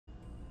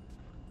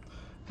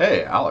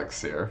Hey,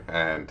 Alex here,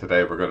 and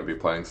today we're going to be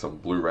playing some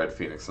Blue-Red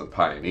Phoenix and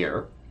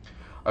Pioneer.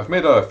 I've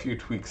made a few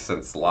tweaks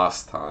since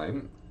last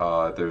time.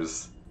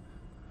 There's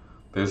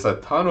a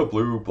ton of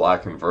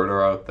blue-black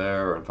inverter out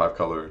there and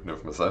five-color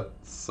IZZET,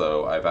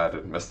 so I've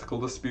added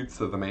Mystical Disputes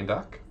to the main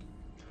deck.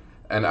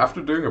 And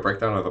after doing a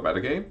breakdown of the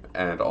metagame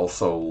and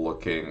also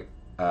looking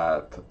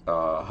at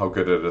how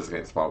good it is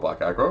against mono-black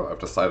aggro, I've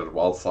decided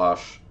Wild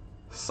Slash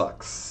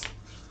sucks.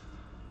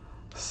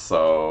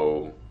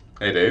 So,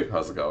 hey Dave,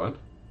 how's it going?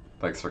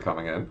 Thanks for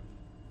coming in.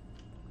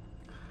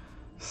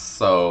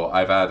 So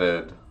I've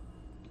added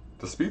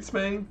Disputes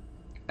main,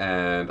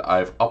 and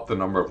I've upped the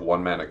number of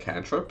one mana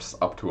cantrips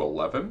up to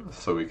 11,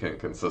 so we can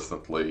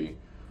consistently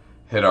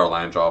hit our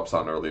land drops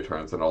on early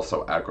turns and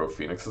also aggro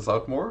Phoenixes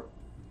out more.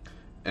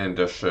 In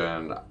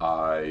addition,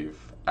 I've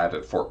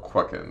added 4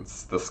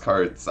 Quickens. This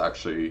card's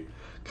actually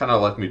kind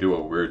of let me do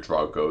a weird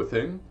draw go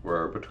thing,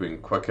 where between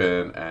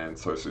Quicken and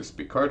Sorcery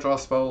Speak card draw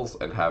spells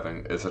and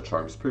having IZZET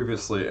Charms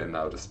previously and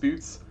now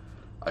Disputes,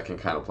 I can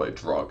kind of play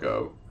draw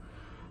go.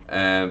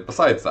 And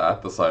besides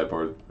that, the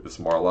sideboard is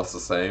more or less the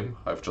same.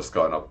 I've just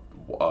gone up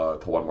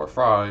to 1 more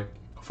Fry,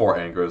 4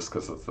 Angers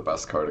because it's the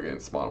best card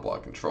against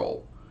mono-black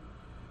control.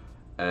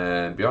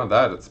 And beyond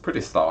that, it's pretty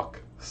stock.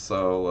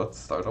 So let's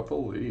start up a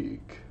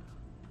league.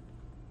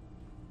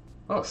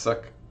 Oh,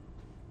 sick.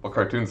 What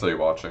cartoons are you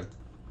watching?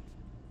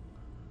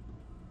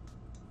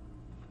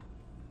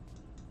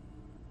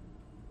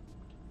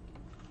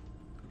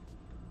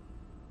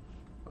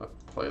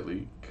 Play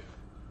league.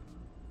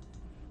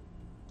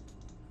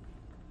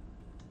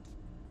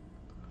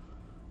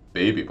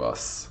 Baby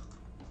bus.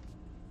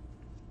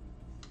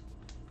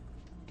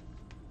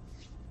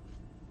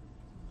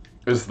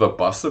 Is the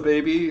bus a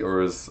baby,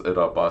 or is it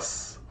a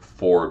bus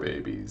for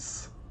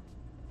babies?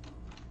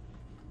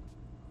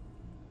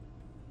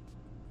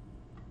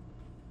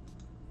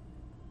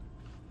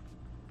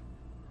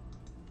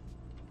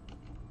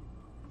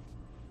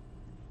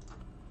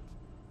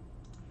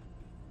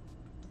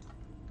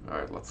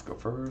 Alright, let's go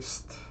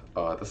first.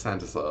 This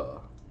hand is a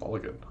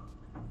mulligan.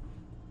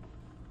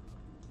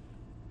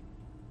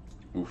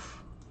 Oof.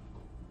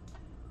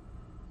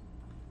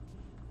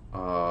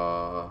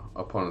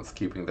 Opponents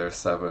keeping their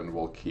 7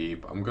 will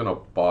keep. I'm gonna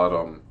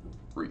bottom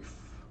Reef.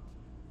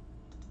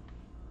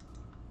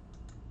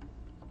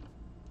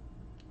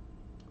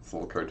 It's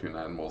little cartoon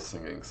animals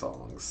singing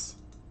songs.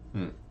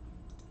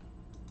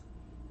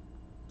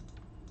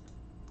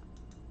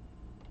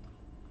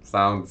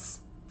 Sounds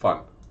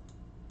fun.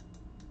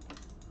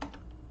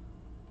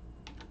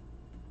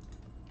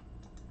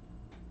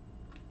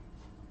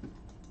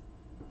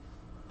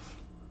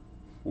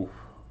 Oof.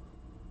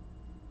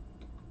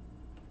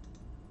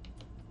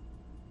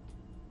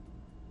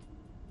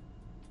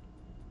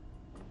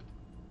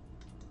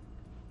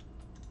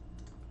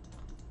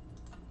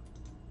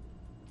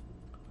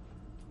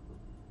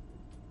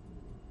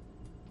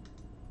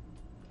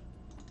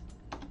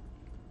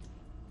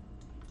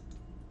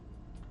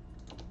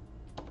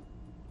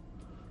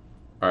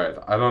 Alright,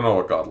 I don't know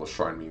what Godless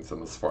Shrine means in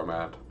this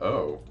format.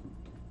 Oh.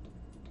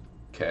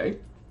 Okay.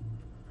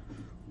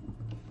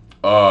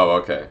 Oh,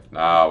 okay.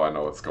 Now I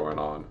know what's going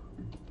on.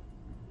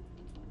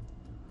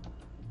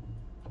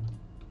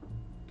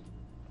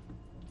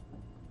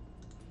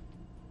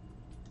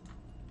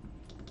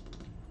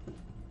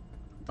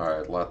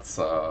 Alright, let's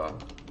let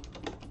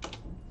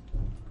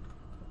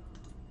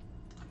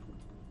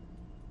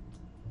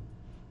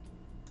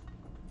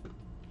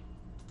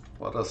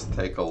us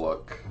take a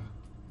look.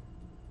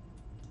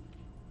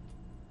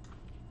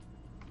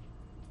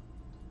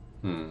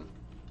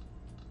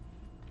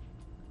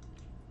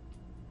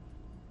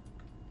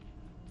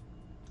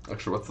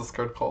 Actually, what's this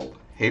card called?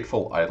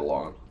 Hateful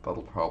Eidolon.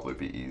 That'll probably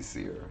be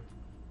easier.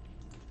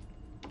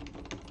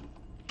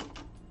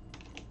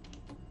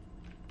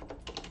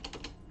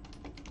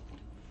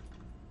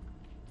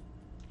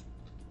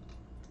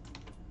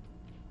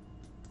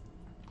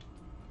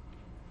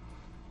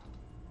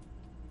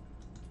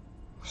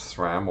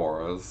 SRAM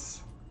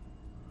auras.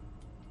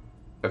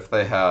 If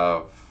they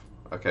have...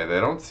 Okay,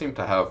 they don't seem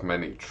to have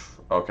many...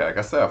 Okay, I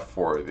guess they have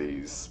 4 of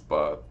these,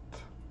 but...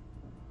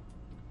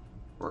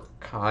 We're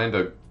kind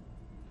of...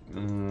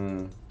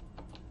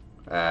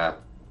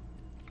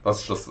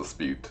 Let's just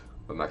dispute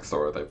the next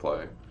aura they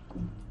play.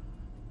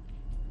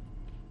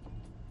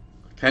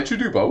 Can't you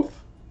do both?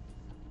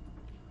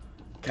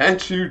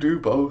 Can't you do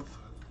both?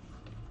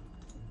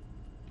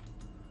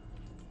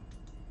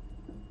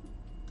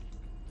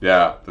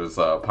 Yeah, there's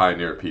a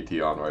Pioneer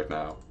PT on right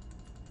now.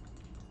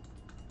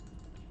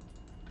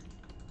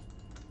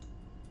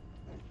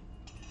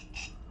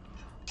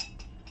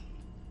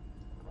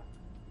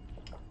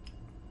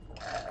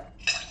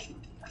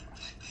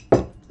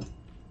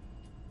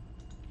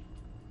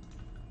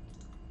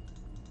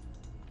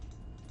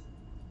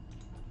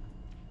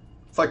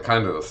 It's like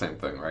kind of the same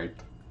thing, right?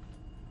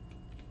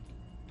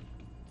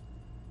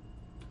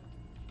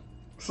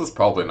 This is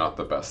probably not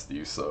the best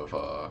use of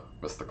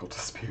Mystical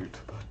Dispute,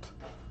 but...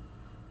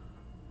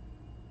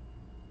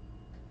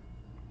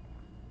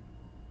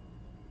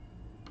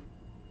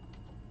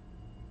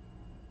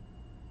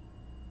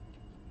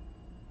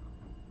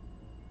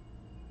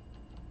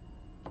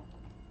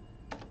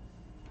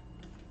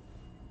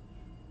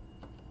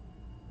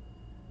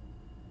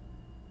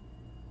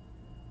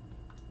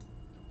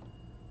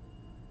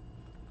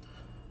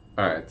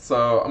 Alright,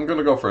 so I'm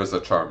gonna go for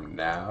IZZET Charm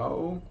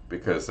now,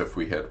 because if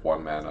we hit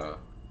 1 mana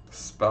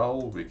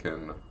spell, we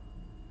can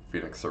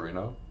Phoenix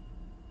Arena.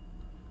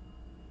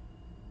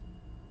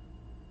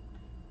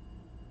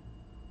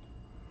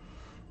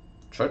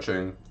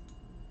 Cha-ching.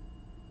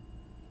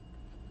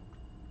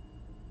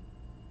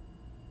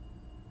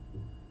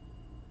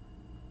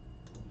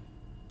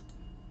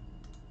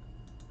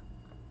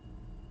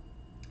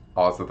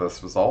 Odds of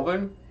this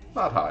resolving?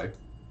 Not high.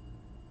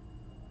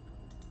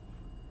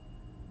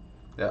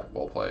 Yeah,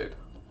 well played.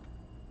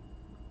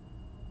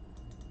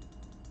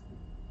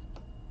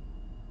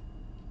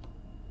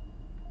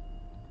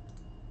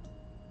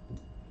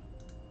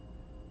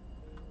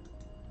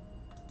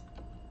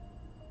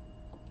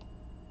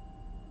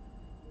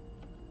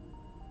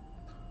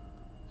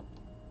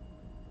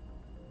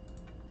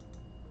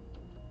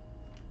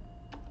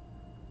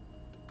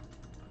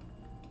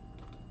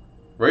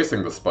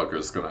 Racing this bugger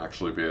is going to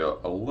actually be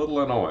a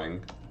little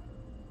annoying.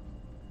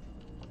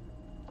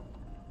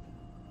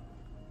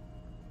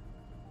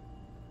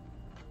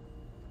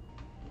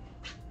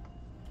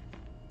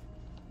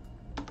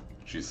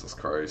 Jesus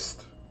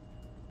Christ.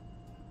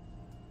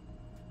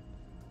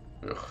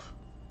 Ugh.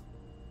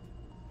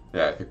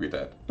 Yeah, I think we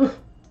did.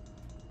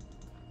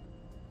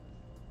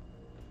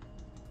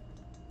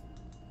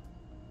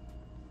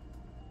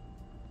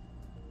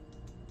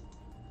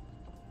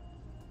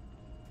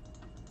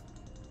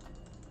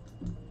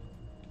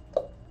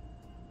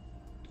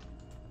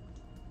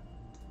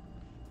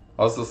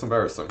 How's this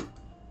embarrassing?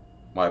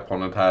 My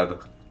opponent had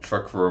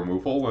trick for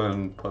removal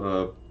and put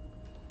a...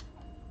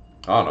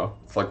 I don't know,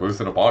 it's like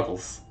losing a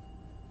boggles.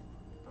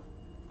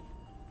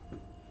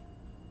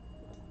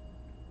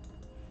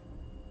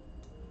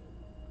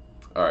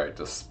 Alright,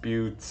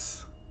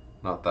 disputes.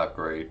 Not that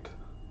great.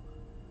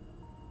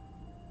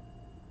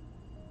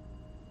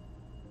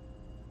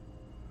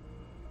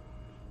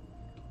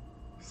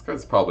 This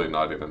guy's probably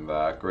not even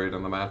that great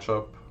in the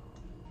matchup.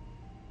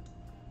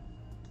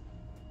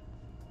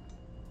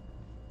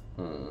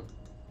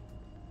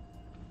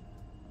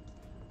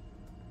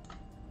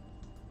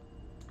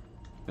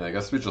 Yeah, I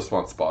guess we just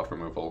want spot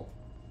removal.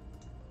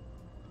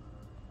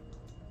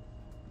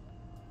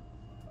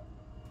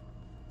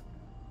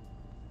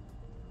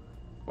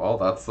 Well,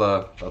 that's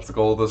the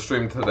goal of the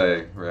stream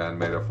today.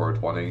 Reanimator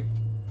 420.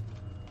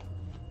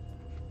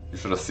 You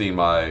should have seen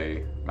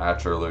my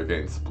match earlier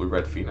against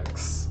Blue-Red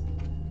Phoenix.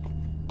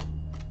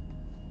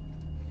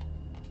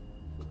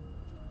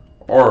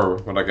 Or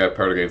when I get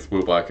paired against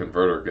Blue-Black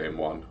Inverter game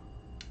 1.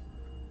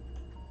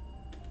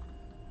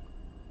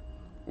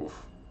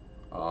 Oof.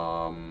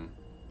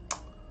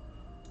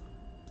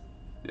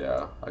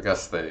 Yeah, I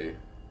guess they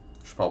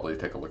should probably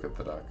take a look at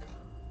the deck.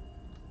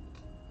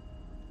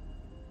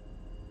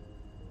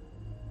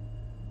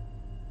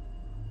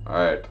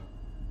 Alright.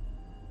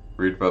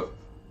 Read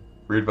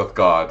with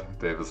God.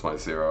 Dave is my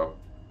 0.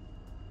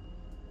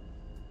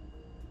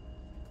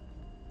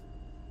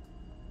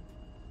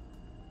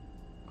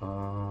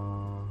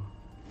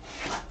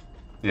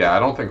 Yeah, I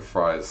don't think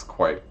Fry is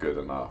quite good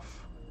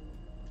enough.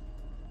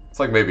 It's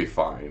like maybe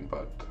fine,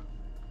 but...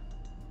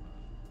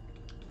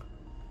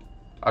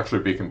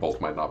 Actually, Beacon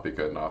Bolt might not be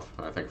good enough.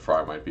 I think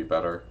Fry might be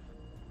better.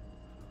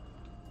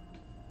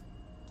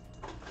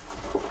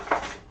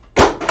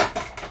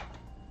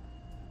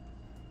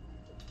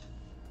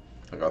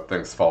 I got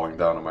things falling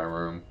down in my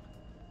room.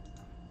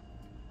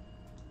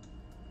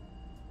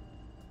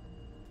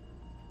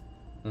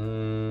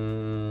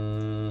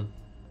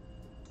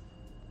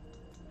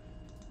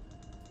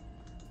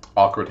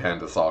 Awkward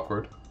hand is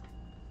awkward.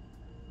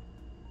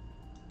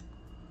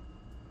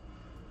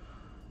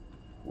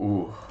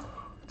 Ooh.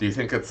 Do you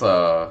think it's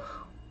a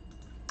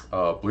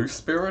blue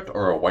spirit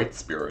or a white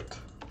spirit?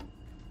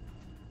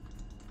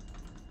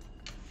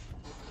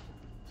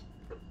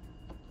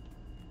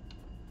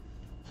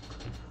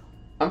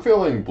 I'm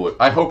feeling blue.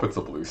 I hope it's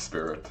a blue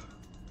spirit.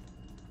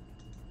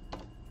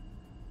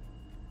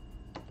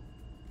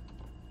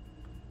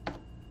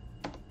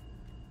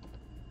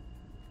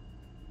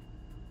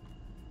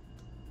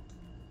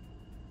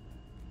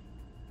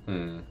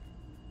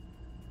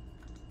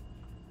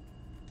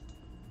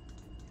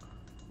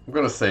 I'm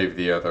gonna save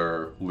the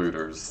other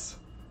looters.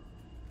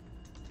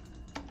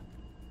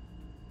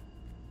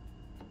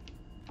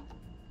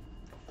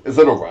 Is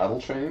it a rattle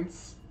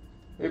chains?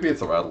 Maybe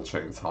it's a rattle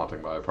chains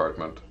haunting my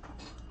apartment.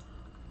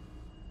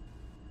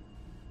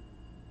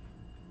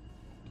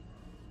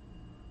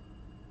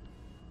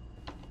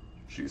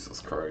 Jesus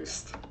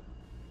Christ.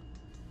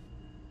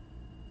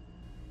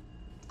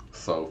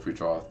 So if we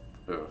draw...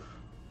 Ugh.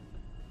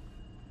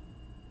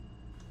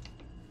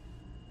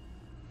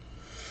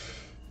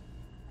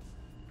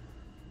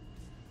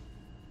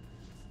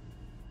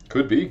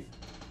 Could be.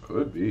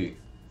 Could be.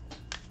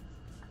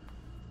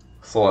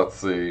 So let's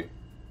see.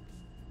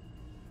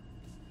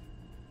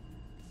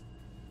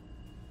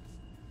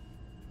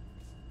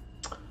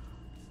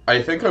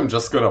 I think I'm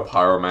just gonna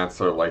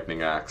Pyromancer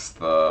Lightning Axe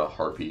the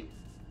Harpy.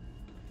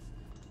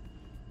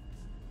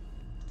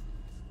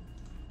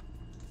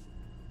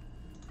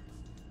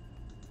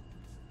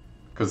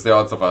 Because the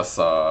odds of us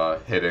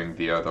hitting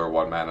the other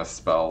 1-mana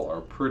spell are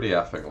pretty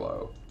effing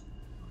low.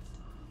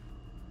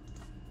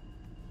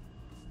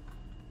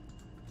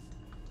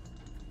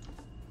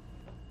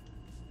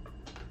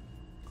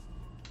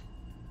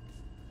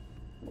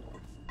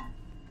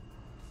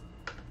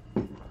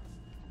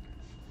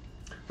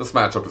 This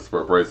matchup is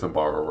where Brazen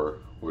Borrower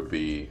would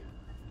be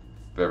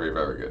very,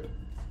 very good.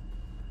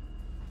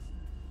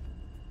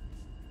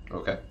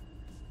 Okay.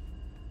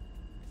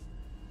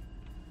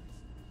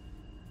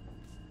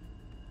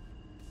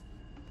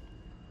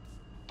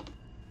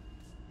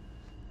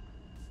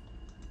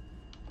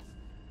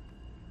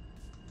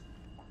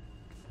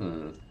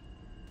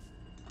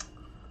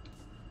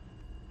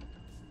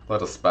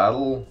 Let us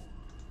battle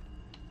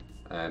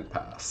and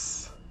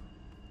pass.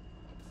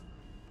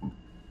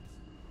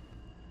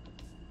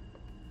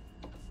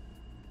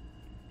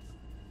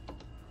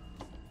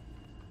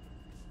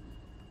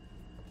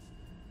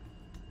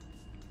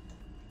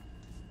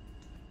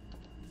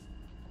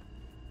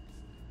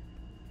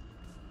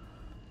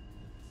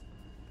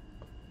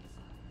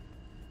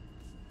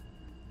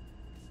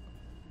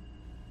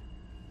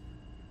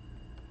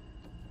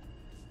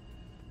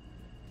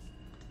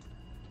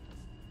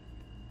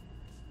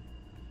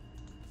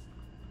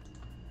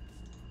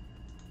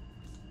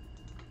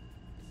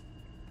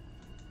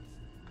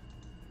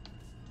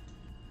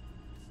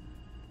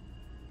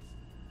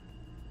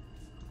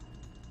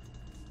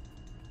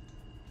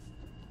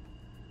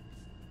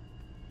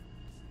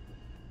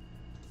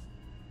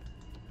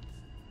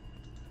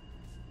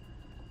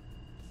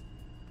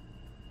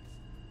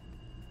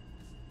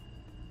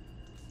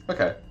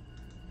 Okay.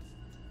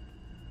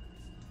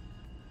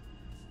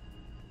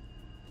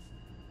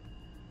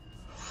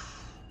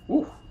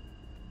 Ooh.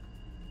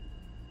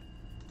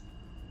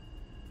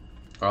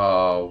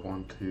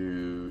 1,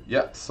 2...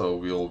 Yeah, so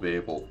we'll be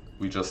able...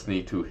 We just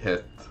need to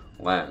hit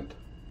land.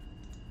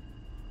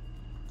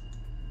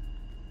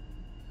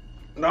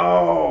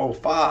 No!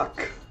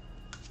 Fuck!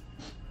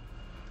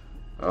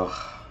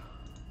 Ugh.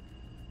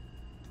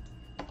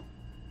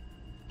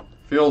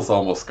 Feels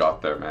almost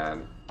got there,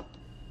 man.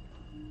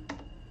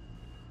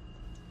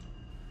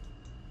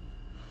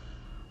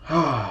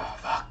 Oh,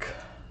 fuck.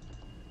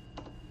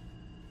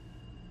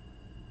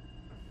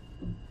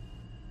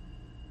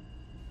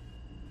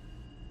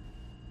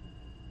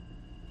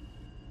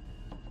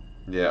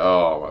 Yeah,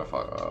 oh my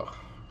fuck. Ugh.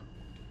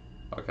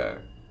 Okay.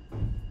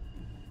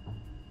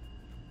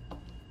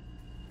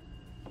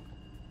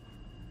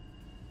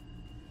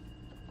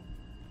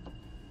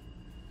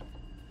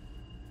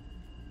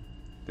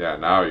 Yeah,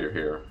 now you're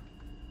here.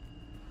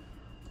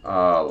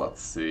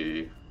 Let's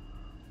see.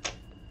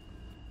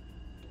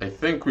 I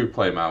think we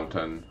play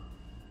Mountain.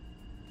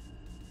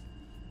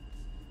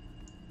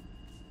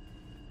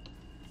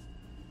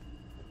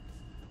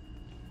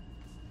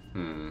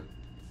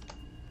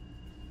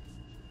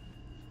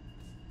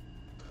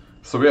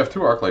 So we have 2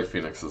 Arclight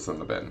Phoenixes in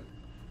the bin.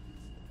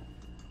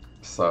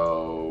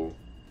 So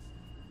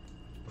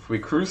if we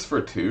cruise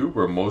for 2,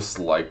 we're most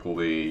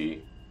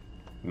likely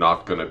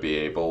not going to be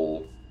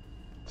able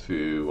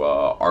to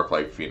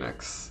Arclight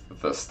Phoenix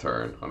this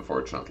turn,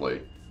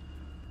 unfortunately.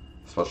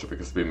 Especially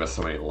because we missed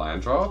so many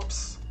land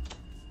drops.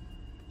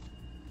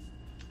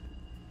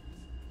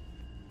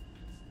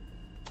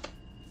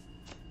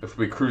 If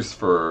we cruise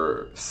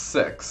for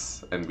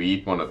 6 and we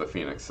eat one of the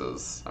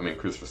Phoenixes, I mean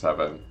cruise for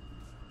 7,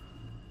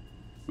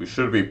 we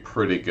should be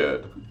pretty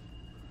good.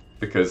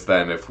 Because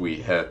then if we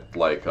hit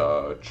like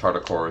a Chart a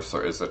Course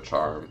or IZZET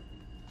Charm,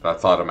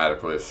 that's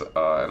automatically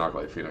an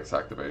Arclight Phoenix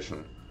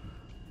activation.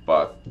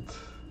 But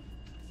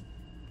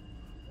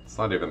it's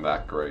not even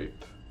that great.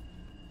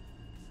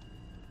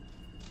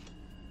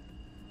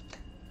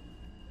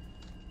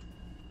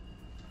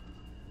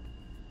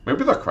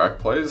 Maybe the correct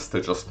play is to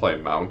just play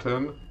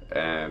Mountain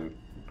and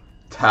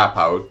tap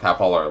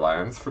all our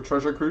lands for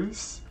Treasure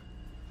Cruise.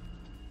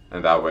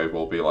 And that way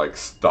we'll be like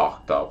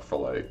stocked up for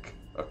like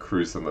a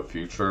cruise in the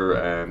future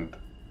and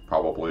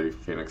probably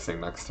Phoenixing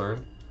next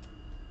turn.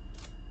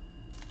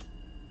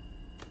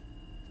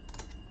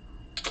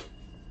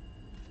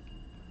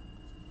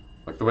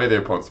 Like the way the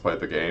opponents played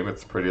the game,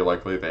 it's pretty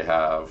likely they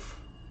have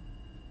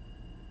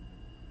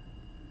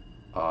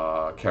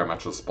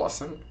Karametra's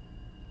Blessing.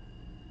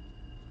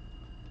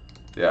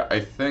 Yeah, I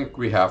think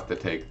we have to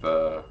take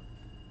the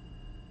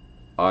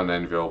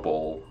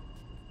unenviable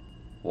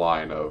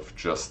line of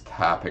just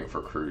tapping for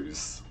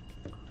cruise.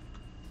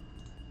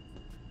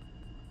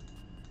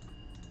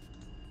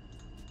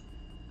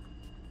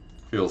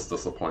 Feels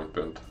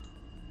disappointment.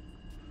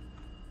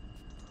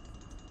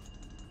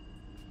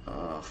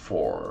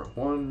 4.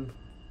 1,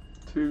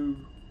 2,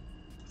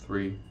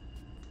 3,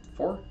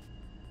 4.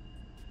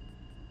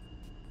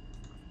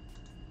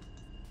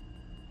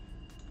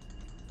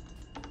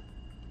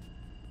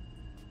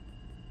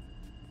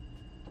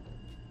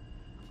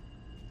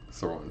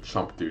 So we're on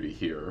chump duty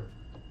here.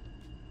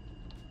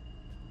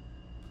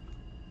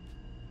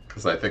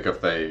 Because I think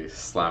if they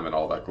slam in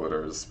all that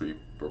glitters, we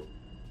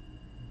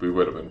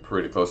would have been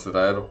pretty close to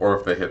dead. Or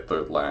if they hit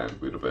third land,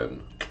 we'd have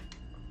been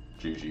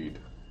GG'd.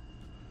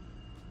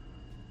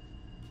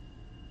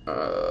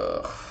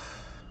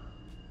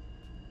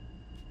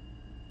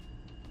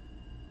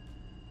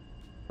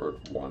 Or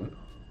 1.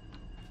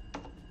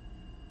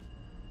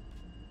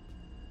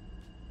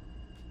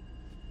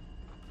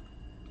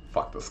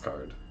 Fuck this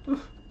card.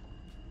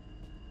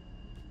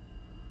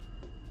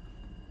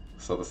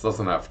 So this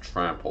doesn't have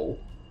trample.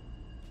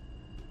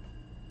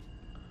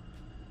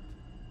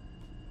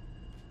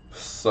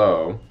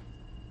 So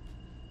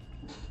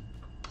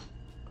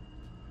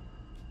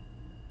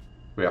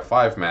we have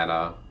 5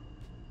 mana.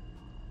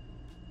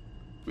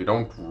 We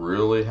don't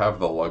really have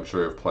the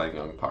luxury of playing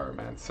Young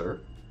Pyromancer.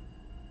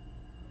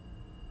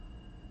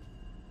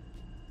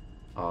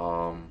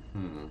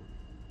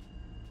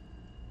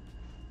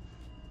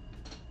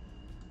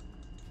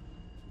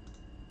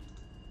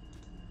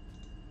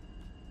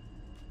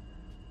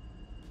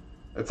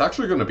 It's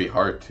actually going to be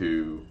hard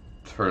to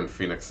turn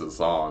Phoenixes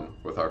on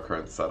with our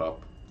current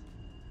setup.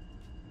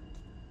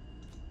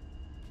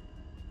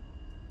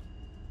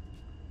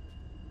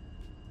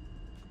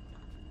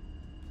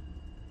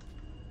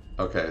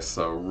 Okay,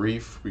 so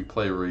Reef, we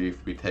play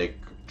Reef, we take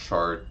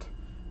Chart,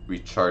 we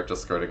chart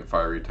discarding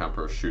Fiery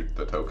Temper, shoot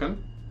the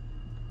token.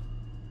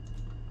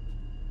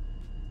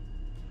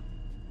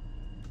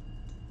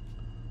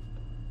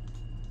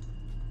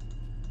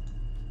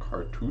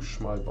 Cartouche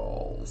my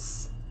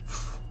balls.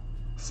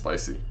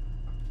 Spicy.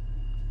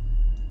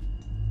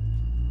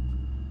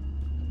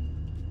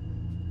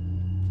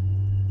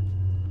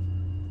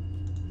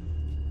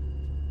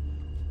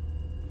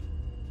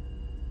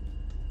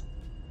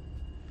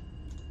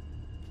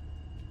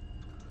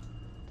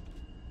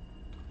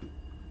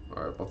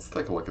 Alright, let's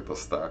take a look at the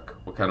stack.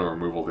 What kind of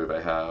removal do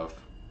they have?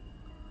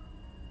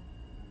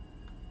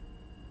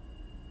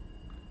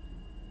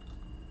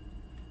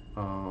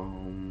 How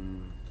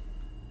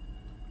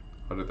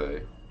do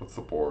they? What's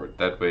the board?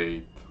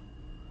 Deadweight.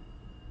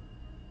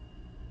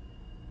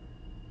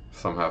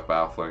 Some have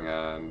Baffling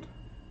End.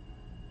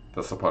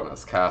 This opponent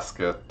has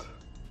Casket.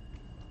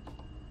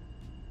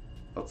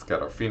 Let's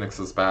get our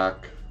Phoenixes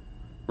back.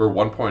 We're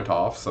 1 point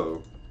off,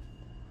 so...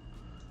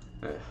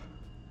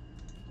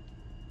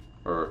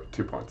 Or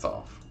 2 points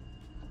off.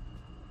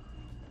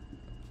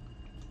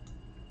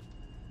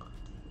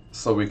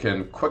 So we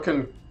can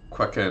Quicken,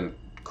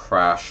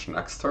 Crash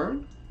next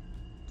turn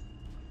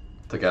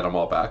to get them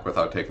all back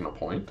without taking a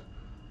point.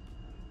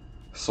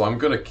 So I'm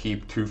going to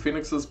keep 2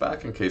 Phoenixes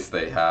back in case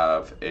they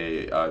have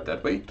a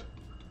Deadweight.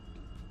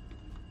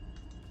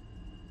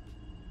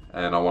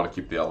 And I want to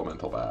keep the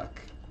Elemental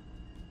back.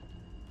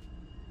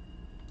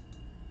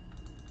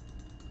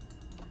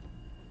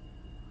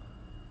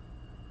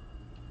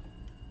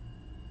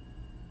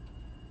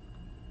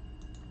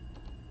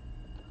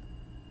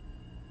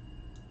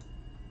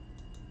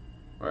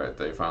 Alright,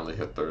 they finally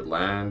hit their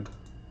land.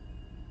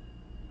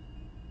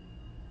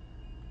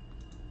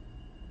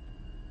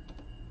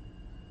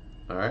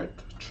 Alright,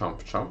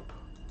 chump chump.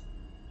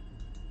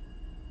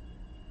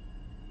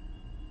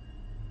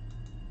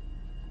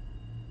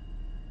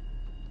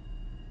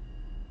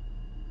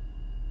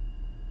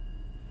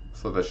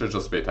 So they should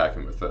just be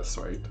attacking with this,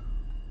 right?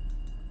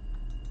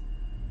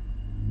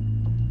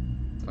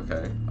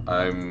 Okay,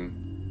 I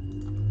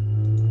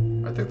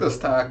think this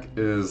attack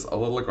is a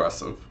little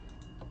aggressive.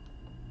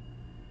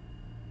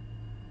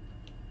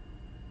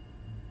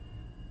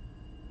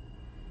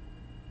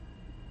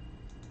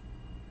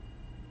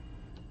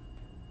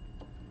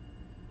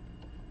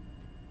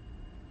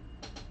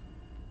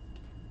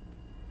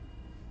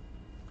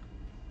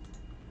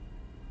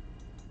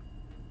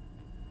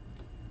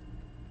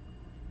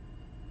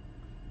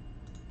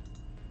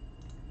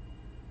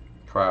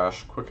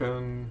 Crash,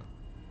 Quicken.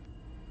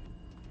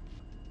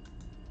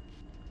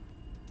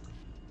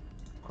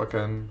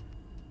 Quicken.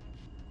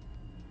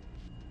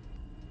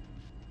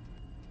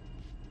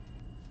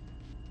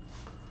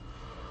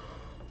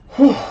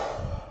 Whew.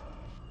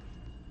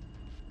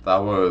 That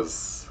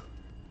was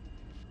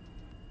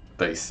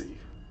dicey.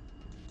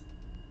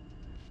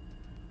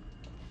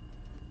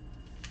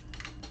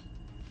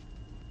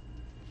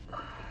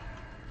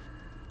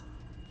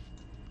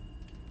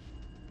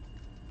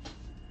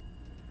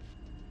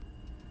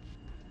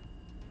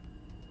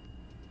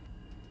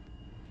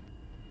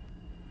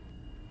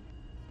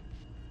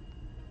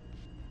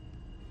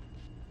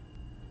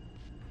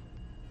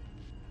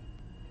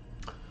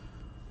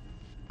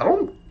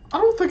 I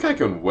don't think I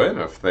can win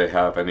if they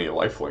have any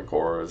lifelink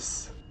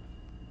auras.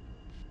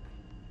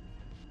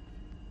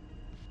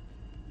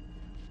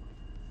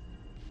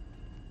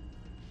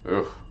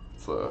 Ugh,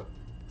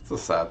 it's a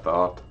sad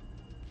thought.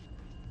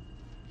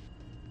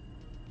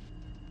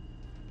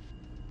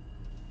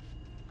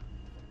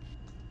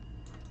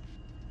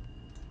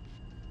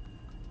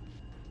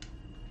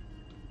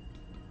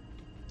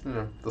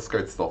 Yeah, this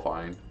card's still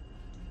fine.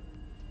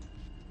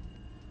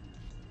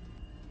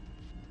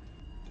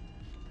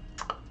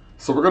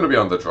 So we're going to be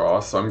on the draw,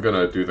 so I'm going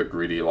to do the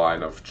greedy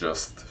line of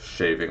just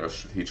shaving a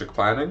strategic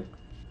planning.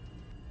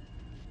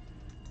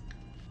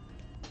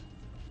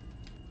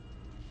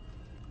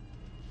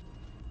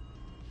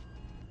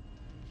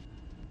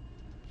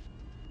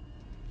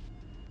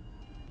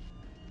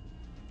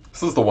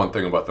 This is the one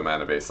thing about the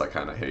mana base I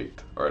kind of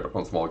hate. Alright,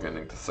 opponent's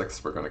mulliganing to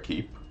 6, we're going to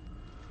keep.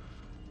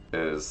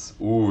 Is,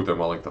 ooh, they're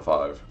mulling to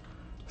 5.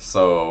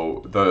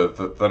 So,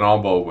 the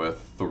combo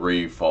with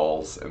 3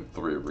 falls and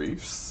 3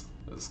 reefs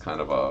is kind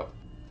of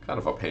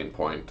a pain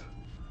point.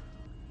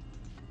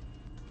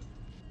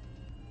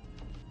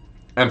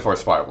 And for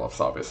Spire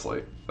Bluffs,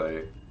 obviously.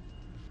 They...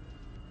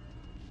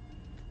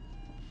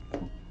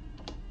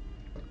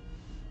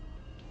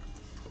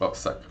 Oh,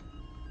 sick.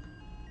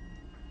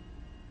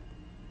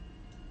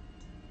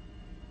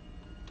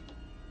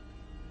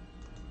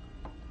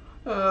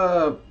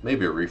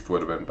 Maybe a reef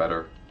would have been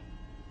better.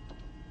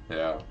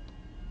 Yeah.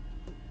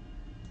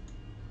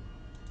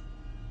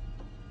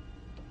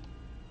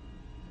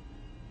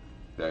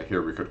 Yeah,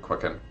 here we could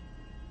Quicken.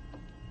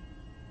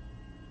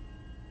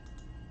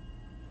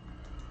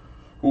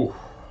 Ooh.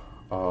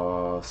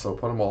 So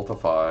put them all to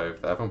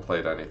 5. They haven't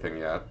played anything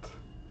yet.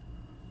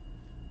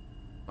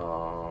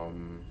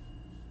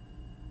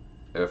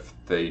 If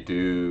they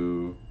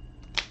do...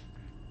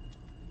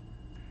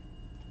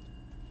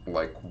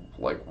 Like,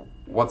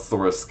 what's the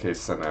worst case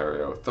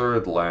scenario?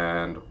 3rd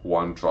land,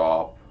 1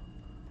 drop,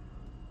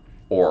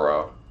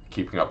 aura,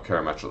 keeping up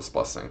Karametra's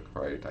Blessing,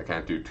 right? I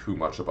can't do too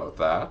much about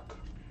that.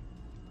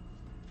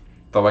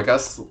 Though I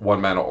guess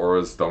 1 mana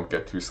auras don't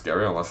get too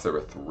scary unless they're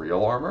with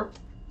real armor.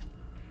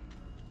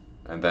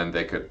 And then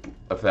they could,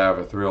 if they have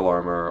a 3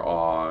 armor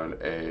on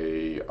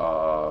a,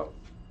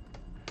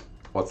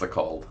 what's it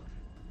called?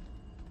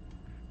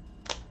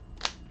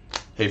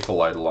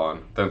 Hateful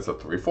Eidolon, then it's a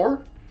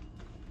 3/4?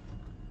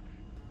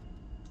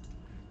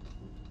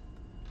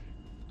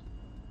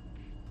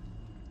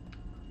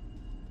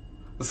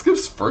 This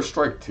gives first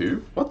strike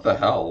too? What the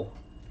hell?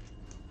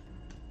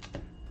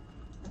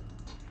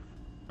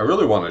 I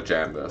really want to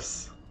jam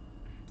this.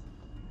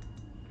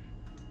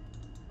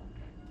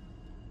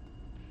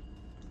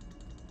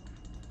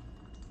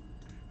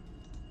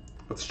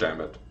 Let's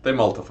jam it. They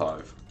mull to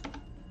 5.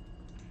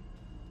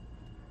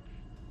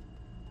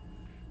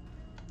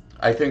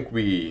 I think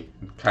we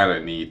kind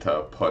of need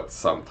to put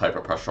some type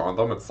of pressure on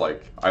them. It's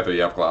like either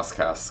you have Glass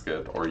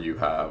Casket or you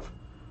have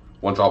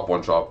 1 drop,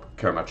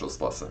 Karametra's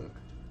Blessing.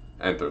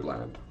 And 3rd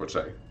land, which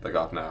they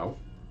got now.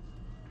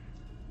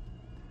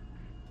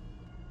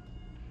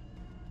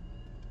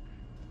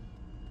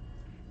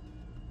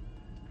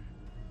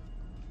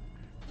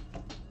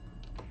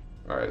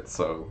 Alright,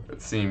 so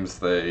it seems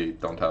they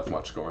don't have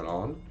much going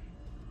on.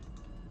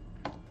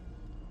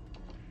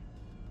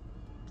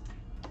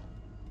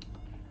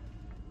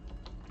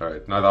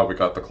 Alright, now that we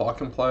got the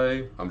clock in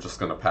play, I'm just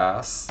gonna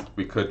pass.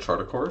 We could chart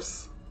a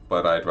course,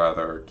 but I'd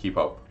rather keep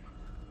up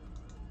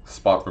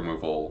spot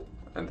removal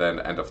and then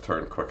end of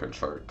turn Quicken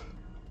chart.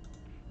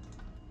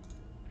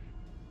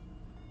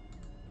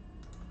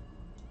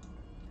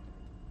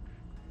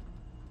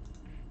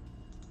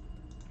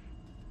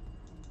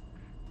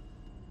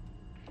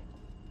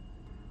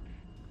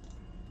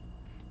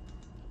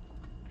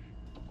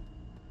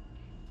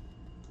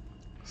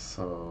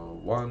 So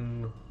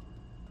 1,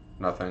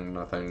 nothing,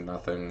 nothing,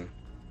 nothing,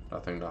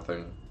 nothing,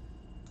 nothing,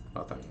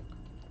 nothing.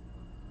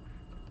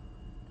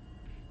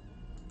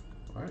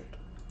 Alright,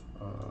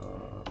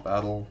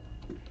 battle.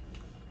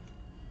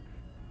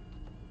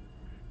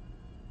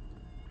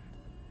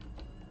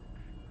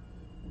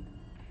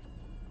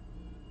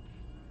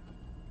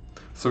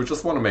 So we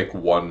just want to make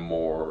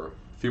a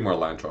few more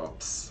land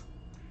drops,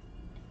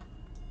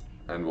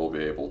 and we'll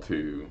be able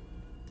to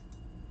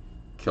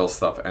kill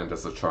stuff and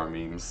as a charm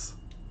memes.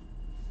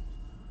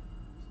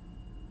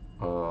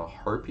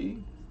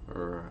 Harpy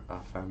or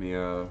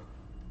Aphamia.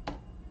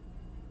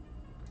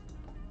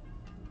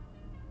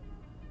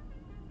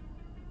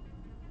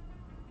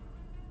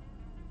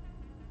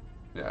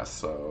 Yeah,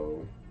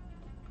 so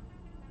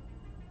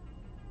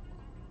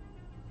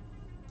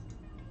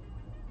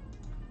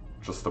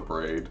just the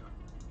braid.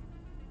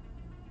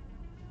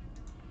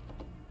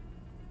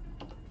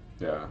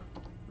 Yeah.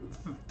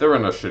 They're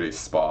in a shitty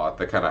spot.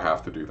 They kind of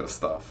have to do this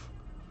stuff.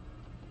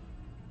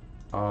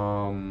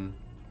 1,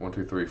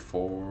 2, 3,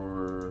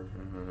 4.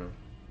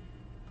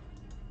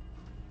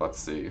 Let's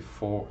see.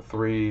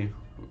 3.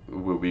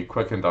 We'll be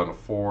quickened down to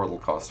 4. It'll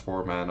cost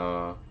 4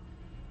 mana.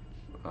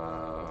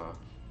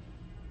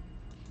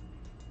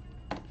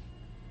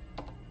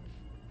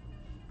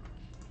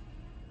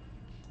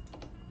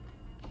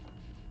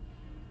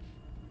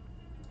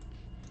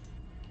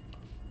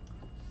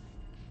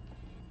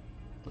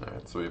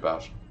 Alright, so we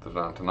bash it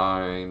down to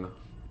 9.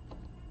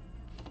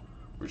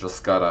 We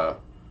just gotta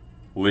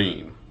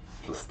lean.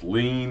 Just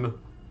lean.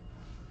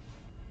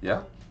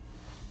 Yeah.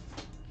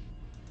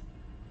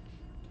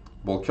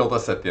 We'll kill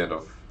this at the end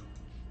of...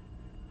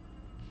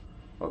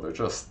 Oh, they're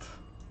just...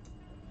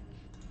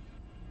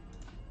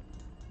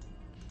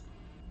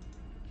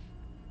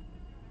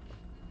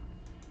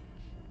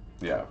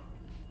 Yeah.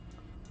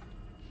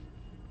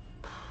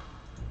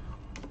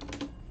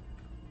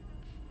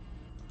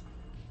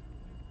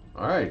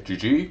 Alright,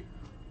 GG.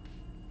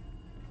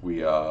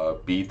 We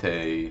beat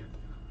a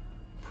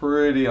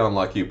pretty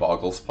unlucky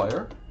Boggles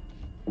player.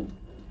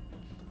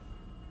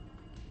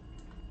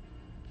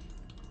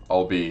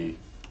 I'll be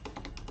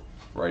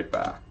right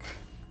back.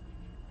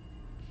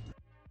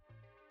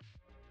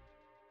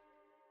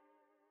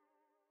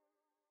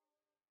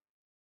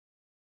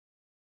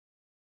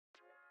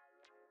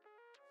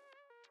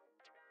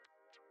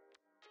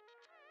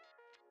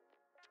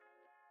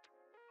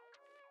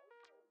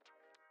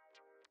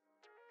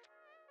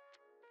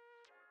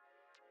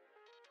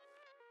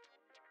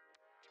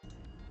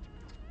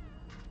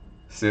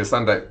 See you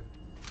Sunday.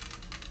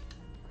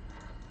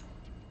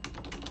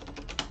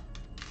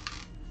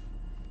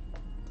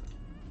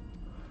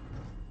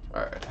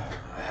 Alright,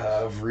 I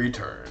have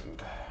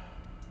returned.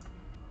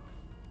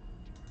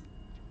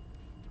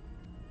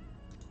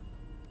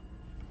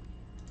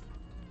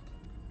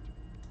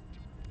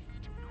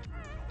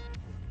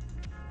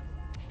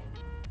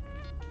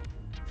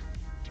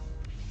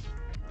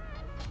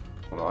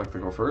 Would I like to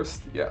go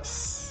first?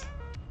 Yes.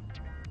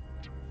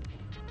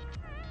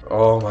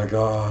 Oh my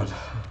god.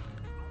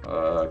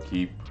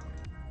 Keep.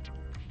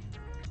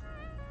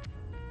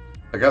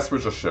 I guess we're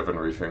just Shivan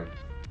Reefing.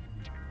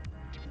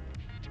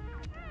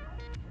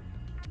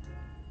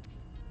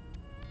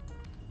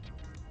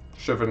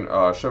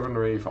 Shivan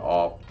Reef,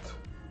 opt.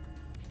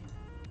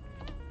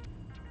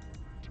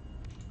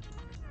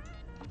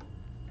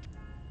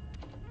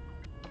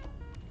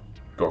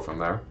 Go from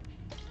there.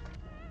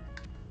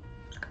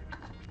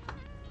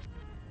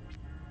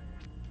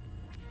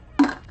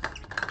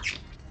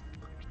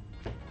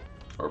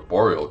 Or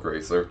Boreal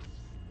Gracer.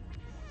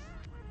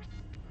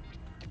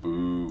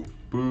 Boo.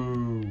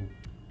 Boo.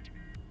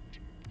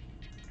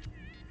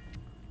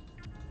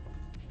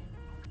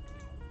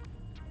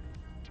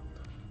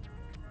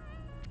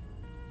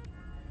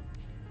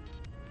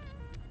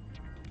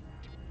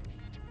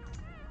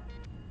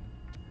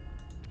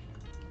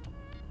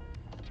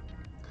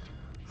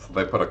 So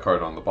they put a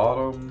card on the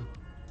bottom.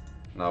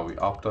 Now we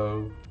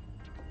opto.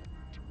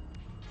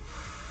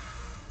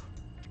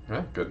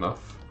 Yeah, good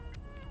enough.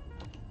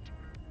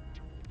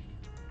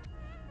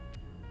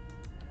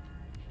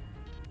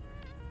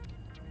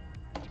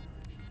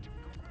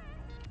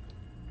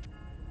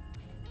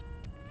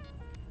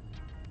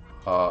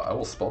 I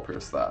will Spell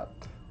Pierce that.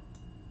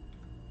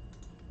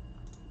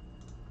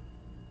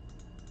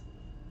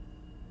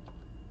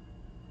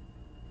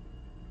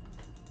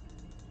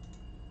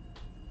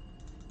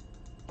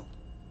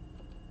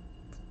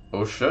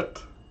 Oh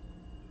shit.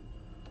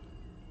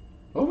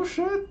 Oh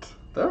shit.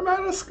 Their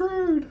mana's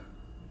screwed.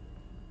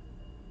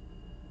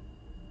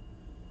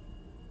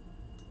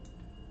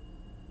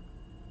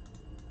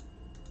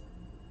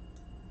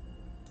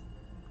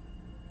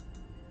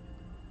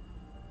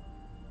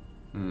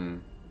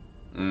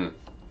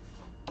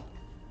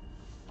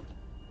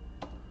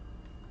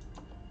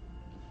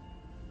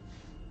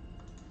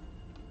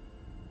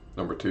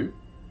 Number 2.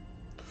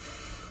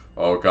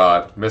 Oh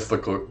god,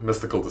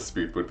 mystical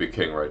Dispute would be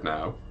king right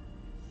now.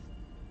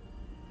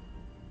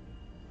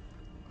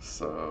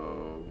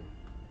 So,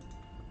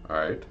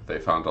 alright, they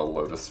found a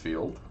Lotus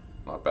Field.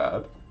 Not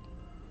bad.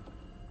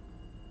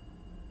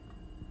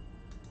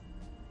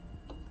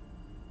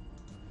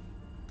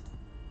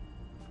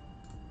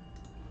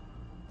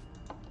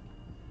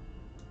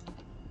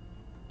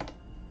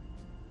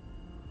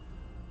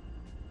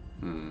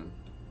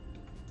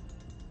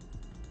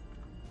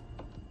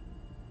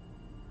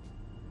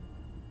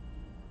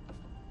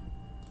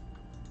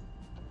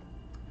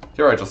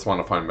 Here I just want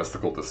to find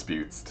mystical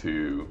disputes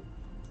to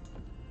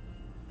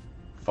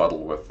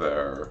fuddle with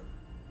their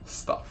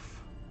stuff.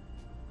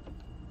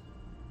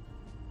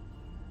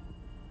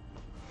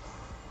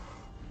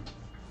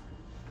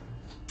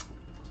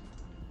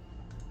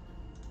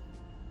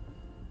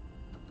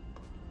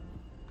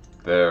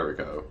 There we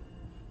go.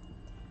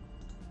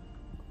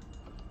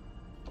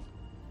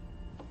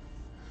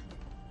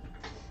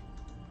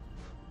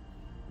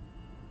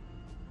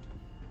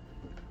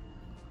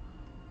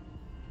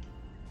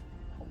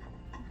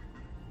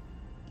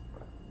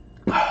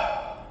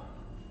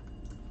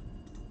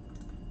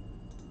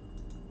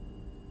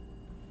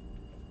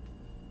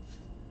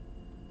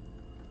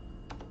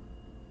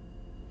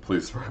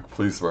 Please work,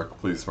 please work,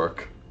 please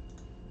work.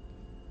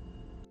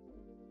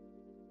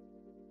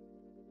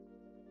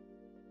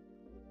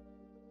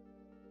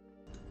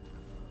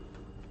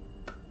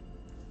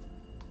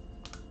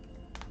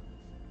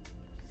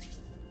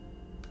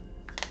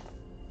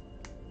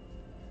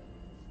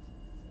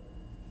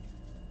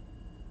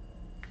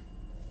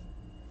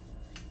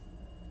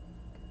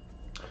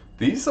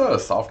 These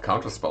soft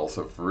counterspells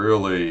have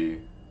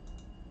really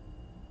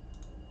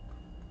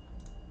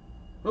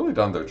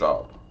done their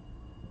job.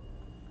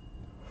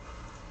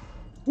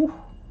 Whew.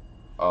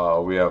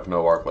 We have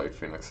no Arclight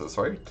Phoenixes,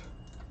 right?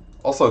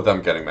 Also,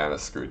 them getting mana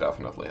screw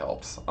definitely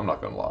helps. I'm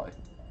not gonna lie.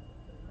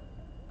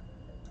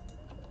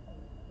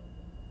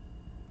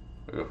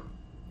 Ew.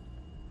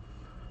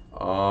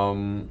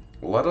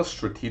 Let us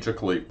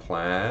strategically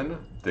plan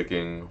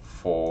digging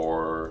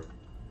for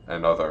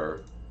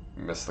another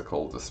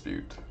mystical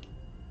dispute.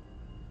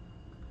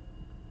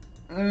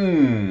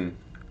 I'm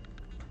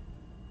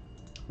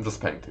just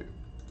paying 2.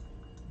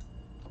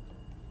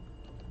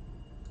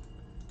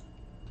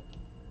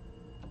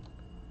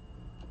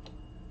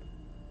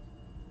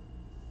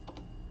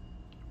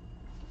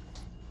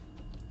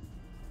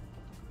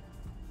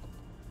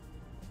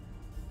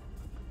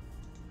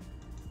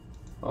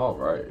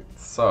 Alright,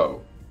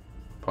 so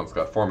opponent's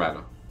got 4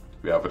 mana.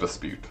 We have a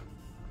dispute.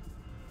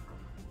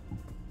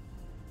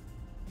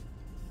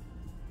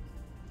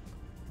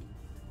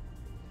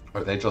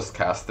 Are they just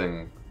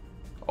casting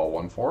a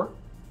 1/4?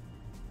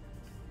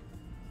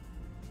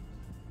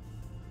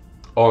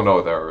 Oh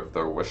no,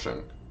 they're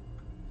wishing.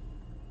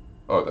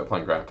 Oh, they're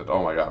playing Granted.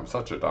 Oh my god, I'm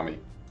such a dummy.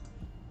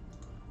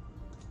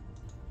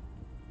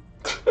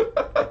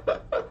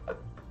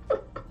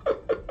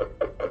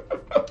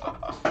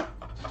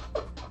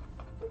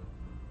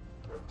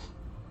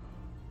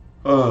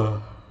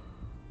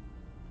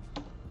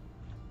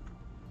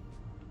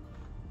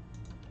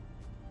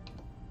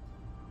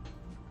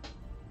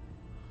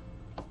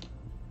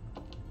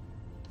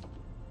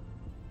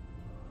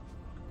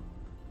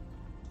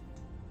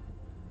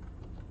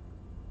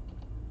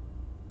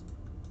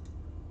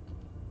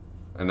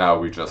 And now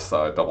we just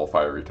double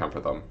fiery temper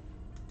them.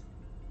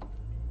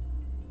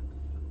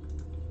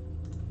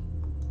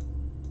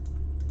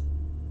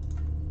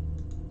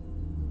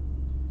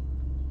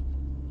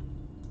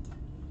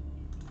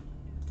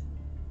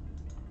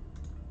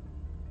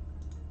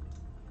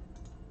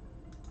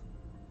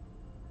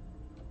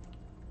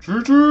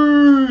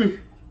 GG!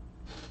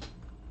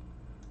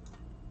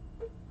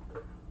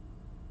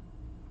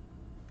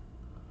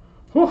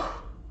 Whew.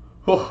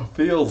 Oh,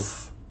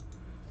 feels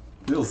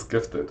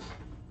gifted.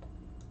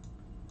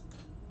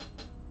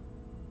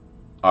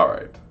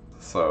 Alright,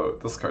 so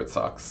this card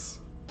sucks.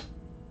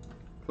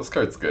 This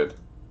card's good.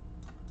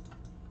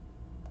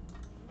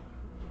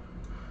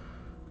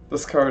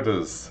 This card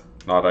is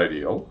not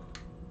ideal.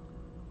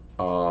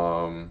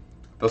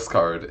 This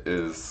card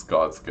is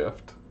God's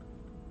Gift.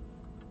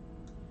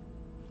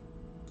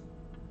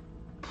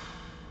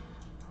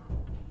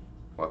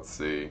 Let's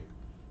see.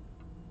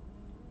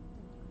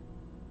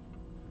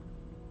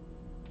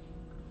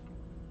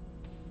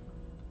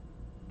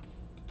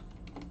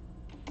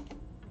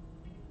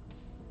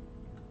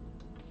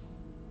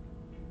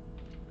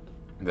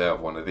 They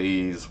have one of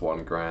these,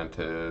 one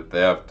Granted.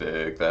 They have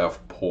Dig, they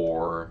have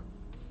Pour.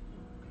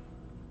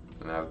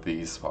 And they have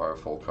these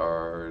powerful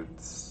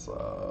cards.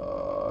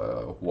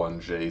 One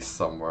Jace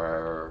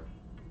somewhere.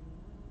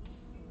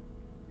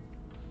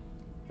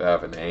 They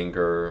have an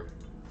Anger.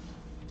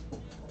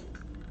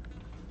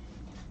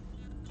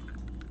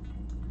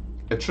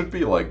 It should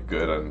be like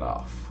good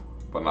enough,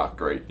 but not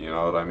great, you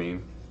know what I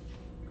mean?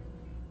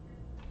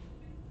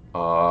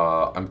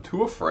 I'm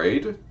too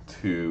afraid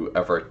to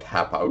ever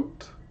tap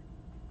out.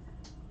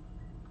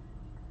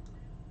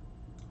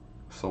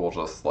 So we'll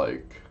just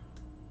like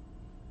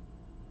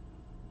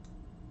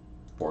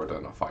board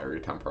in a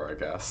Fiery Temper, I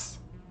guess.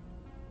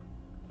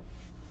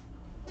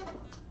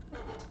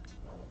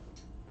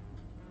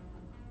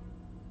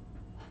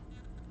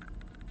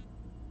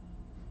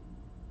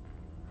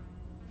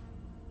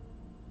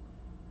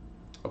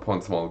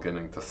 Opponent's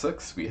mulliganing to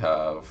 6. We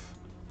have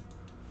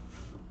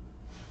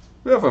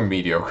a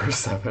mediocre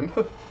 7.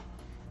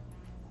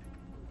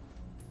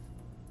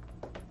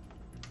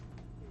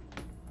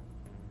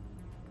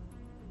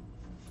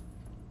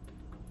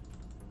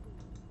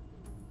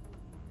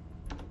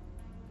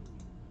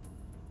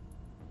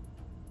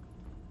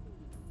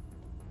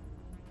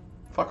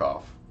 Fuck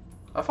off.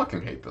 I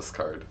fucking hate this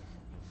card.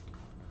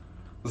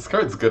 This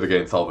card's good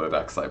against all the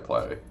decks I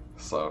play,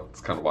 so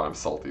it's kind of why I'm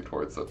salty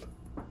towards it.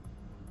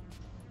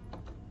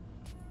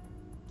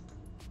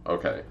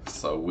 Okay,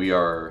 so we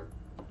are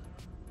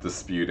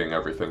disputing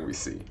everything we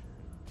see.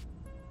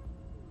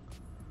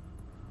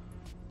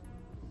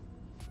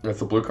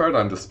 It's a blue card,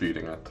 I'm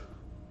disputing it.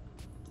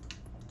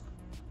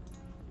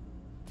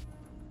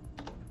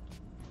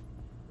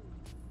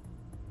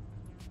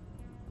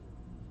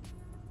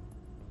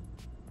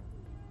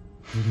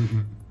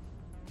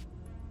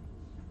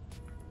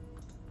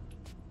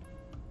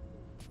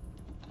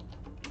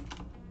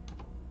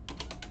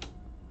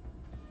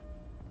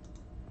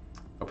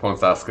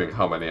 Opponent's asking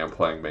how many I'm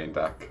playing main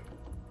deck.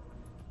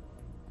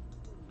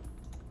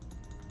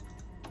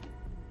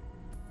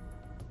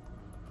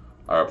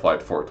 I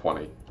replied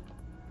 420.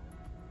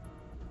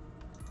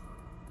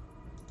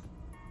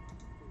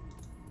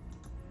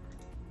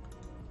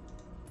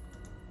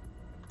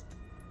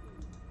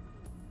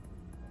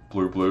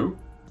 Blue, blue.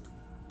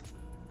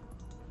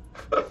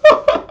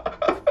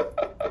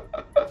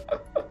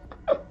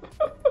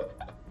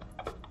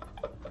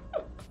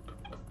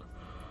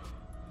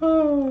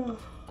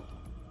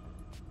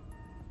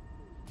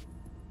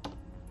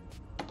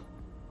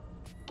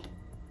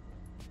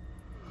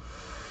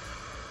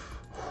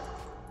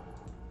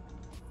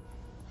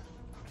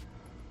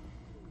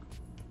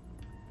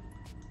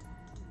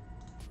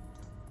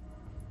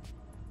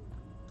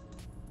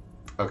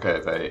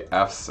 Okay, they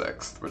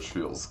F6'd, which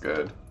feels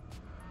good.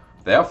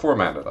 They have 4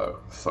 mana though,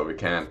 so we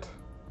can't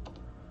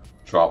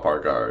drop our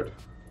guard.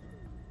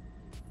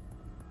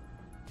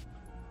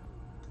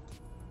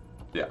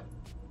 Yeah.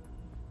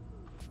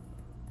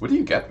 What do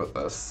you get with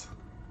this?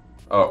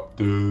 Oh,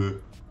 duh.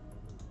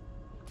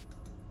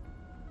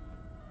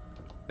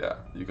 Yeah,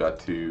 you got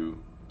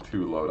two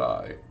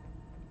Lodi.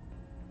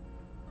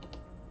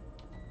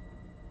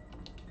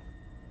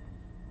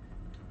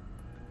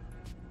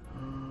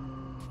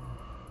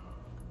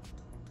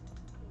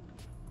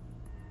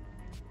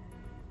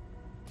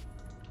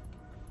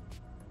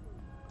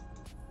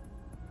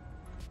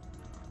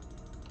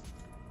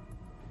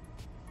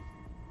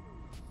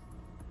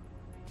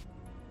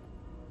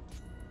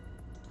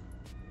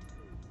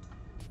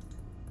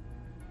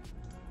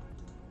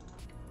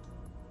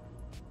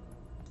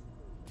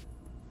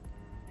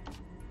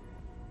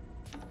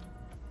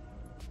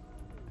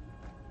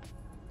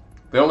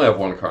 They only have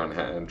one card in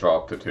hand,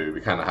 drop to 2.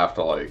 We kind of have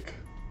to, like,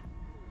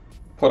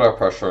 put our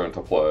pressure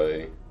into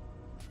play.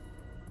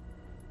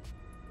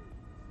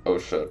 Oh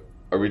shit.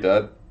 Are we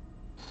dead?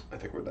 I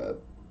think we're dead.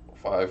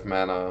 5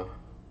 mana.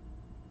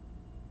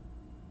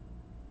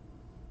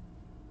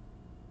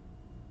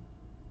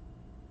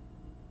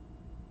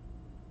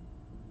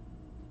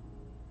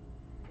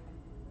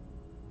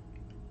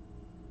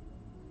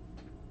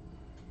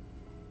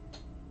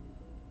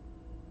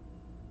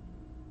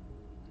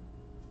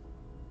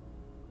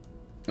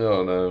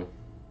 Oh no.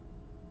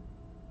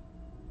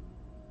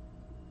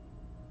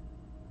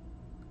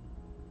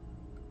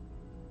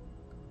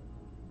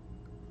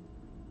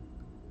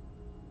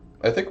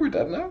 I think we're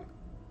dead now?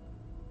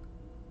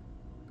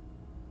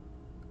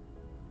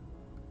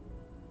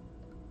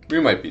 We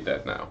might be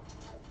dead now.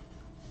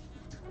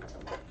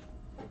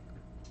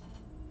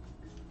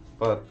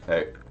 But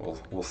hey,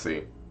 we'll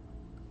see.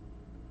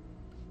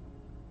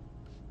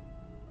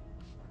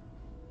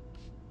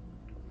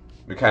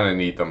 We kind of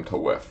need them to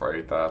whiff,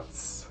 right? They're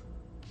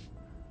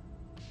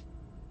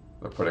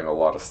putting a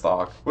lot of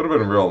stock. Would have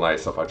been real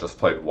nice if I just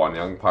played one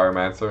Young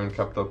Pyromancer and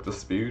kept up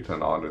Dispute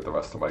and honored the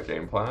rest of my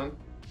game plan.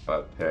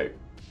 But hey.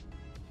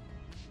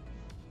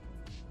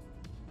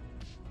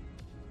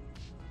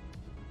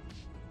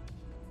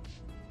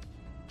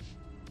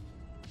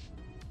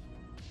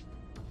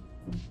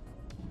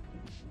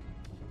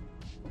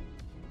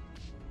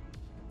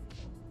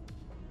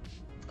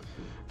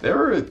 They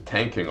were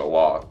tanking a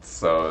lot,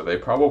 so they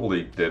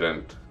probably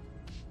didn't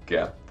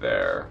get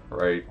there,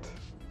 right?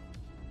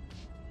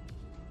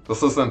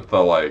 This isn't the,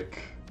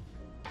 like,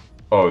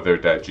 oh, they're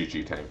dead,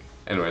 GG tank.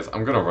 Anyways,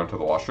 I'm gonna run to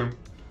the washroom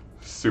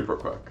super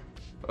quick.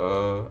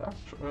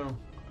 Actually,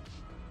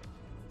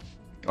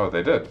 oh,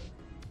 they did.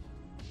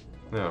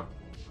 Yeah.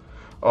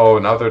 Oh,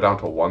 now they're down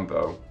to 1,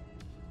 though.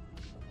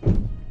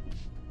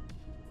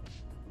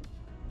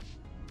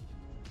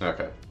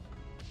 Okay.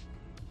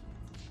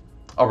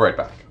 I'll be right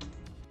back.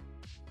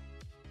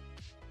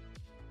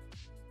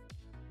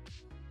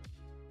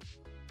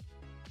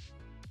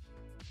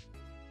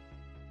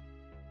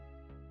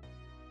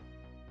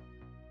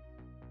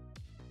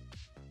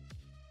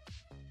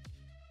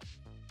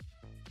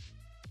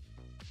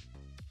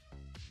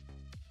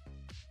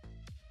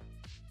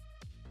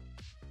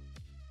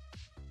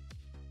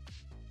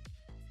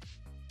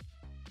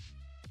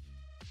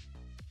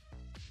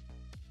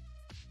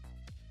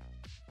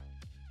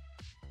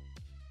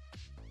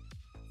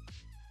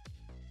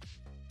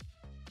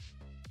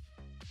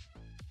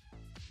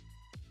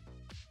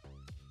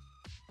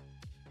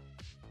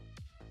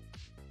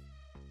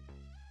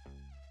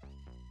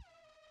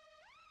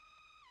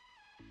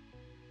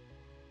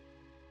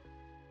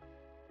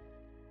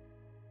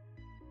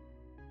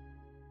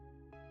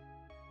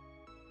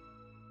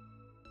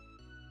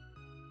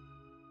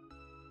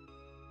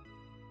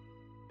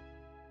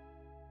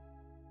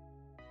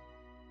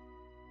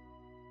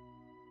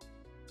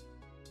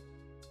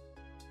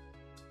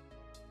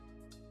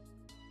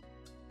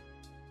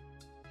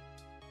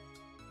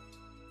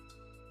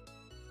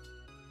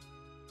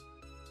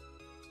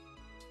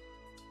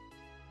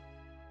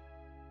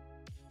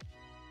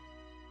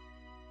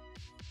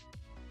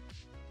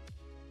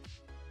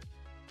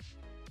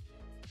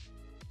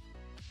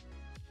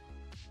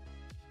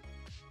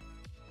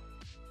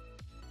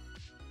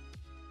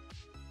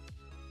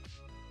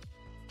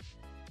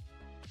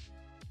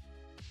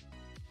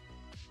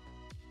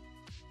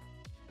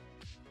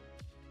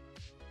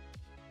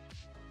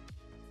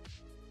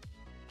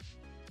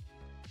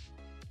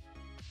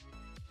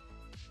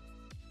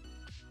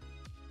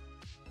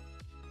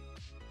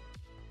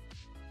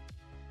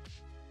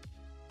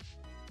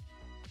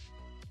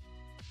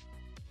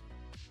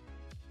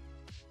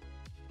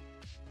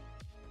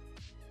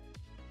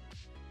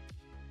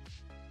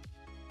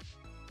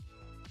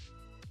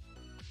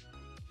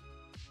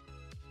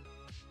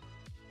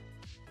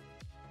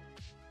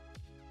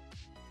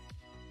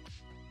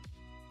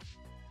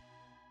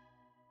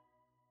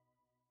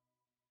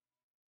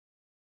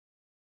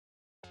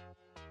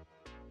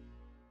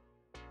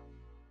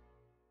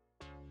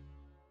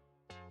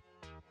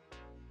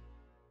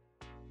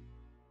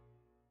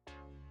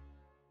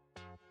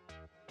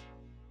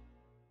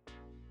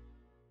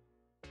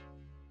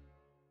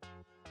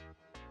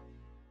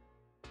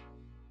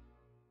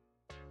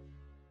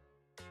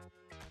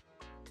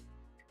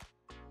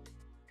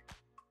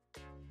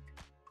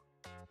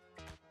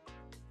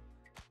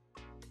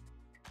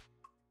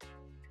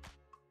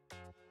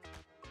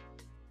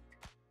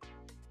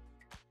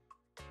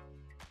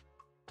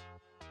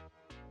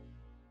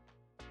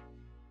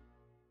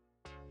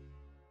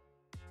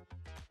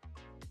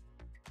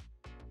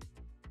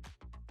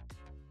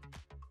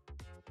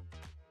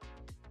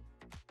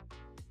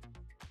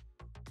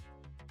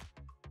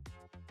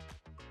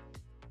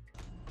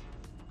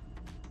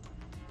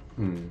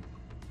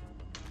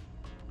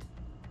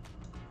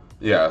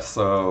 Yeah,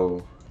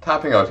 so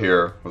tapping out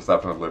here was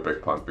definitely a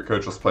big punt. We could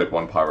have just played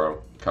 1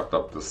 Pyro, kept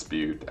up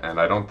Dispute,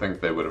 and I don't think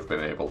they would have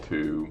been able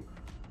to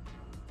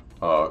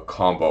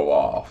combo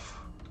off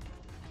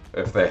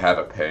if they had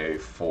to pay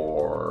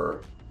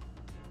for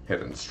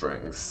hidden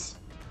strings.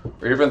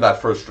 Or even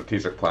that first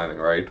strategic planning,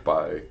 right?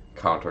 By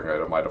countering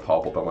it, it might have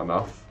hobbled them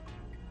enough.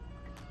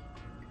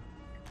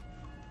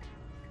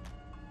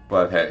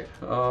 But hey,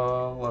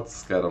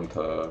 let's get them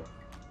to...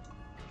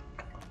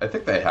 I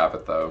think they have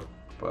it though,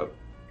 but...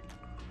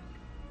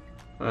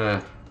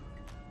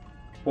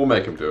 We'll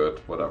make him do it,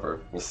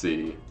 whatever. We'll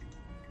see.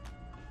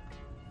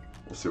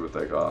 We'll see what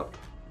they got.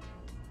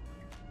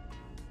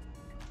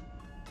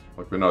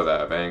 Like, we know they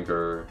have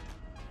anger.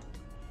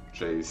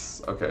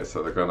 Jace. Okay,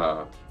 so they're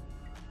gonna...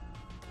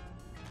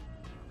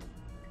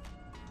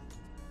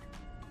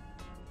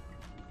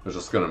 They're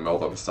just gonna mill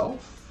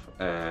themselves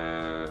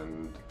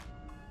and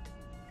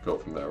go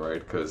from there, right?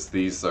 Because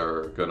these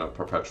are gonna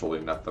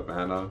perpetually net the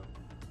mana.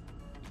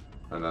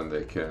 And then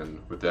they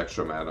can, with the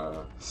extra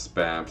mana,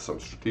 spam some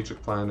strategic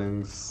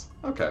plannings.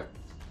 Okay.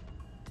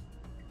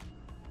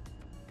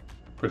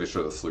 Pretty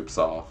sure this loops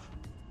off.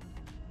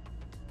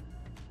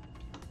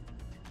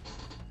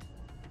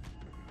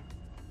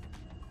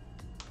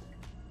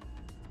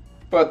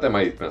 But they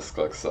might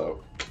misclick,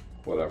 so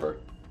whatever.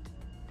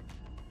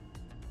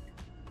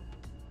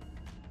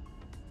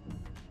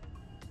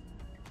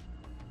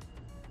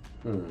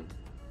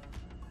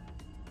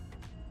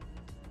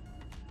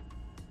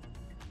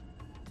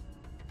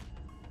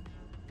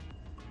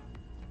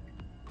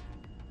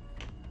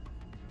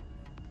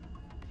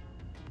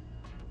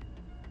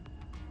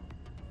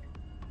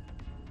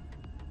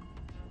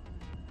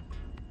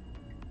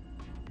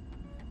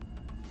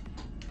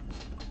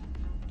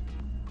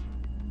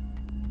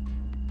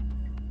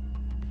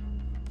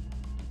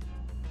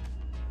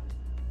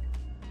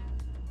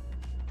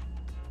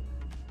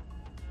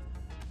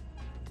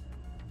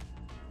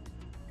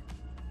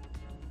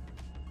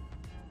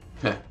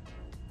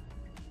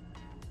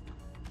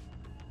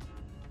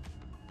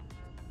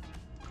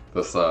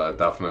 This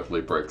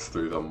definitely breaks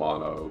through the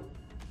mono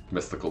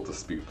mystical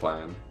dispute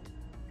plan.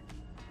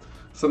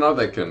 So now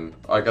they can,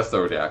 I guess they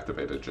already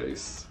activated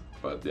Jace,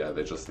 but yeah,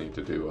 they just need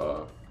to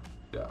do,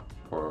 yeah,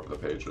 pour over the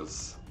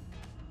pages.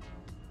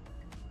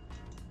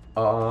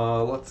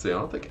 Let's see, I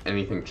don't think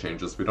anything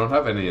changes. We don't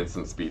have any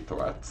instant speed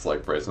threats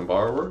like Brazen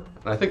Borrower,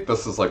 and I think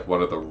this is like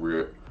one of the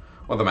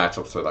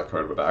matchups where that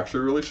card would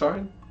actually really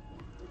shine.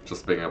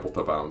 Just being able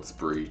to bounce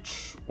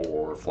Breach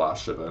or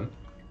flash it in.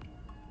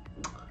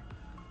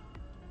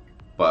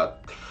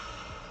 But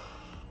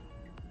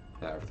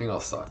yeah, everything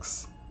else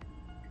sucks.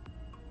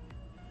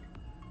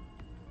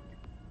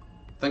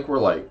 I think we're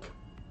like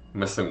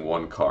missing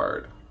one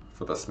card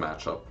for this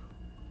matchup.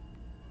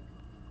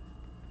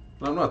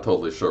 I'm not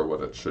totally sure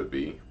what it should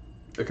be.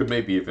 It could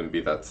maybe even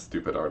be that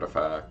stupid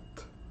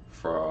artifact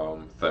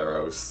from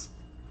Theros.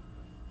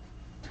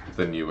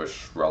 The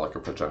newish Relic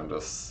of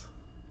Progenitus.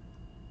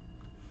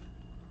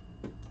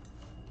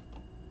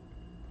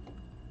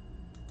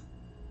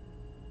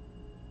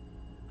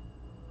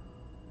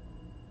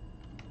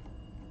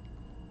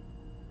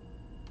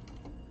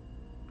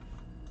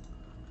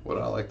 Would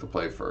I like to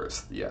play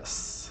first?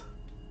 Yes.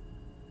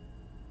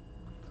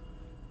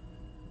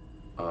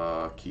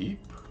 Keep.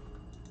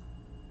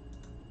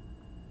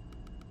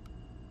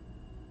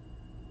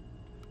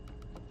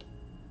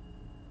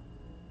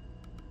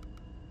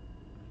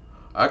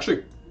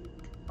 Actually,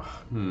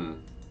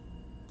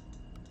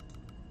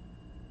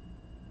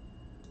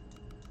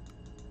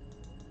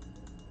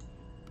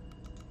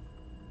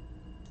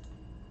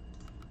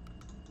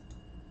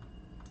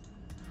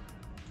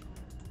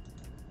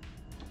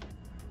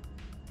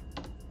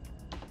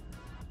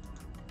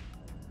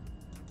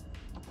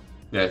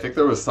 yeah, I think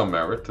there was some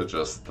merit to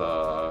just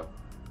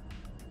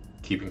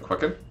keeping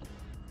Quicken.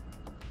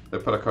 They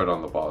put a card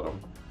on the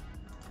bottom.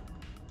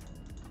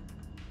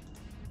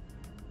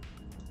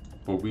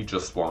 But we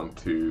just want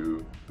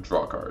to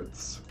draw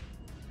cards.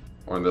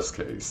 Or in this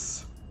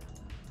case,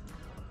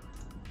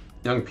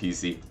 Young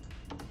Peasy.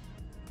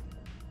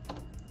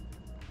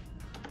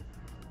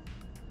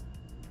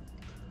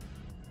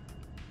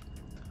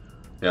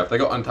 Yeah, if they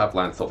go untap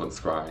land, Sylvan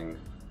Scrying,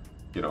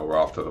 you know, we're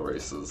off to the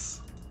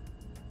races.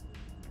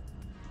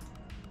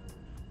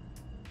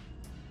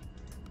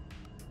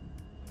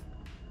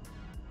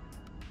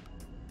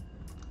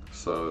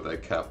 So they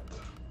kept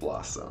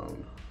Blast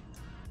Zone.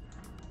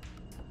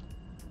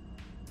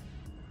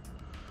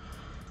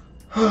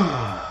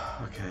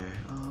 Okay,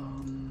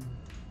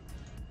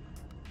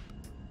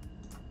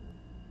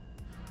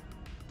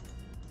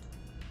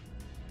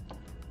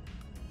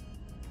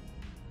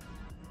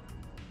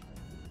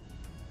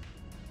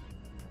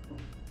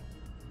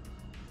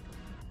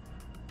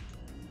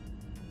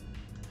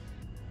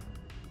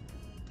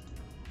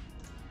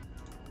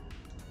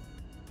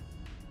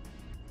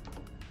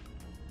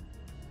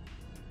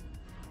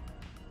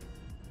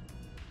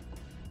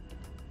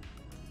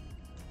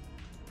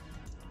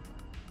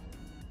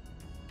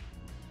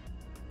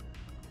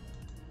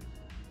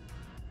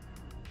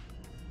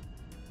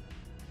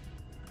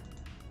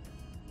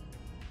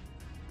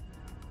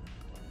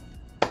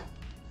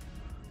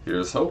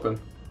 here's hoping.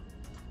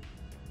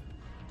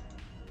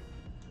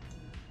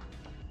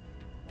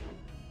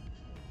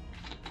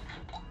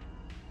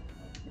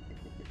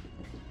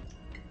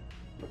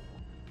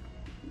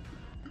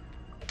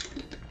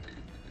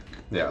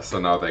 Yeah, so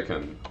now they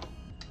can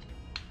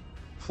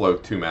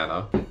float 2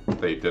 mana.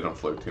 They didn't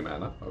float 2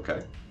 mana.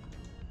 Okay.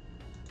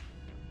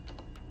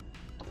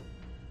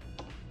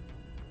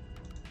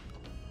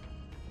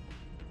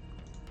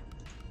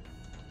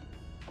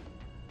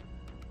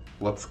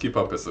 Let's keep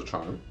up as a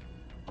charm.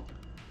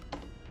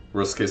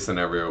 Worst case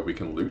scenario, we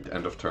can loot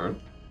end of turn.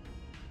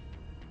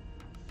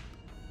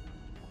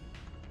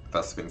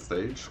 Thespian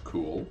stage,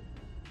 cool.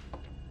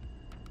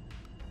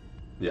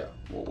 Yeah,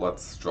 well,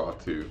 let's draw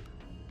 2.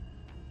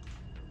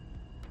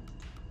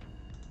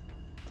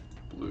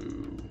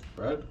 Blue,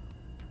 red.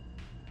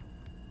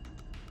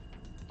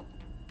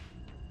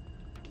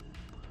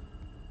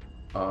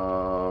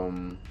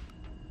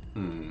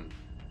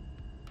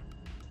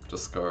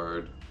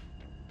 Discard.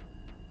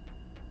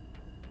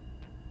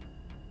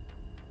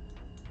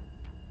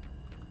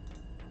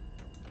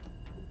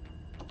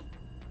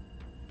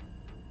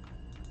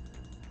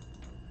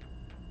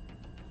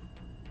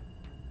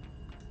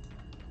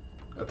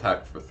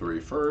 Attack for 3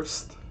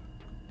 first.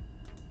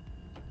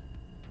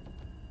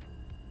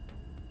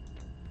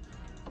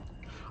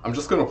 I'm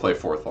just going to play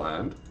 4th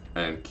land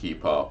and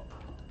keep up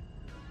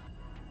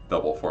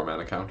double 4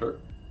 mana counter.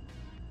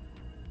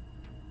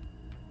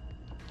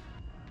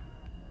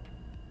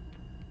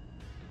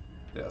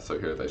 Yeah, so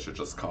here they should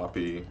just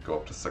copy, go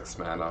up to 6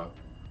 mana.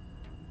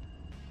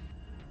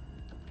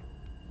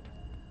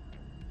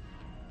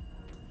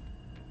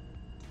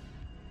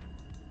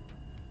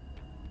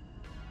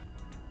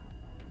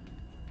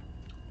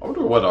 I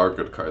wonder what are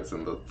good cards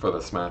for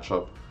this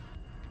matchup.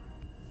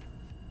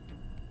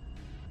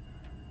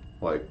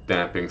 Like,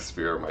 Damping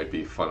Sphere might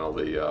be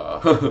funnily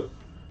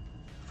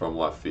from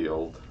left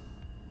field.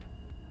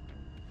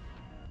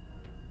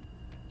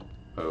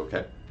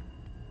 Okay.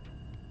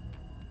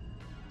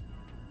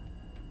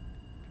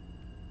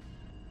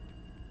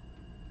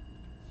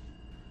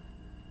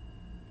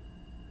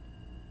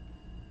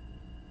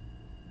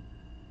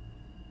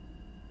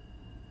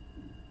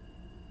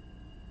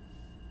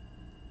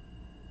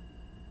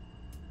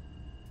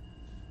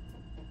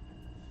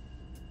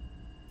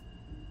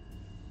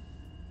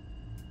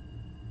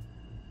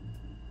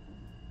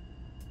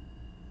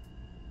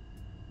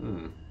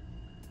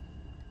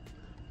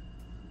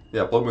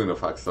 Yeah, Blood Moon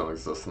effects don't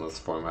exist in this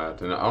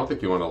format, and I don't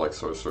think you want to like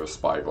Sorcerer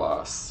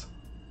Spyglass.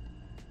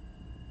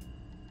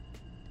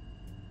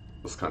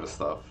 This kind of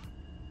stuff.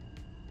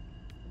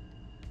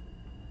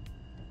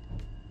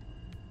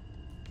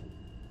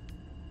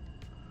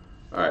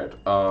 Alright,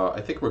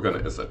 I think we're gonna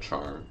IZZET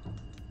Charm.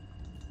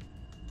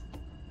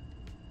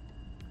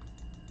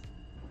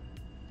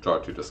 Draw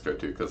 2, discard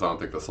 2, because I don't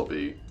think this will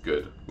be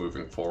good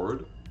moving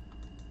forward.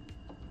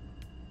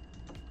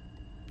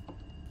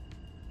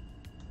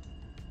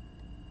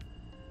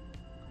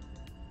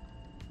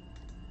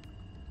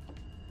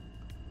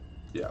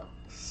 Yeah,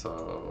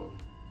 so...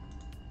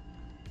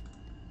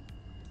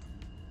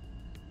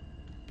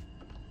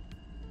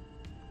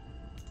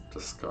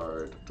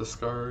 discard,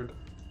 discard.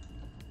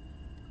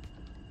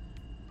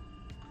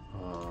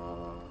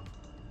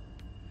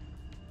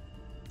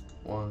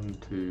 1,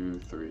 2,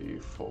 3,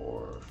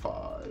 4,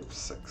 5,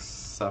 6,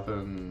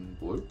 7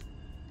 blue.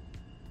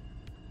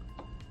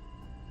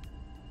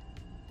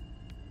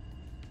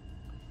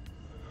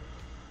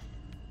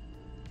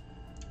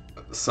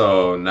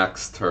 So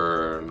next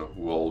turn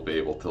we'll be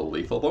able to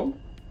lethal them.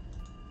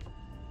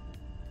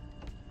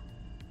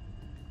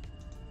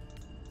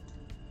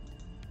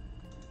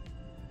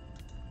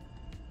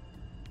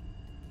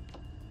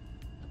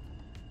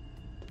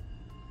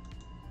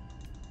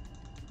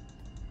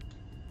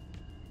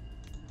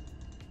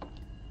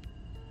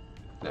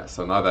 Yeah,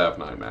 so now they have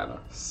 9 mana,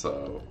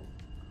 so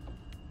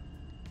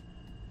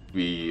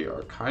we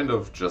are kind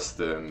of just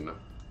in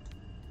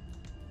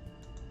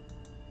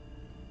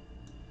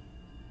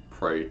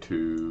prey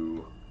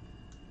to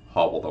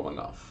hobble them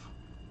enough.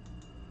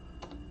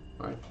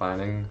 Alright,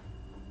 planning.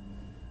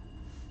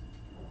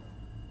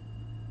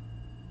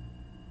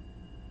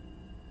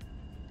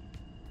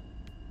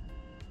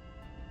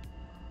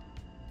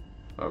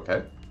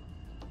 Okay.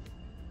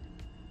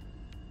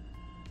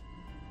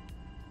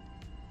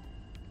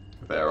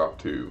 They're up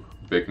to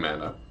big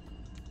mana.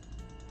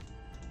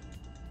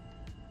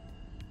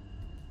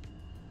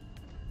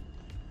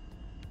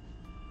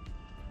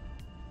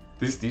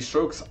 These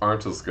D-strokes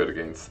aren't as good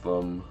against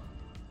them,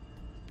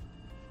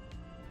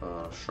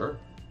 sure,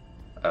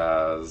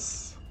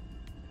 as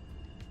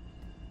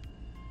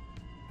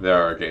they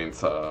are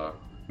against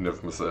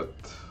IZZET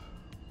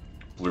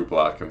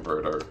blue-black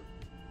converter.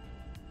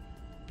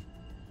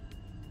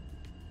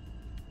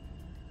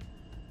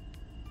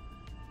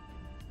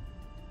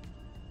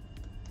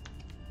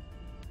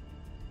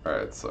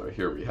 Alright, so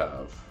here we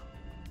have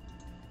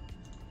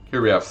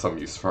some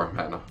use for our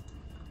mana.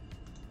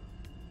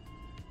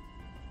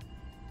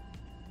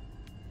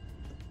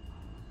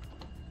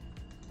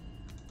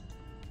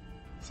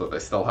 So they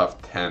still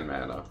have 10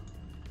 mana.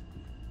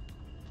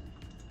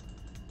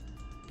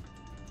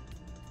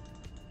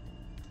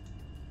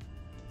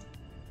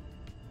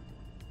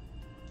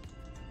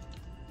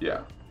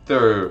 Yeah,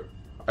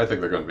 I think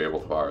they're going to be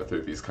able to power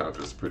through these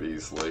counters pretty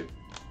easily.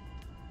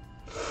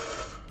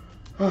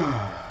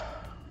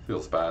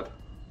 Feels bad.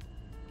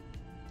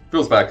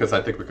 Feels bad because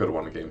I think we could have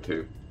won a game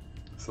too.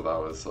 So that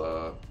was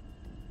a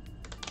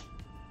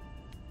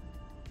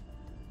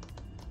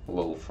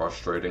little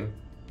frustrating.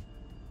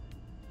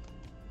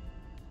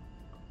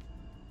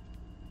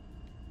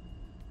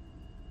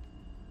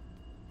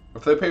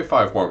 If they pay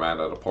 5 more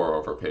mana to pour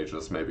over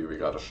pages, maybe we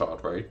got a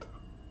shot, right?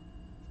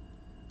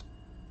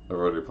 I've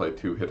already played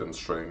 2 hidden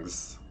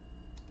strings.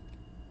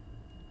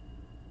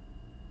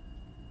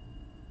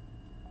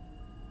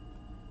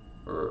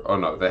 Or, oh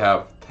no, they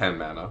have 10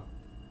 mana.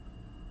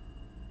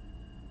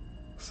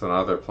 So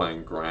now they're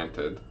playing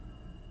Granted.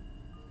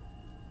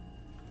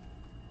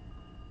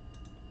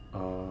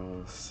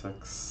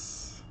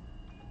 6.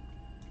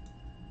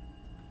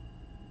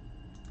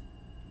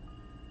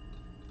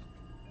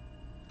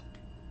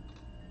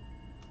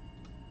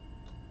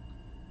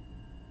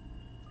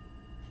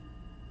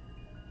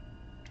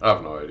 I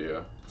have no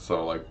idea.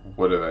 So, like,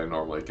 what did I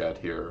normally get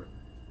here?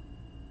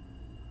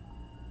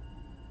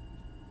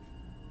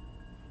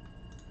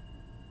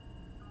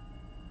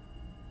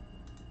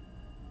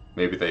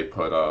 Maybe they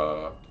put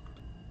a...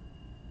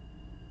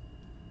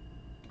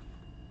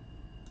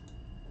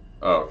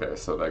 Oh, okay,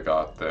 so they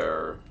got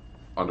their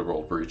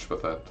Underworld Breach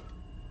with it.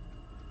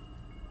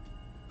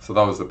 So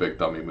that was a big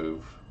dummy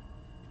move.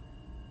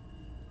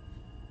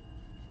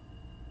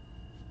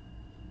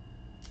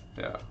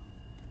 Yeah.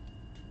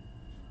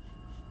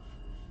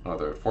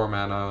 Another 4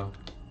 mana.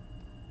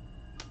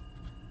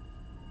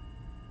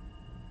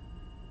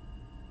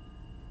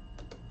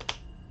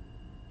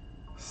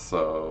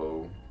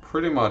 So,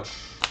 pretty much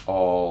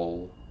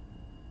all...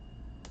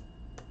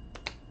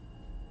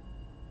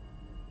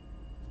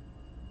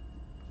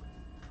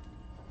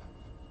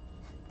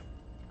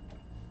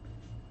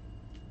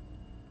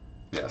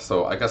 Yeah,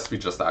 so I guess we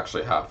just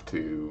actually have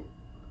to...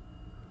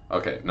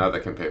 Okay, now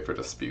they can pay for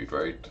Dispute,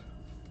 right?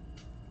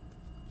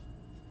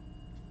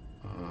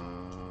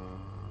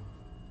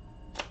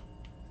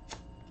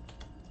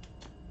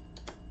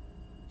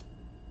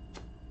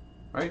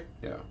 Right?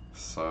 Yeah,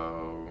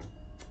 so...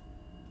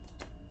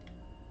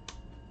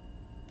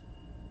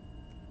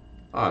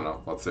 I don't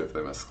know, let's see if they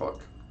misclick.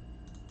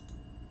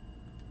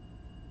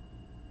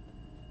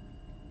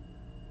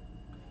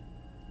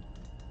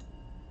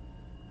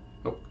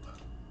 Nope.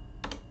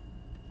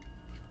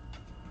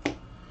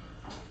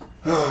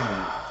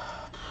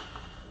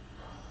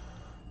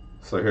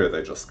 So here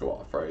they just go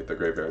off, right? The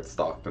graveyard's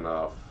stocked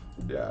enough.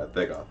 Yeah,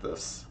 they got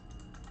this.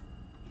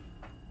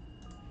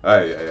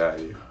 Ay, ay,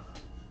 ay.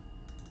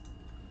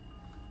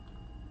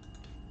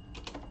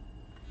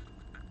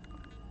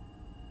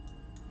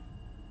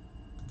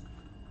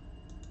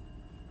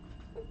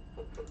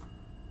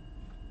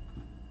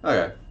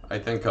 Okay, I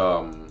think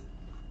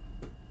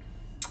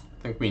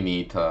we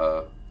need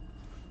to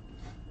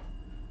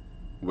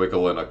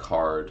wiggle in a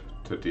card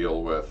to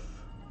deal with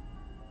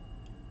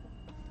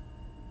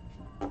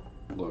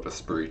Lotus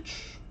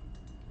Breach.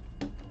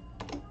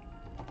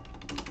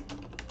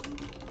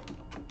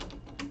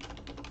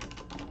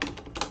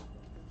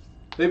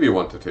 Maybe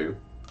 1 to 2.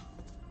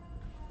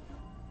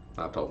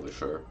 Not totally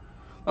sure.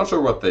 Not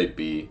sure what they'd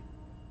be.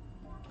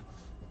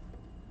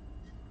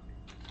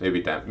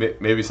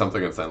 Maybe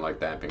something insane like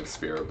Damping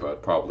Sphere,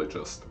 but probably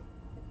just...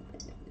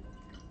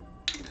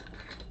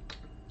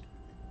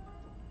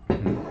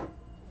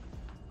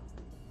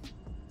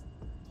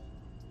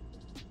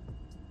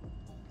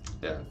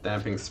 Yeah,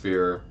 Damping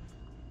Sphere.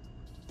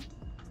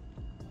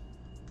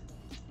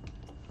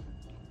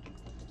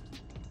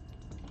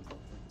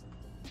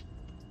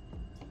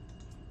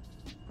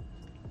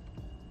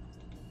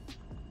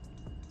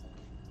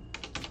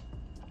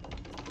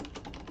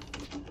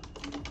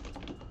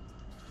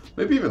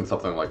 Maybe even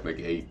something like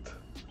Negate.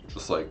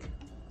 Just like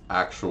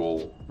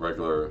actual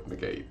regular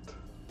Negate.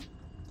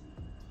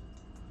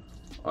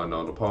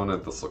 Unknown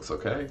opponent, this looks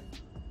okay.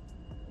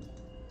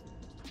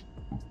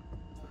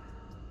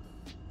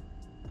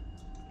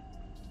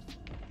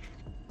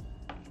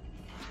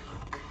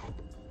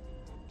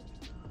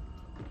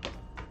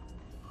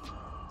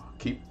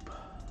 Keep.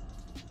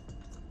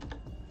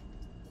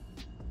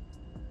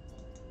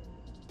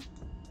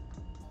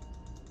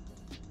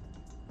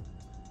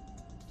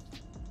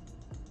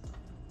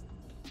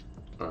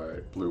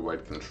 Alright,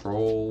 blue-white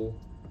control.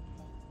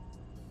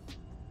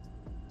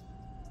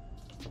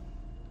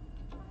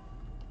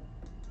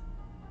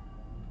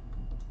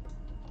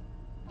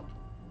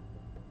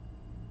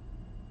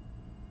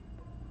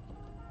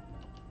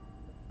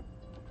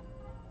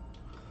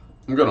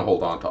 I'm gonna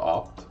hold on to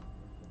Opt.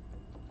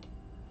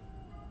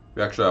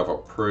 We actually have a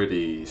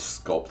pretty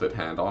sculpted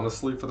hand,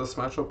 honestly, for this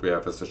matchup. We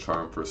have as a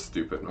charm for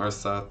stupid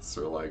Narsets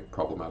or like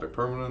problematic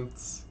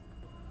permanents.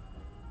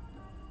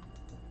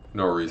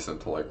 No reason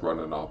to like run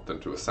an Opt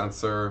into a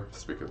Censor.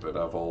 Speak of the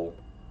Devil.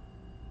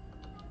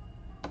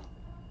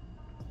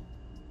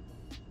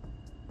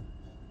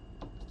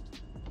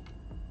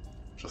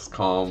 Just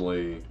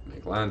calmly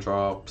make land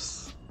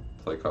drops,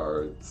 play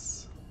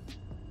cards.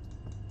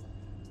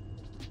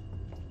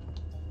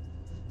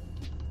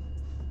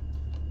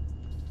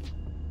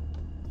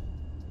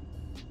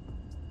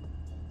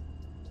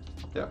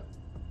 Yeah.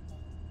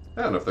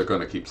 And if they're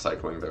going to keep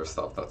cycling their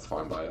stuff, that's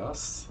fine by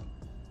us.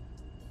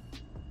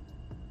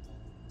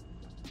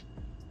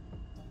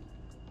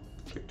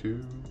 Take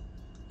 2.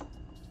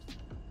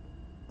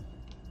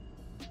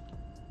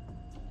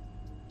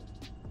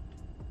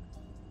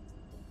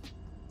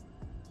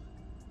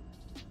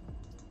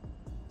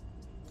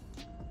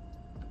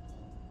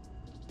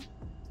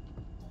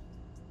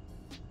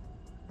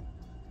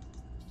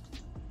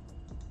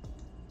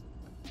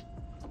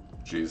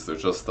 Jeez, they're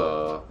just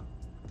a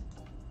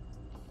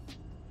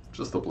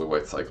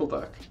blue-white cycle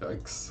deck.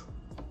 Yikes.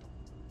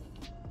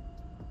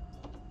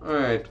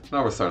 Alright,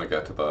 now we're starting to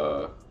get to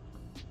the...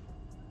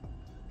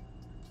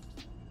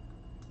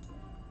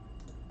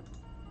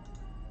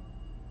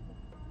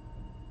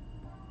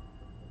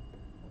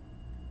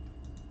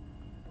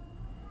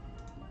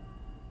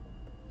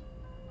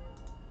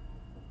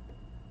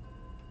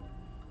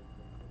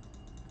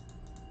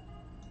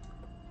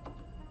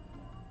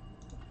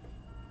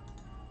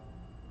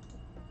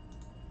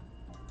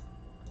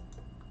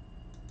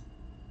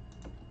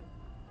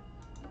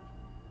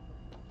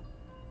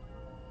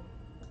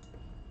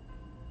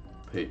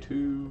 Pay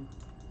 2.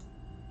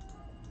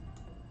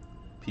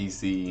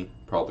 PC,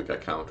 probably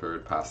get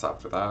countered, pass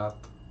after that.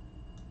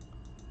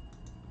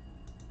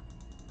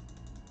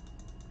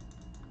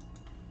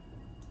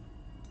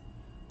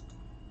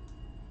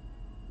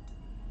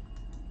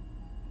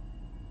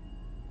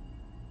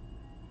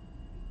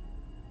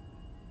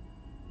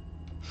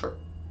 Sure.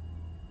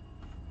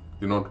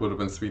 You know what would have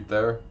been sweet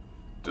there?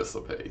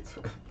 Dissipate.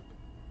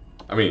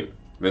 I mean,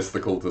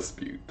 Mystical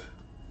Dispute.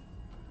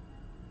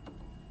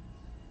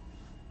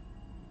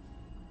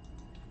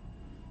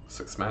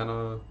 Six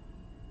mana.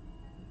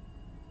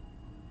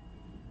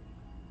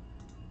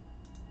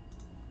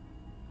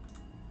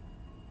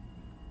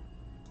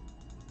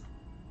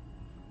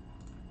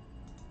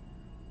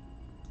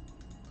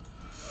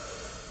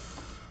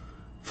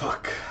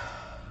 Fuck.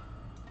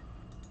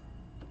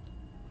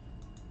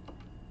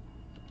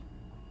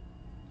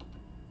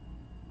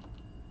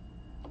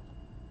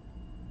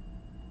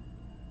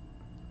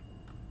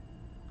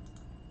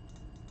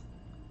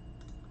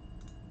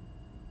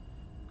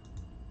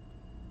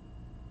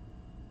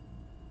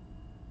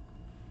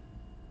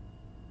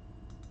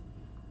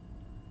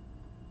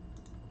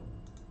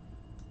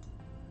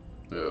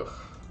 Ugh.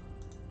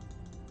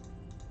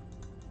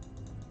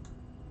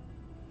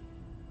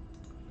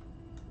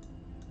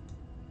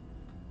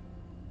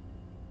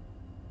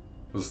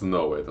 There's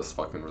no way this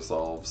fucking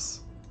resolves.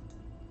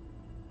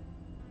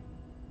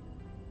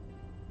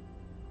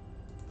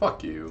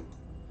 Fuck you.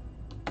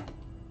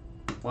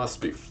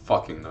 Must be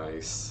fucking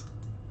nice.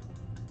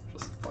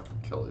 Just fucking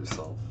kill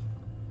yourself.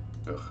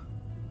 Ugh.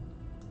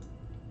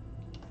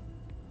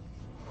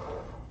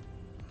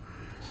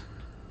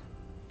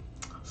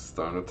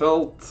 Starting to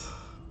tilt.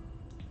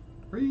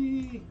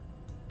 3.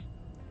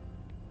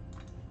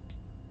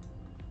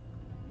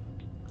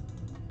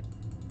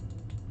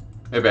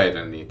 Maybe I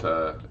didn't need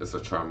to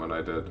IZZET Charm when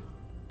I did.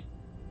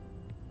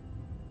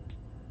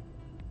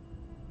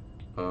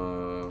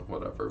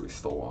 Whatever, we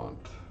still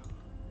want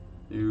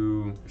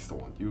you. We still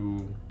want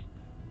you.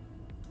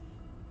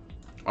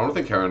 I don't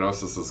think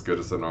Keranos is as good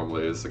as it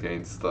normally is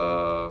against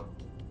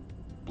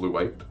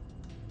blue-white.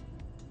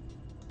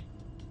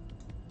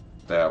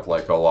 They have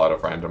like a lot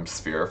of random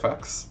sphere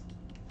effects.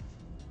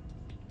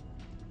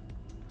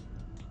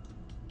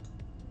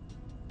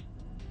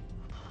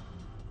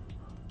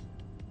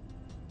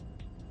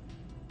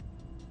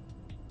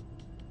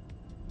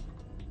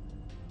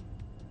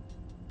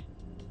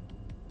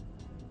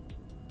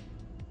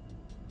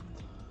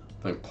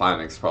 I think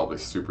planning's probably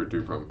super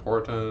duper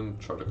important.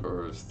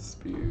 Charticor's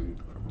Dispute.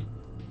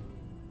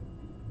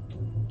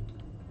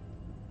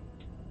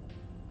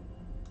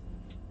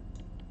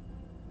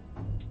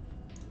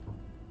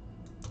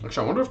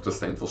 Actually, I wonder if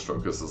Disdainful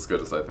Stroke is as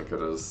good as I think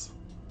it is.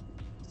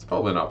 It's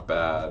probably not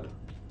bad.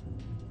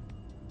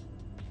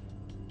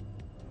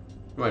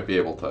 You might be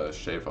able to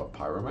shave a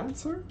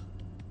Pyromancer?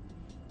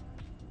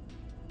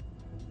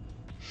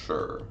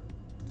 Sure.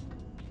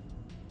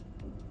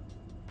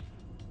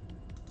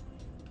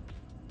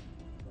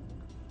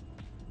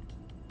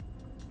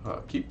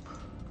 Keep.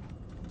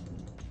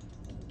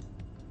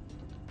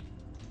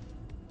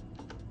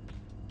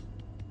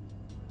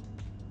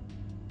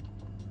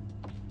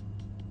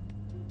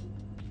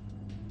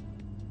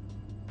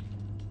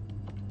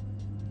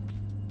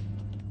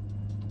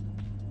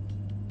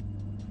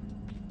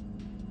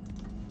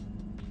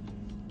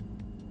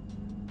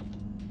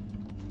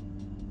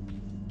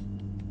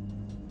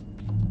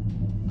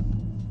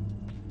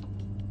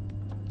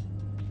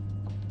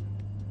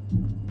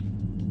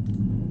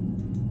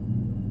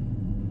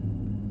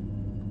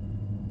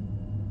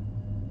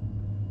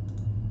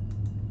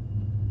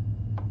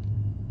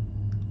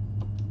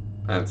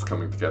 And it's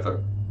coming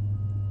together.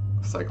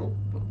 Cycle.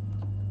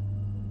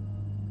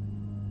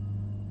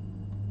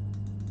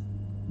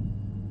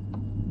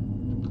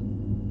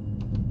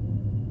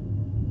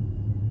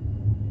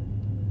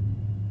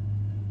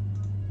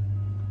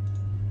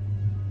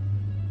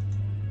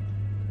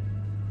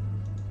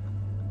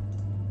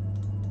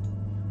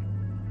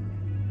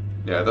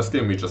 Yeah, this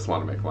game we just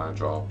want to make land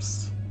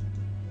drops.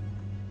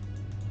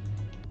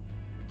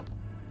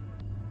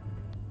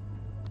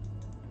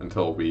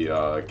 Until we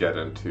get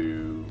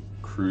into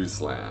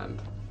Cruise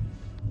Land.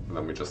 And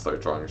then we just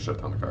start drawing a shit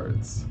ton of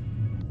cards.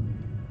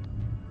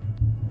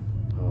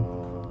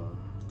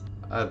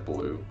 Add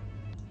blue.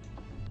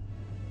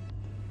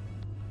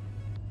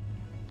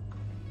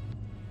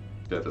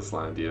 Get this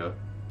Landia.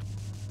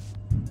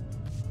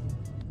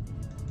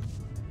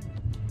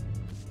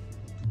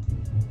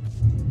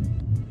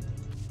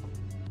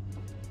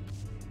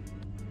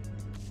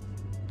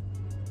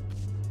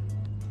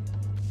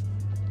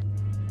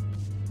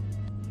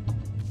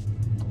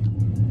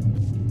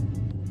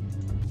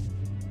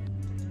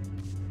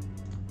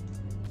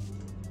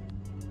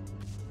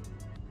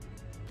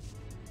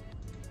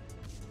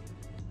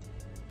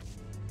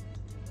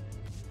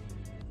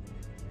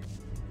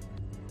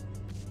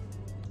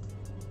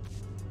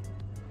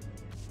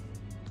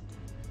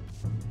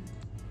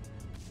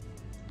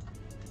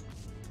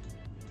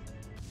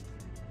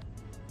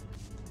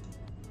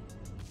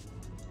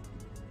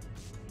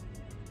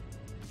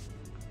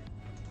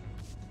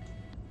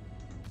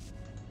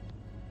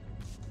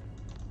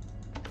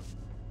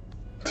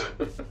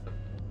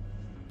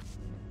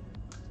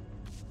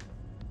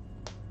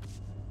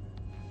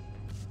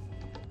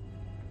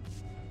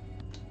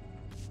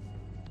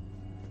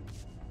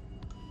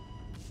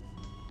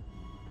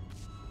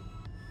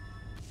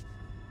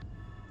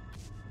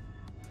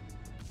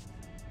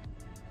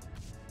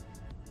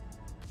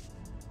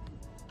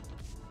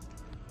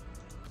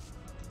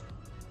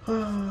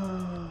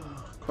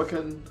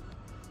 Quicken.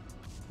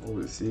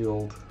 Always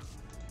sealed.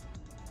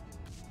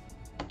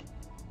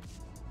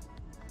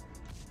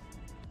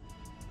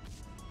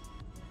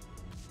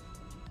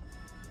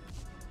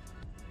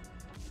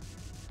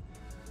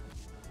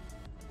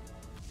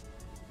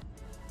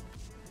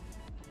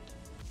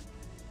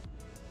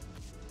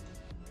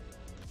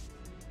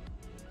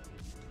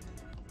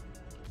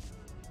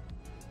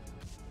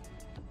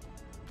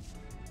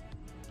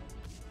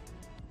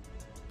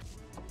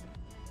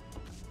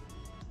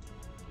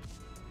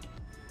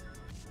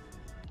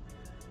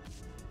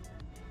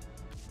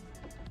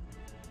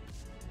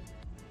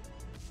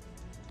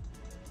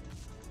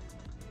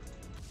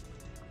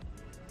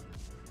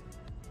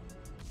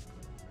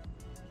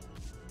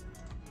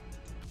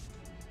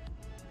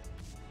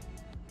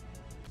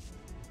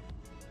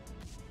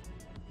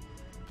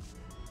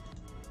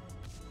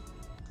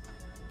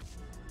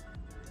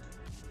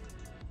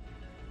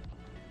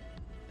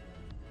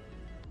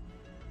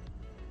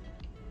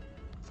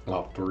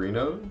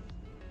 Loftorino.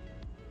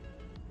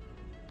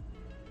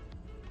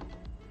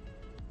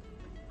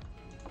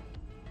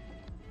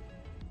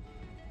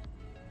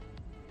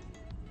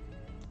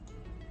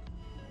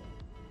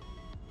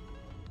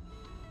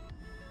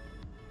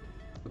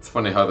 It's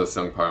funny how this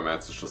young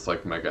Pyromancer is just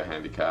like mega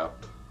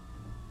handicapped.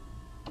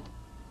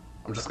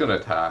 I'm just gonna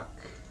attack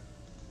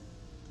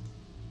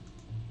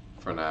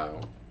for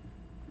now.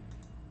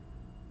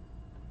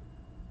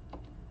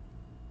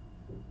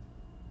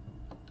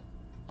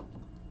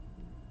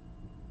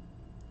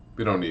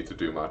 We don't need to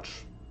do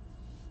much.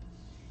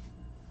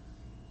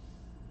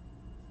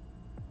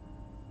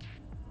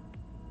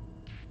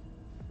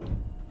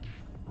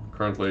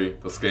 Currently,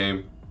 this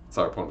game, it's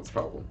our opponent's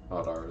problem,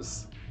 not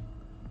ours.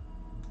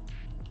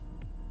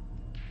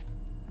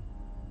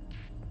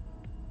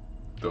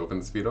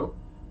 Dovin's Veto.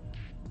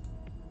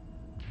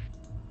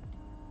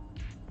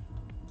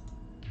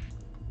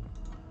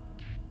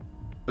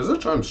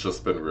 IZZET Charm's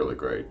just been really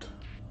great.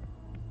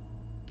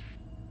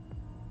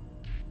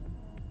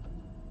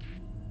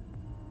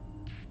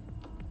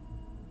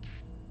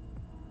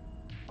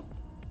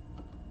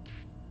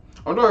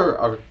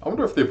 I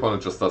wonder if the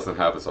opponent just doesn't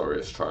have his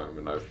Aureus Charm,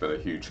 and I've been a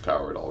huge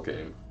coward all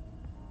game.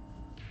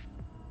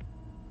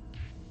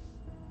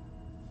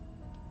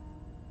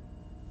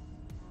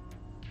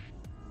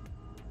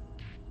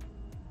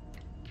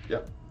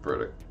 Yep,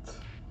 verdict.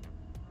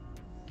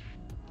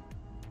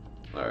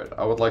 Alright,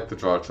 I would like to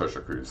draw a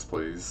Treasure Cruise,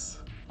 please.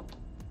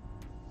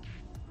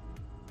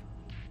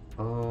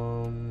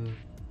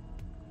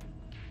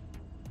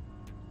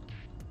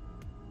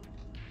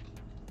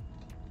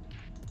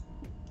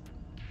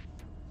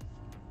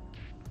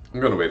 I'm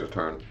gonna wait a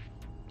turn.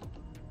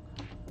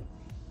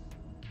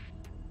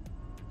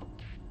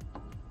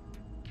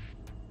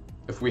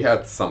 If we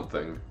had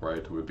something, right,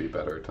 it would be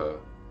better to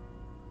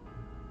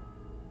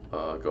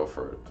go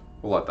for it.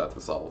 We'll let that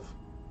resolve.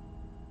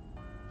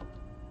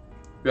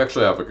 We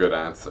actually have a good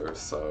answer,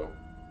 so...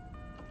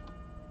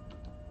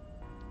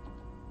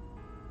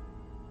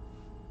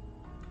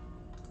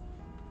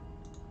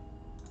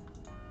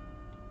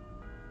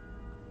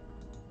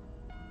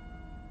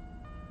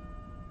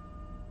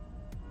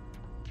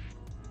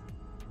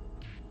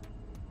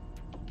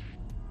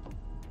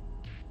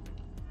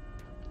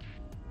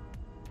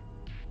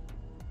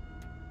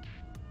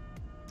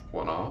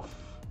 One off.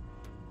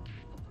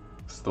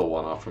 Still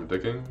one off from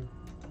digging.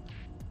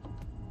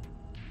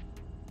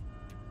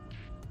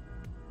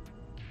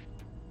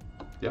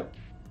 Yep.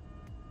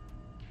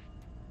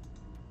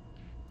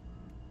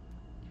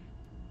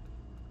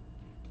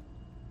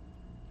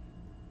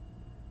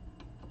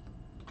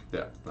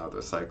 Now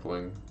they're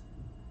cycling.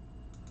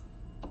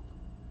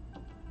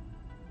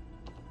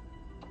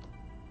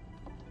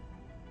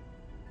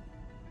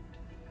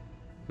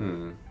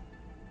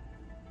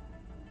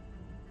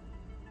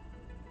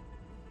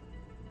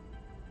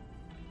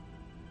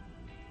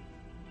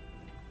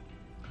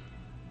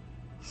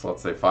 So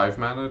let's say 5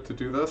 mana to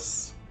do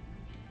this.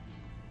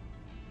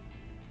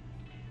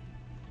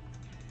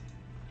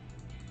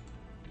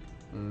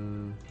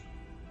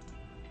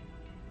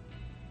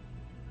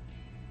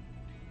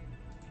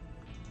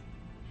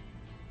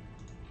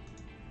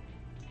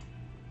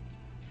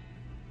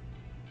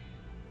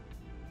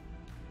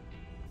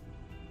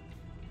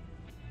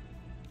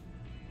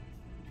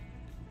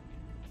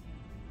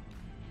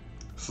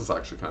 This is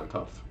actually kind of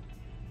tough.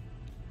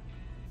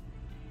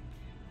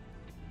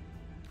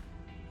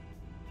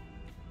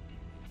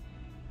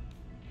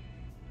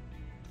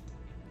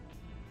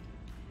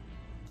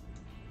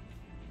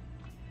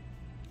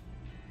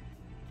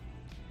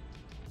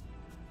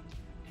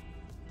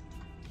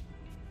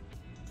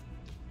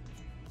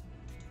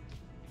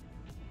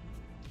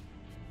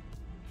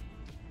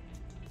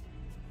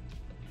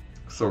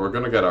 So we're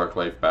gonna get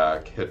Arclight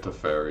back, hit to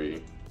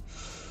Fairy.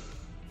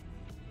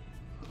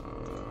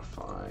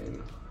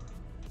 Fine.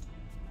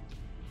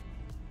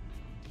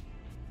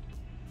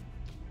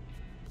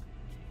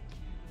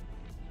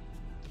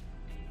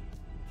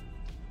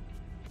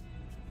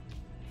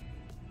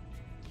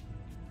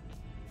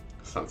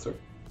 Sensor.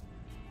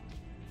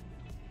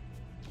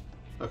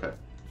 Okay.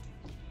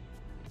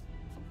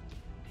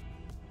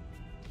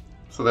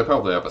 So they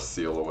probably have a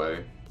seal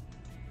away.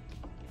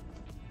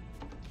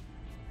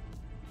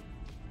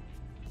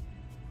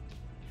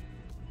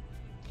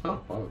 Oh,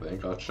 wow, they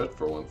ain't got shit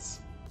for once.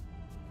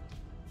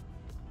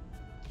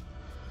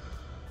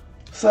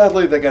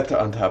 Sadly, they get to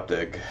untap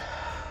dig.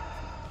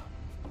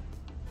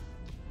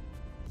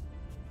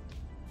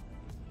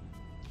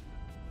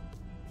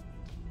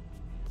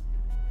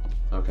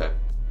 Okay.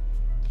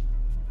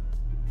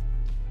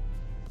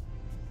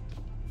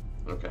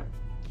 Okay.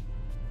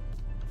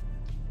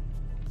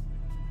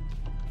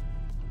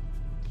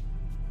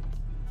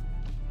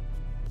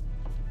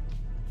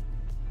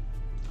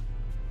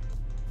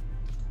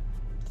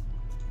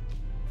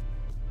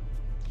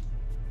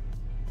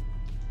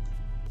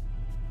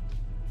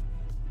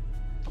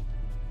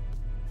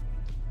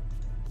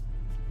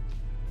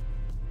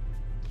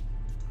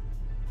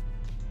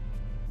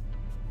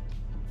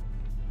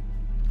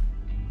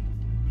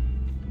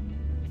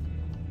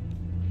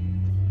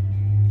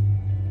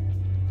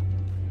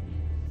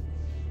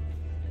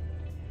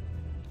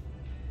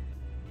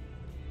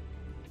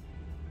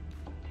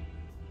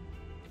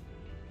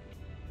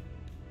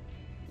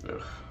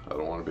 Ugh, I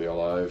don't want to be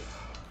alive.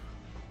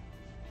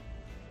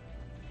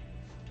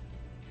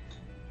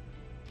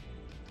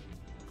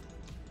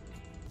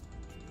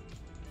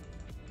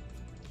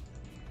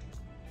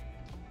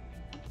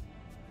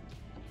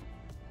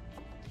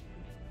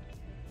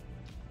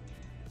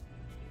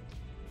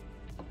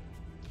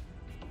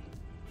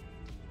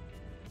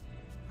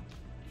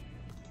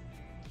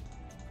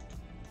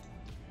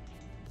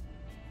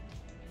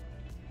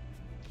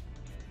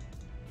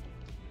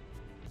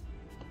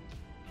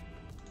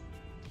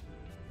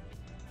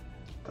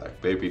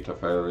 Attack baby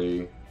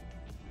Teferi.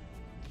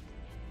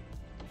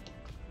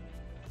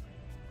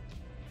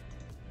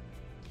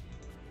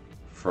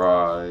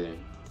 Fry.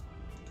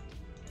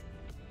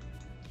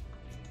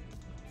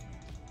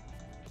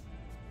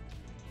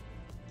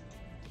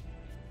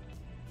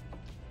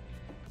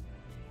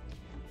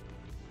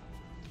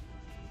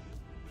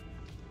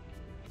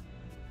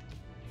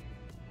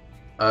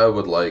 I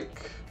would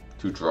like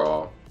to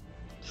draw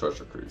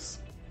Treasure Crease.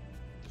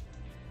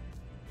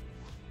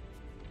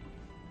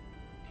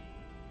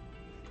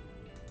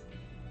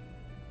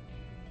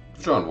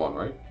 Drawn one,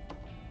 right?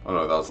 Oh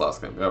no, that was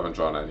last game. We haven't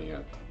drawn any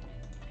yet.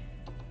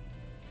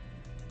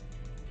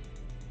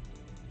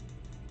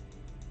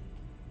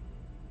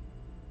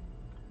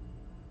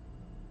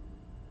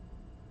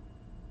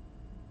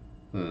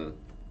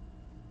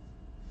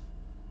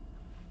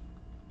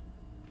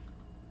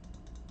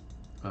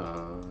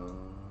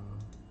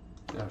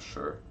 Yeah,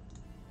 sure.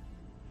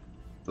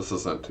 This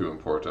isn't too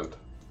important.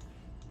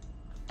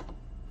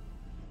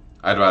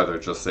 I'd rather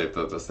just save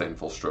the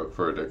Disdainful Stroke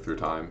for a Dig Through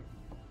Time.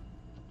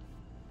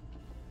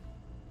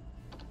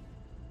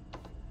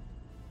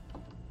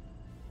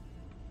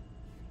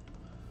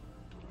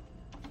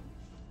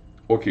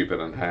 We'll keep it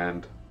in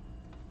hand.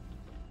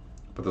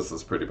 But this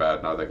is pretty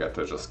bad. Now they get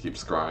to just keep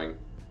scrying.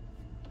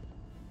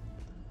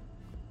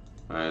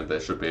 And they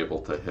should be able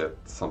to hit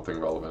something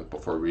relevant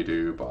before we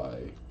do by,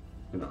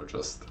 you know,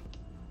 just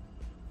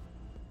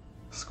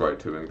scry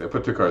 2ing. They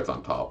put 2 cards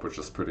on top, which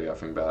is pretty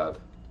effing bad.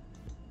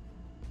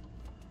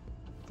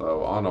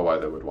 Though, I don't know why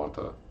they would want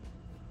to.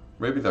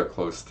 Maybe they're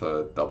close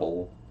to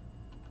double.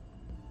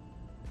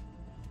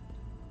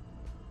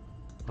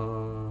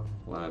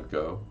 Land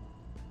go.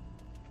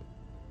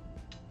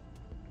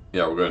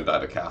 Yeah, we're going to die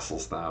to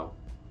castles now.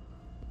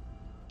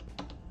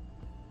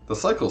 The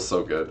cycle's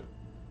so good.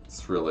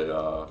 It's really,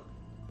 we're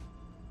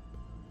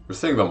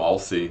seeing them all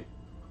see.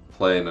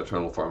 play in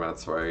Eternal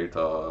formats, right?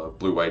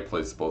 Blue-white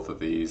plays both of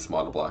these,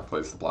 mono-black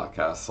plays the Black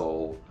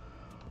Castle,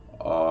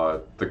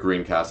 the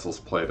Green Castle's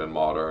played in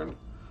Modern.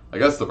 I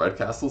guess the Red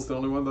Castle's the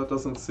only one that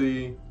doesn't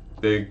see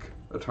big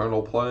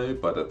Eternal play,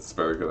 but it's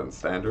very good in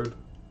Standard.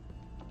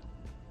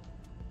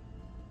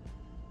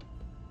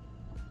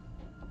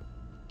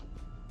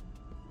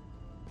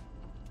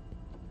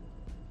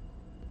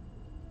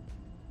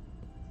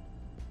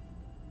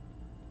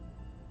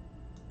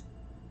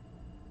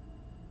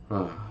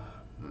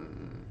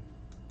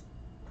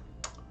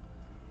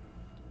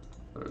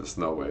 There's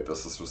no way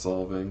this is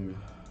resolving.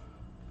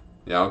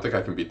 Yeah, I don't think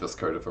I can beat this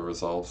card if it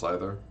resolves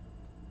either.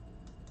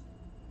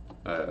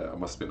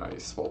 Must be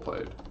nice. Well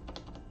played.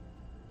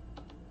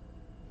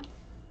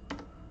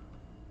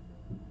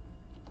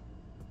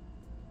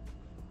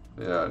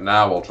 Yeah,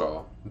 now we'll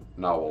draw.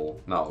 Now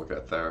we'll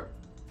get there.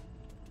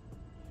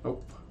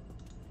 Nope.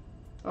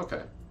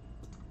 Okay.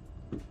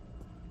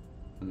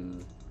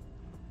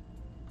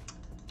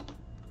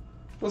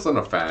 Wasn't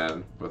a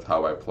fan with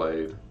how I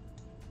played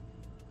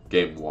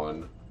game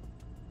 1.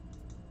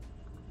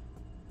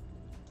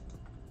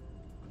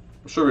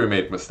 I'm sure we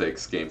made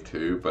mistakes game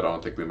 2, but I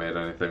don't think we made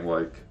anything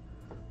like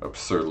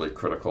absurdly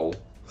critical,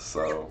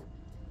 so.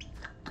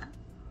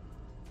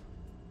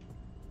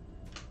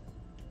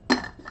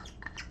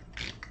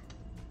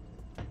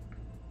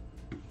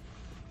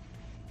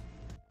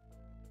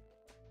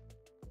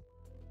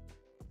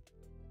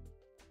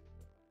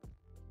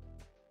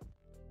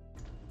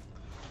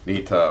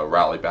 Need to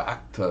rally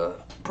back to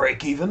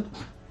break even.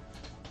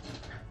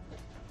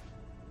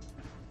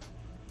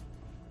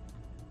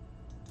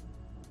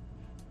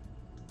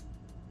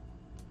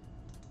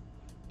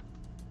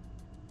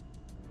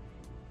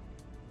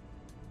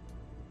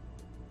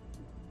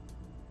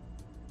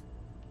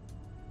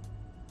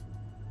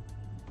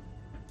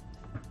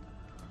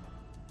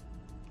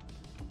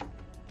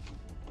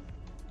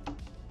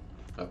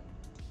 Oh,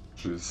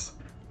 jeez.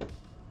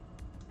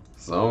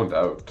 Zoned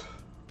out.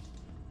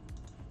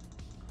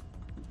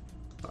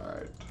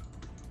 Alright.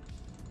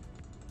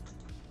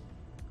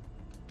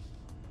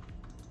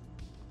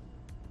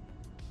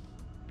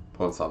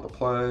 Opponent's on the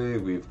play.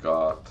 We've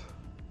got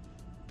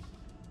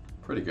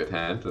pretty good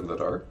hand in the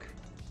dark.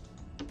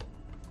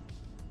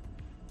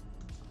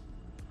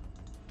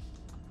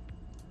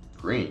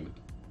 Green.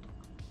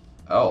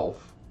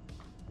 Elf.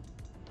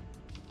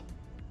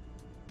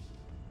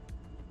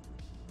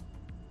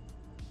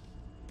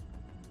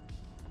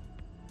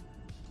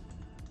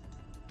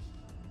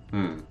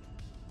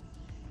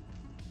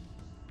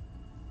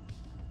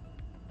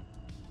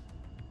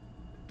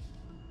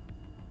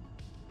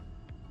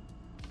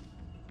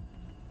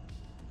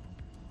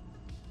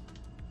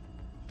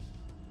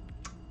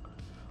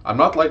 I'm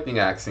not lightning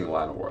axing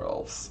Llanowar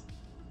Elves,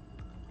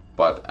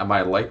 but am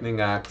I lightning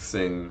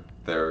axing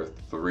their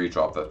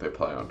 3-drop that they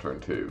play on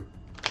turn 2?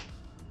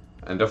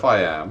 And if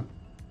I am,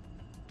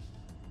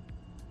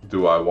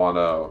 do I want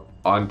to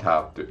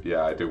untap?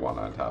 Yeah, I do want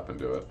to untap and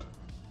do it.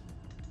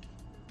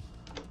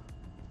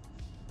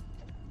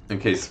 In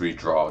case we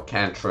draw a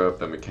cantrip,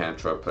 then we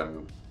cantrip,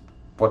 and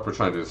what we're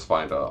trying to do is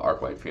find a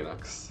Arclight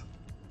Phoenix.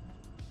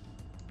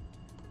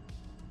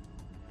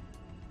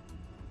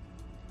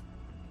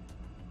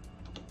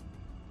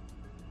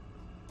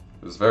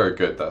 It was very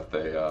good that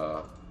they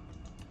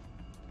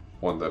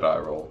won the die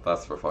roll,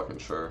 that's for fucking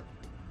sure.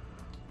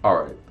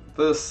 Alright,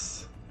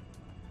 this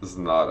is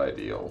not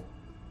ideal.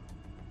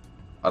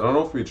 I don't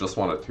know if we just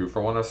want a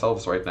 2-for-1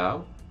 ourselves right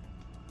now,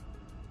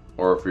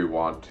 or if we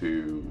want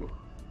to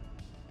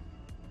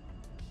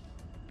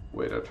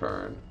wait a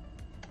turn.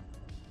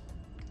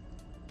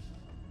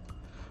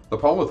 The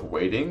problem with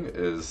waiting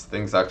is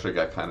things actually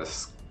get kind of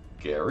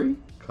scary,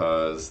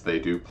 because they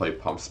do play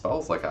pump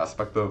spells like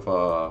Aspect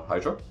of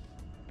Hydra.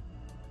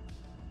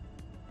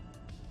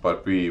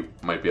 But we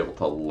might be able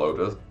to load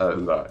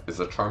is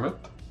it Charm it?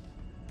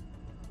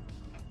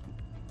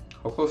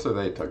 How close are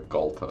they to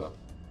Ghalta?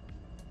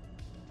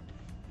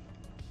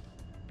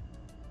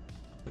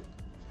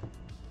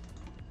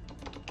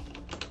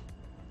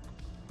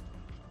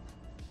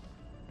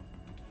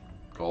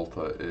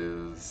 Ghalta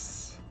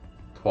is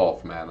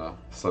 12 mana,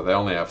 so they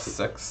only have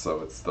 6,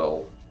 so it's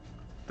still,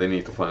 they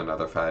need to play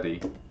another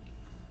fatty.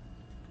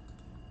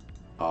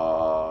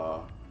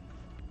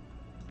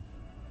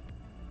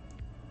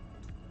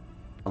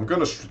 I'm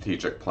gonna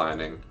strategic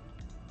planning,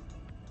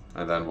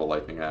 and then we'll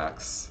lightning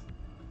axe.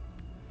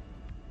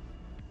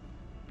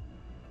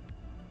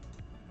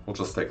 We'll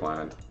just take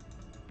land.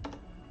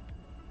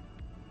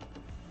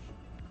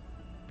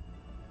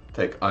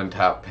 Take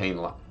untapped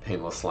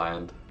painless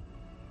land.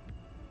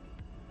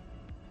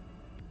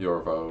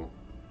 Yorvo.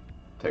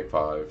 Take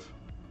 5.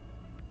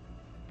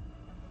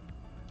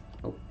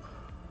 Nope.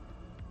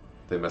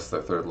 They missed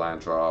their 3rd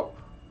land drop.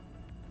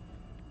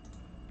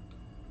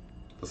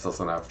 This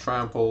doesn't have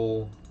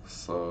trample,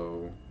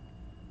 so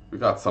we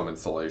got some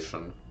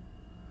insulation.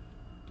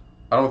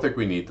 I don't think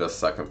we need this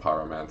second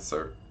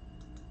Pyromancer.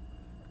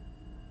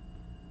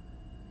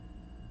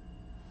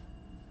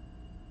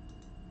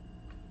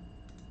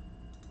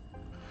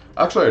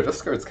 Actually, our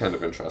discard's kind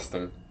of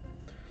interesting.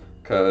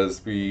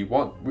 Because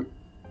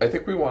I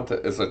think we want to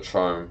IZZET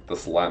Charm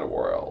this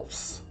Llanowar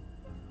Elves.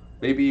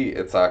 Maybe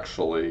it's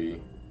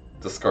actually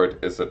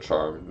discard IZZET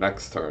Charm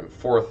next turn,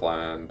 4th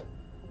land,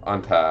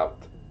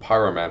 untapped,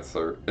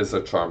 Pyromancer,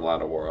 IZZET Charm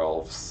Llanowar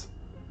Elves,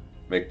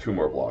 make 2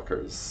 more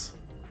blockers.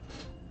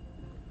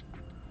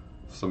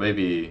 So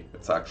maybe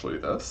it's actually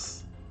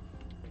this.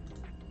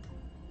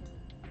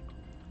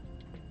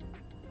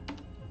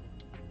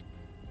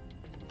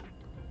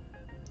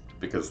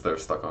 Because they're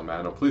stuck on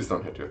mana. Please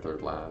don't hit your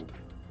 3rd land.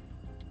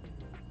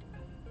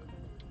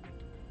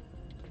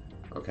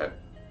 Okay.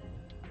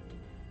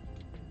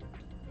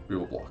 We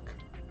will block.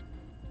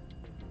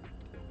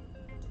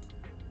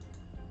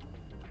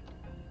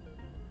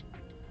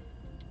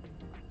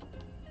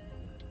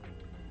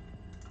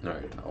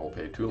 Alright, I will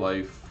pay 2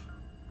 life.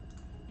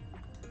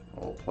 I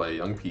will play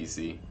Young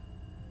PC.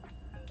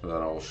 And then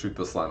I will shoot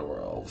this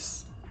Llanowar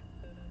Elves.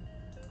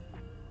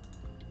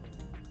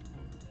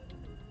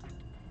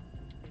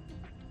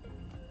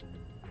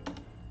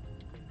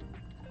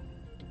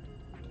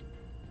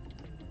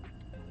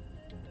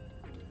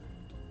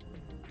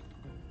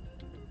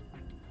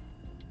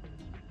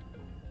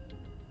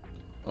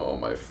 Oh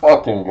my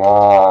fucking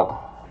god.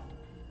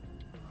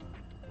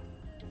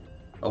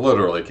 I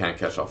literally can't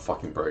catch a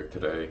fucking break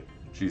today.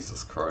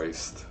 Jesus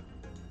Christ.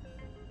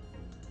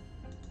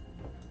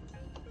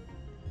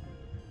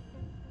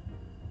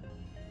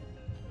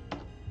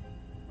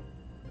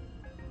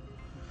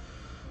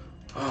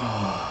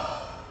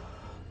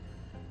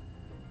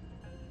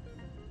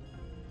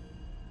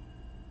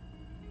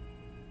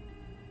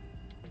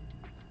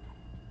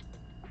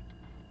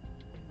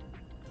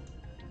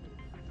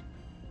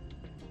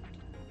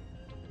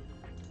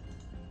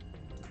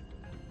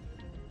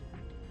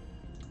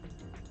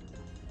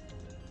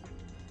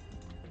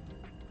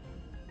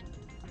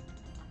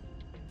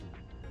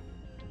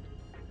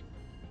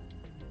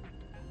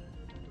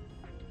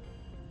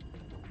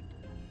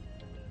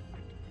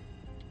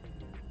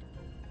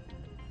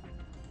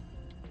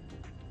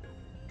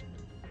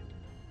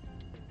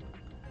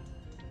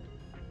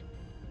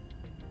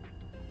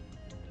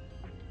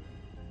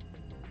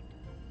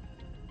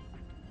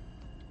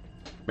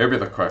 Maybe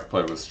the correct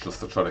play was just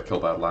to try to kill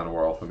that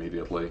Llanowar Elf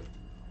immediately,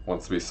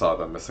 once we saw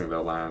them missing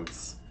their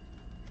lands.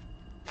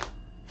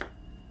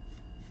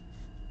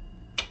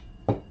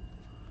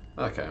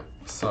 Okay,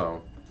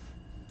 so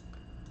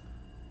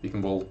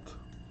Beacon Bolt,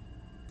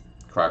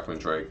 Crackling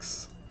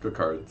Drakes, good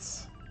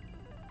cards.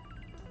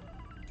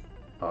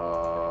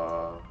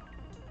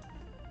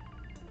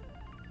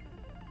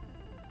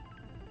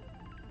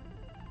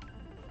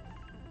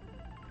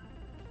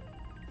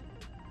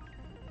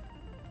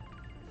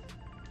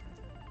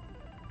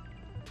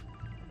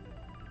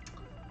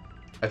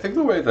 I think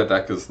the way the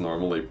deck is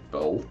normally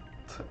built,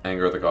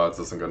 Anger of the Gods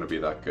isn't going to be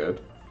that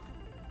good.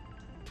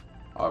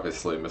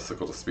 Obviously,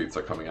 Mystical Disputes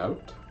are coming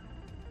out.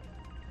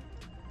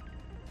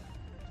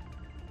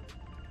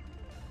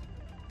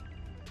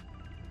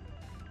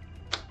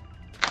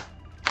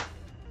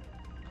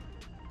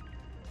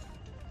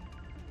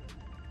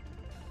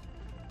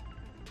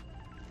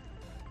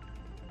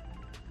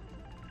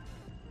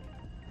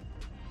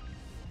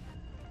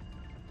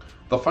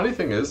 The funny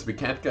thing is, we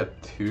can't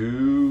get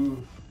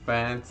too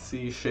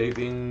fancy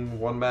shaving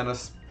 1-mana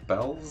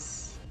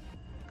spells.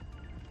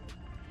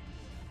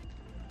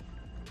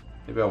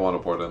 Maybe I want to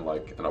board in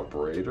like an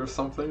Abrade or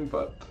something,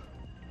 but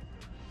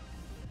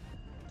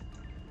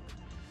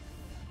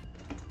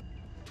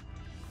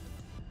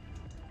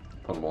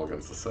put them all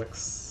against the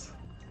 6.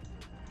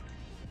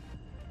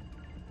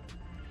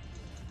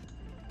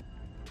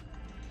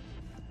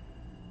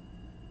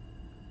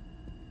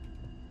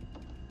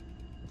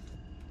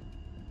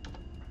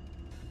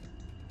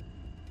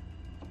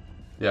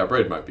 Yeah,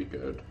 Braid might be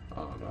good. I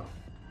don't know.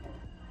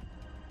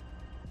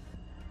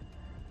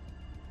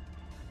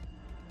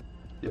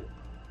 Yep.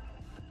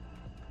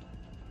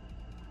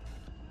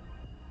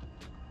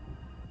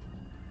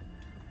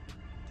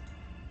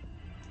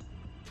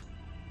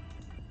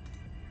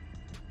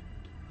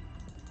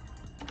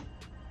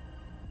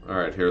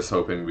 Alright, here's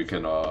hoping we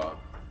can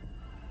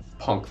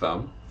punk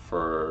them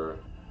for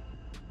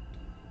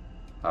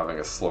having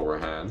a slower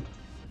hand.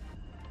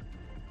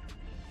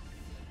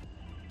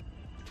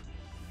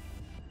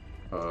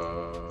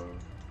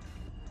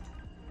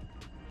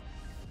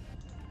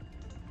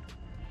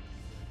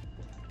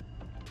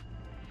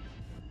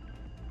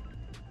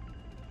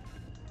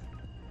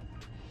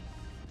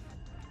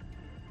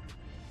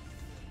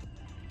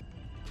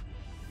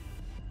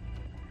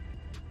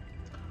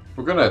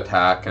 We're gonna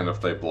attack, and if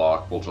they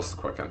block, we'll just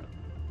Quicken.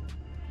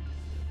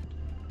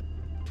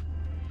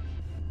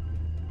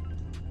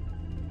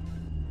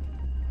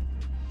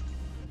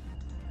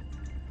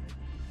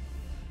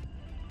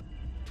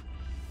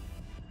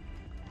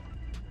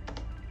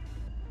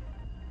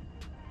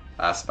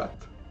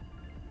 Aspect.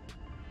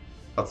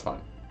 That's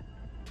fine.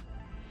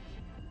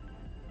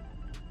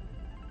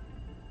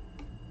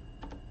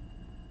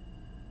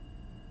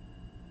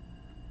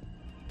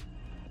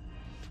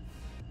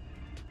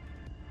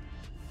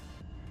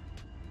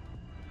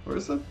 Where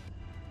is it?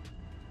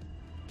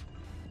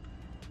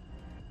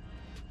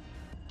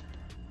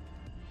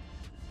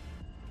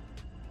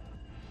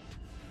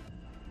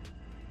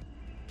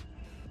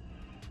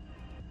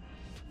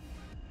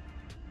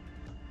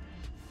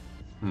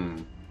 Hmm.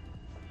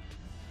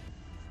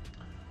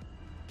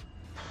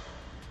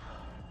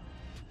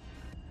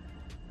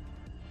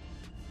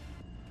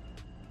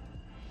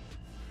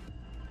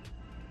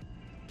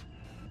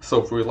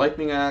 So if we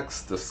Lightning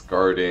Axe,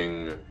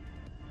 discarding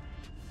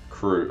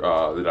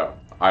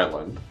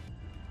island,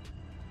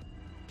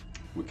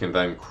 we can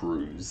then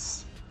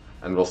cruise.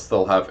 And we'll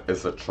still have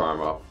IZZET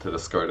Charm up to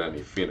discard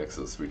any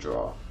Phoenixes we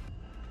draw.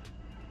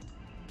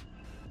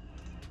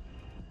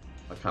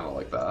 I kind of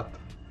like that.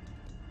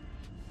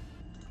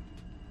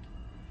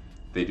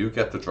 They do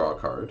get to draw a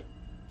card.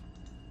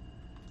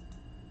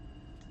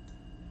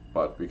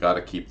 But we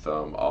gotta keep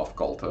them off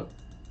Ghalta.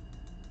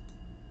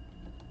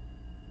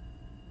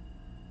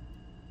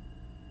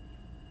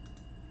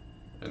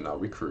 And now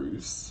we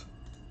cruise.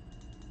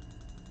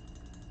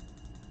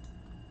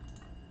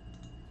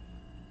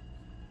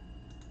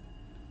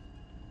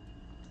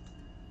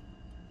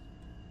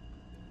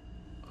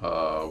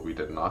 We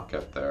did not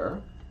get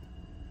there.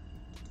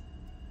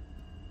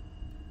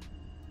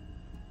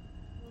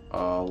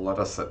 Let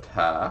us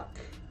attack.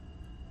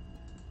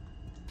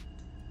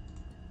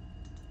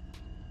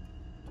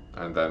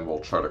 And then we'll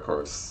chart a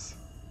course.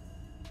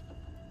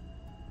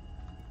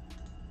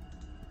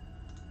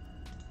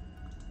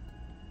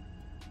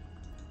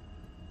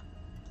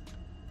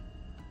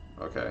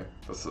 Okay,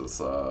 this is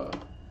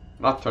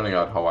not turning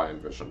out how I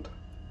envisioned.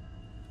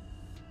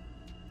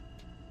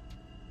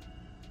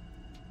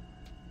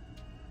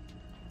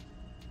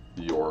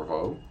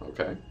 Yorvo,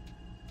 okay.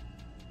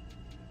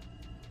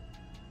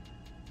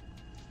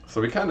 So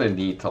we kind of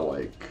need to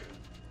like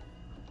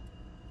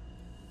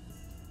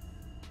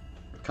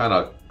kind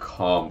of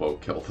combo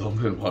kill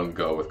them in one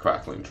go with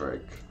Crackling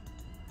Drake.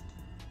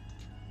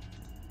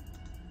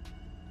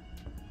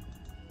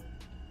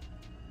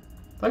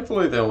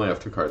 Thankfully they only have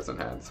 2 cards in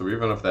hand, so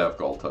even if they have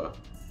Ghalta,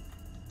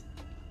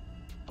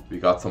 we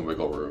got some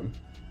wiggle room.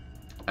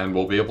 And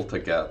we'll be able to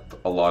get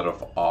a lot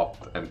of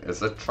Opt and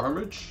IZZET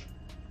Charmage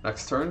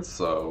next turn,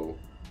 so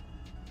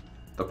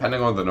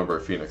depending on the number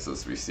of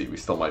Phoenixes we see, we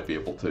still might be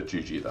able to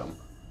GG them.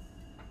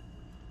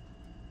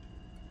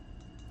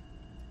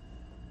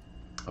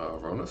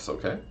 Ronus,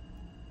 okay.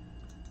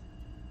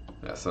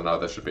 Yeah, so now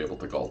they should be able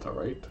to Ghalta,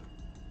 right?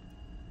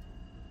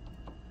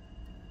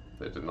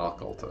 They did not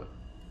Ghalta.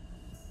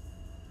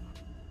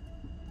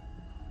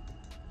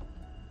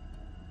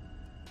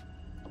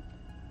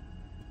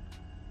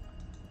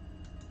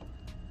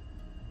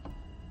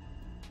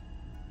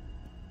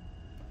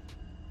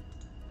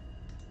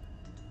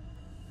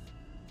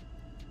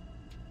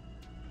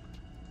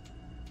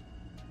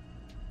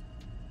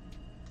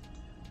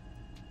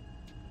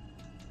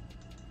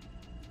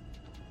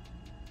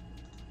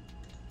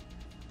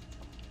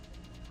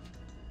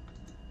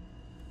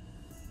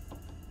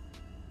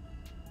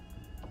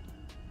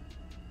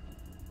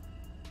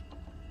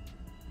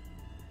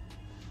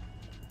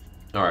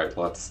 Alright,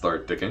 let's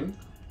start digging.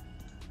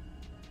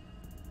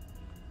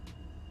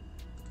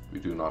 We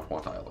do not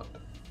want island.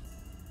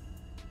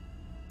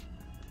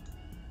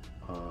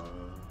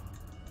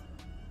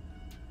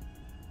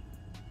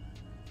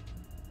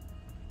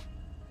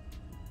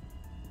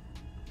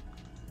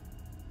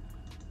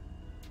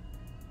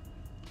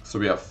 So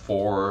we have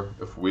 4,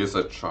 if we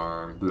IZZET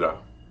Charm, blah.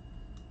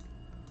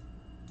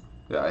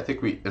 Yeah, I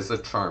think we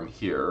IZZET Charm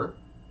here,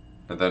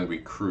 and then we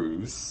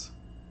cruise,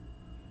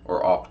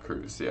 or Opt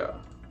Cruise, yeah.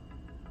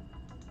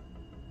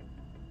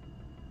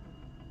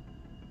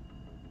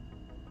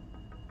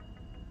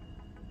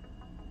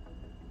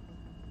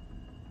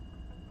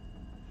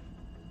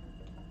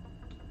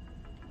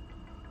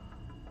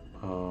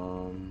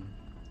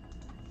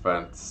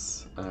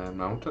 Fence and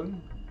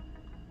mountain.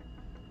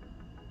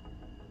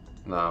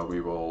 Now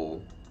we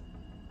will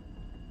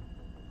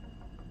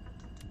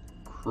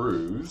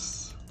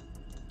cruise.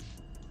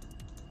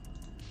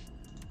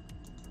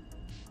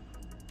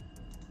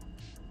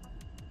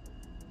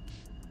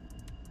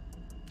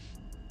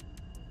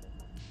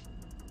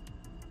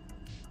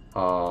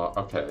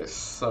 Okay,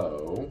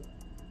 so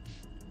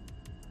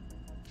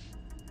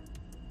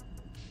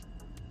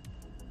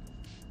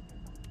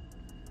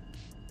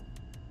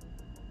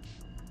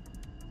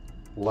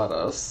let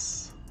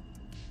us.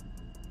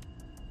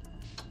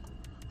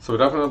 So we're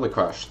definitely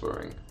crash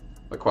throwing.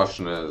 The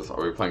question is,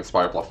 are we playing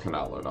Spy Bluff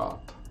Canal or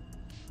not?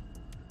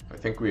 I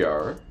think we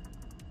are.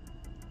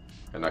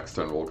 And next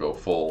turn we'll go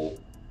full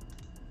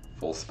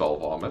spell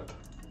vomit.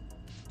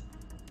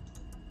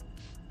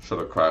 Should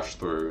have crashed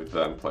through,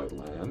 then played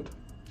land.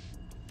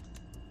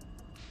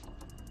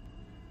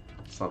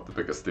 It's not the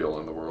biggest deal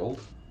in the world.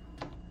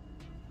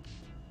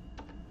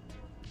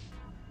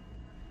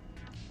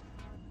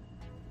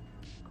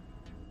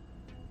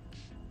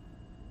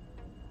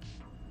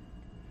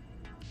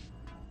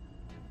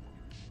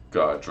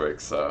 God,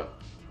 Drake's a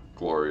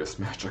glorious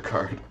magic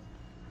card.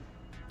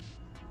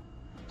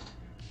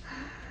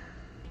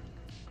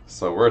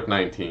 So we're at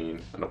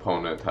 19, an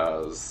opponent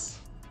has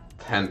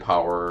 10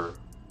 power,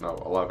 no,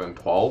 11,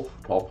 12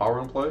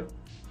 power in play.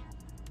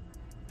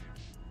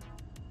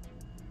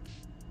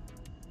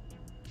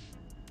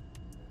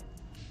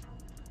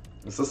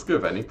 Does this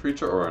give any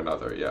creature or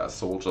another? Yeah,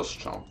 so we'll just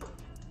jump.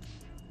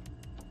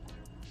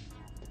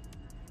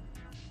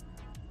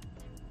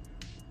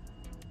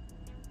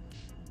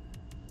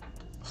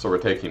 So we're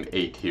taking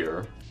 8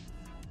 here.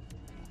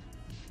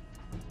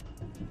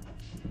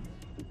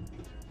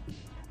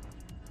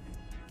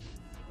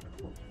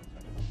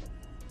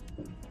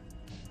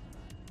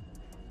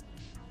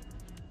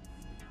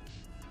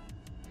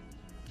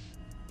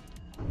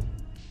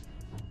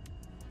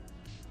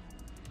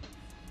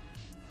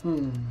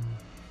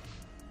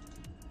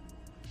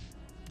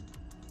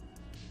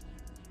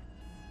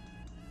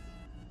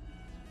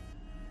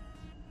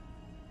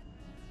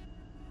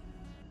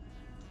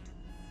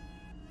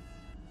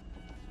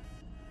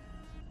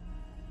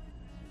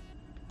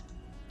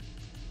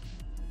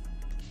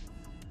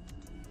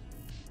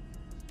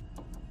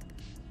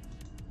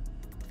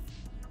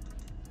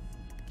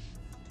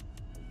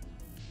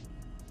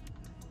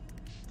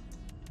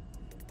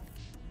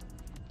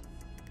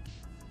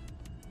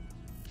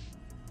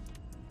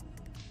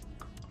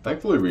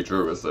 Thankfully we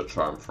drew IZZET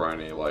Charm for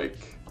any, like,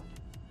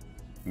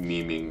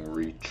 memeing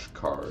reach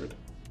card.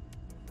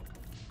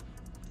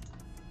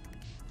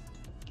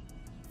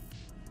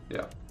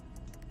 Yeah.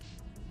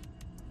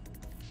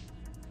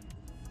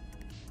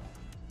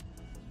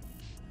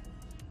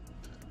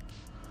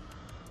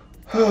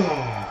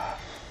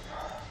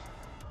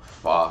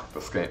 Fuck,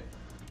 this game.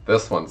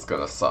 This one's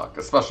gonna suck,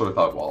 especially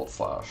without Wild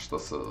Slash.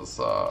 This is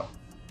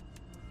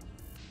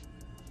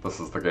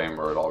the game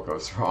where it all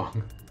goes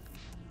wrong.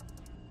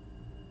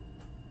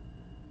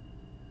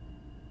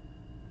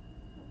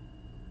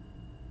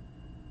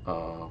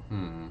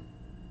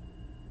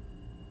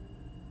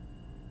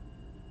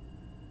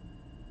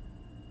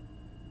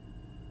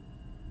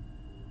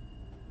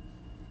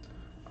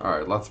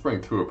 Alright, let's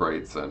bring 2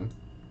 Abrades in.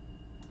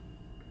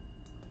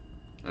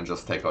 And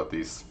just take out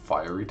these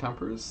fiery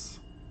tempers?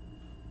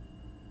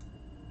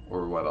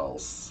 Or what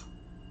else?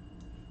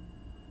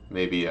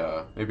 Maybe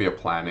a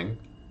planning.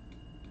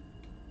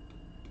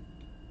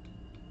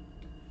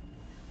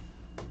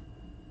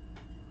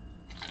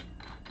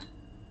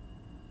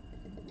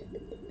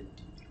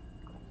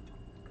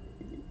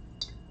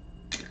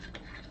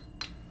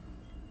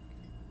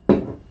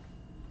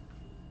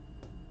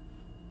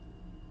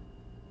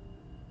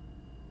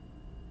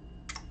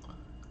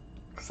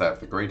 I have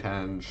the Great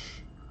Henge,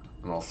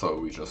 and also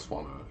we just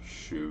want to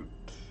shoot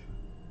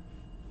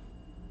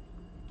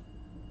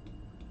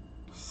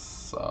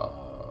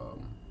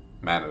some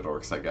mana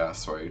dorks, I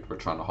guess, right? We're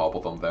trying to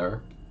hobble them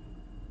there.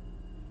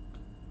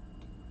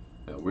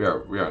 Yeah, we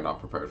are not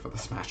prepared for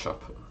this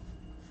matchup.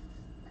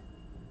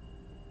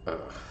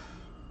 Ugh.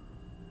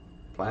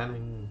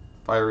 Planning,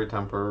 Fiery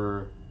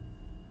Temper.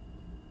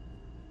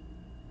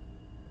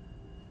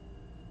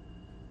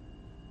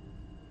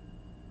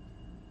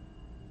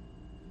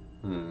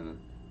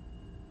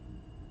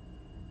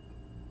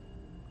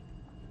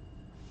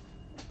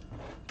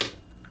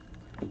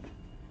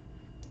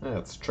 Yeah,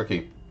 it's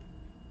tricky.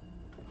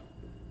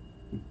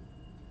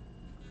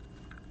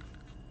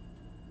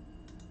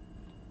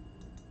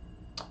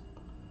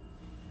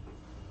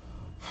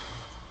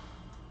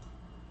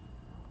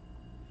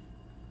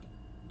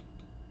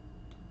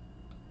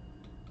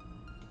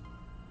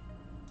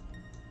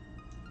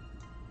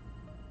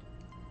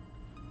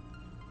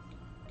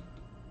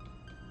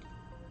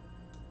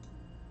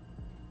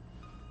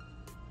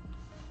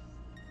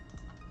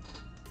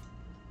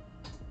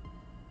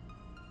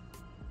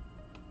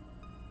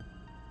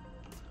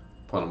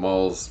 Opponent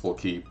mulls will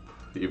keep,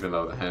 even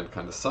though the hand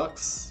kind of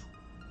sucks.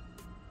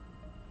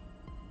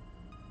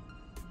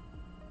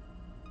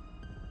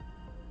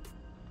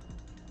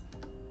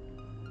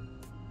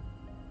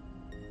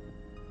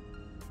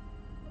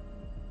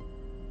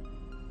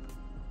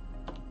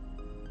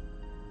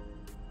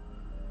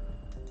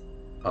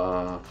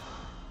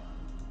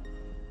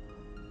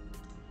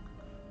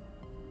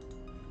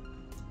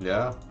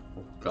 Yeah,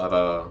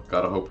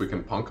 gotta hope we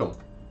can punk them.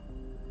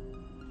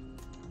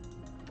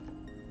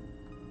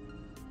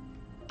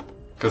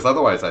 Because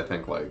otherwise I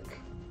think, like,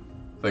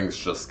 things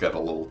just get a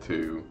little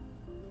too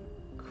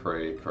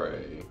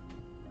cray-cray.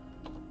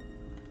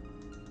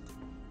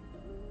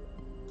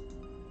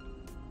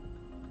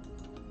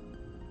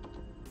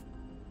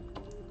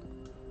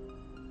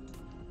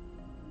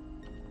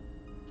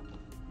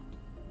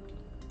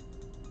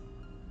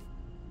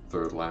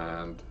 Third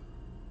land.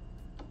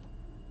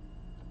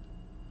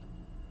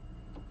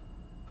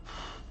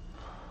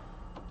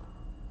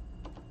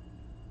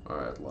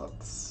 Alright,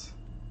 let's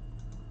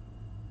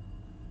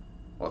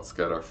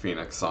get our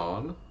Phoenix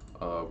on.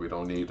 We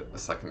don't need a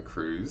second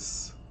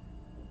cruise.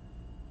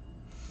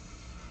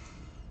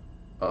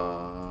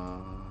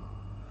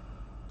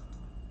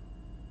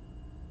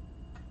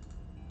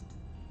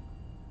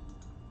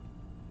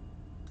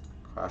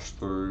 Crash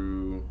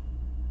through.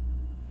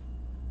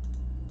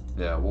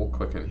 Yeah, we'll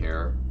Quicken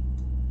here.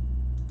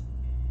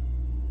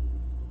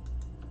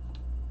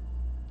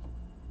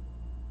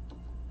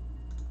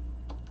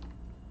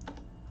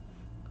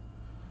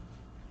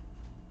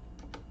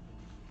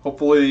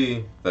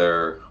 Hopefully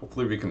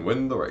we can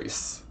win the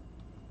race.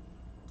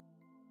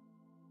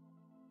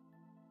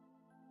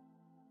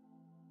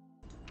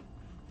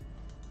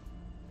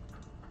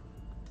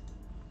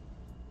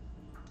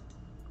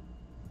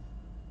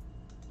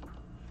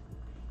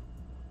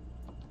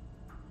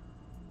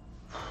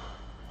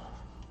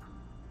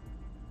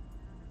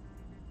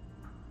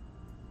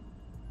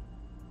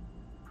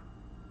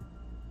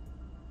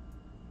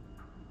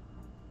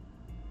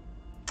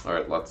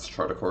 Alright, let's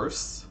chart a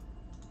course.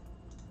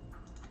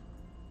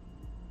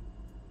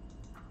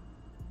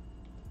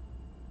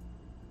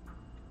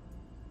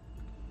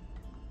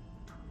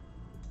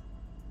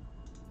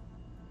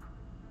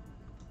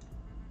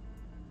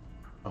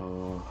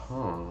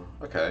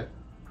 Okay.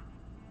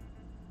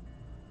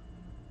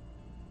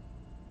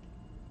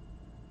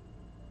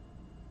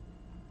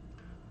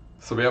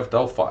 So we have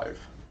Del 5.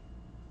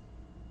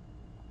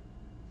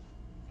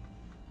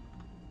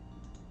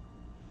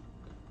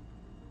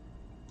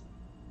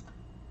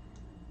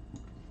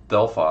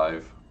 Del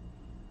 5,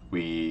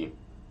 we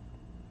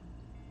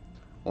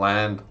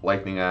land,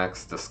 Lightning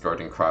Axe,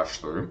 discarding Crash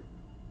Through.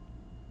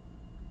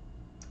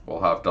 We'll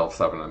have Del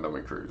 7 and then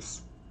we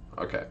cruise.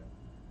 Okay.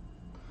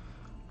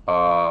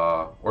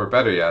 Or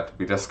better yet,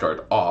 we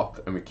discard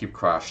Opt and we keep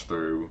Crash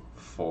Through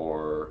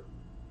for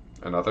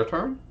another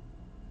turn?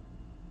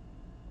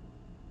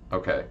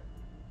 Okay.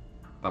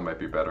 That might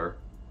be better.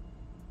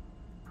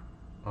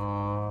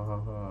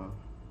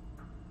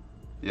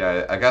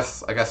 Yeah, I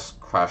guess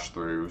Crash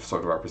Through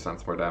sort of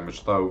represents more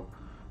damage, though.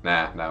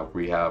 Nah,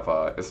 we have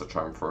Is a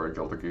Charm for a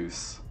Gilded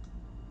Goose.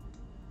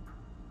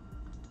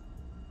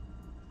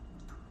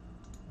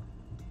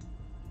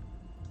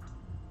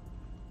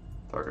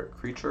 Target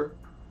creature.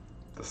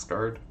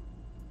 Discard.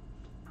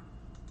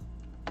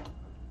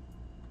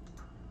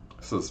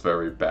 This is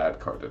very bad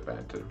card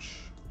advantage.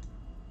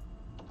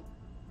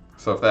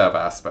 So if they have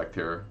Aspect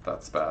here,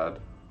 that's bad.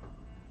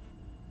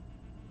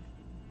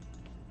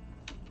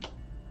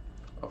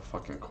 A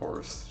fucking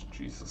course.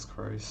 Jesus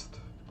Christ.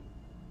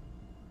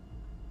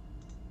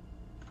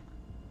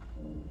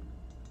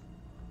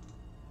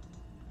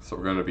 So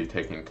we're going to be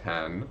taking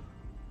 10.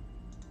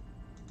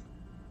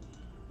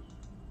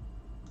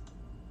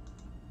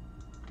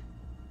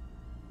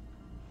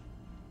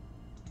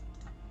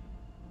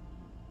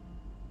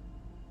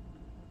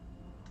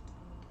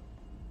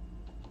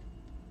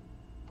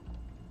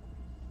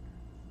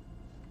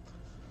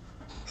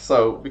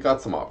 So we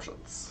got some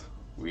options.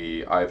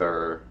 We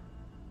either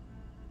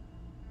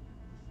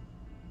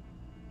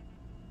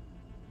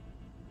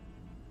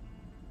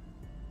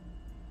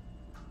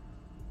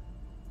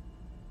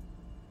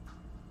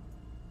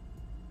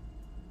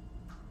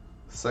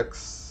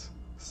six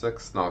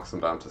knocks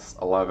him down to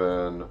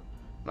 11.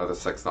 Another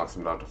 6 knocks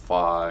him down to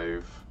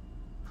 5.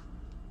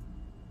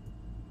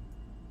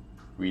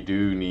 We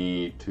do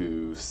need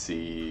to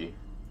see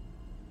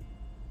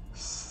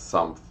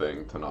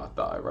something to not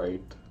die,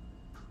 right?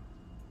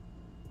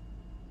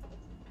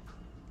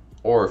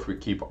 Or if we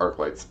keep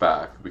Arclights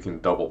back, we can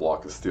double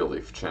block a Steel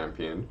Leaf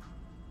Champion.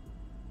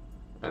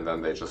 And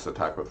then they just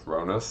attack with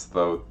Ronus,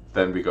 though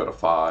then we go to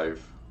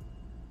 5.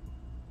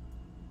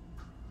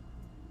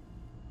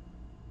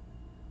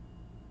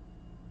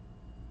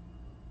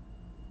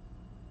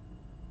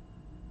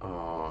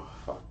 Oh,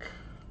 fuck.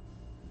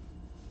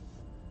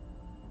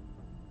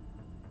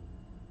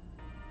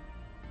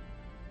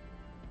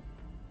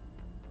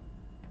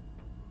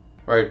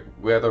 Right,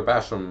 we either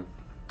bash them.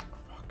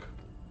 Fuck.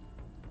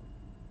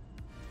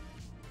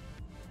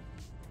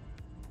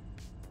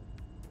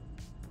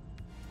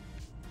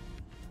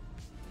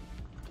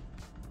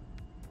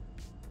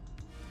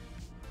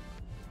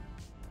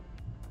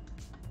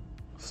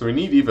 So we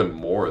need even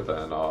more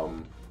than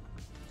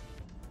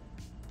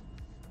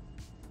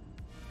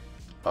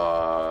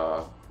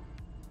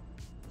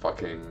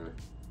fucking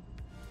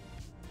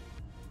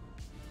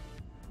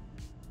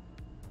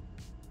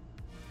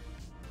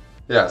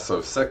yeah,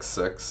 so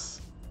 6/6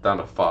 down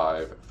to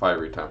 5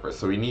 Fiery Temper.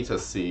 So we need to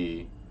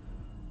see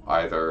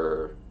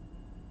either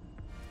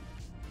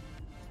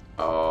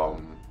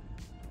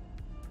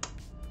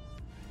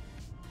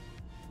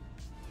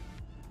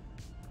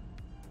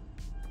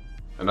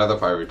another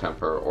Fiery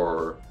Temper,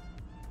 or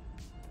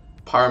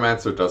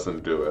Pyromancer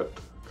doesn't do it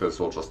because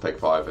we'll just take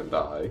 5 and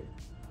die,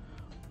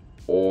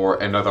 or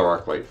another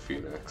Arclight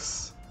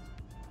Phoenix.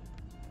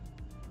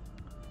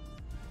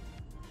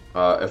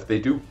 If they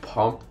do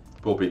pump,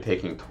 we'll be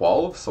taking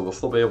 12, so we'll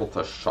still be able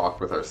to shock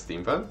with our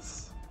Steam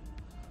Vents.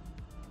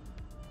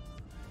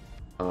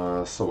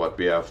 So what,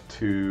 we have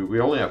 2,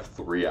 we only have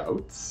 3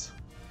 outs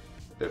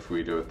if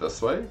we do it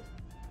this way.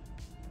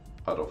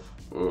 Out of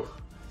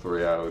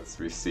 3 outs,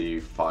 we see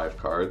 5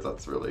 cards,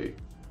 that's really...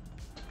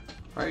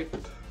 Right,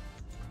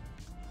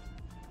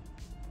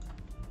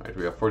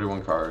 we have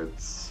 41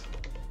 cards.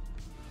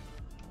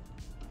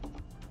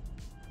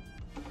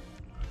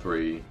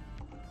 3,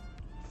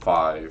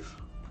 5.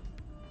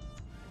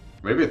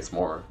 Maybe it's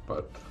more,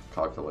 but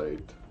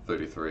calculate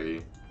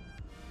 33.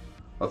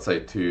 Let's say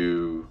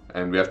 2,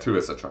 and we have 2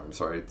 IZZET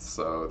Charms, right?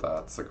 So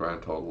that's a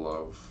grand total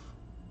of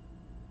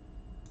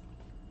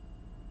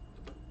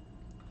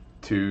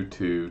 2,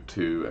 2,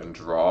 2, and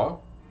draw.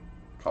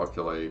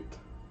 Calculate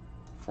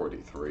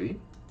 43.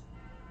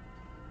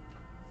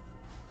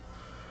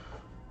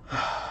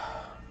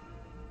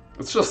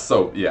 It's just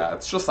so, yeah,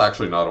 it's just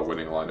actually not a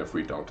winning line if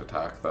we don't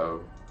attack,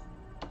 though.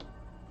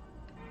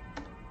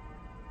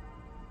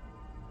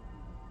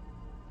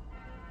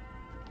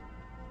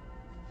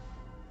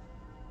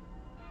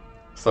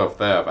 So if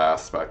they have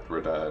Aspect,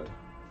 we're dead.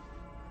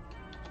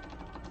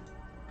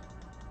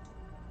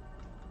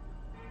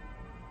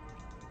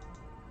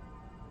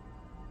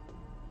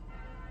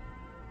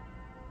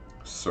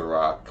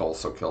 Serac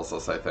also kills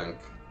us, I think.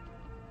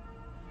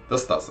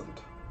 This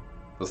doesn't.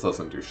 This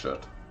doesn't do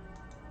shit.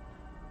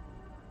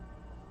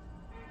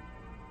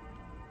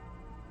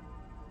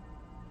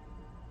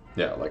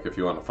 Yeah, like if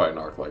you want to fight an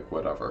arc, like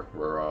whatever.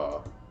 We're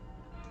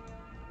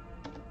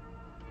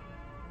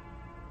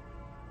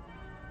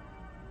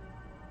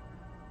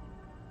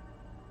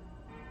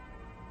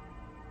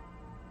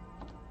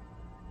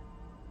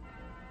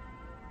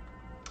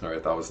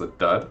Alright, that was a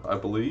dud, I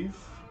believe.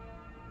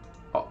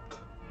 Opt.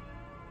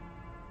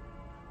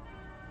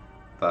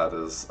 That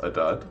is a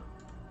dud.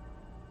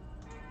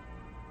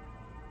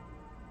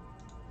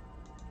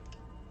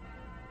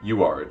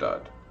 You are a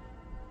dud.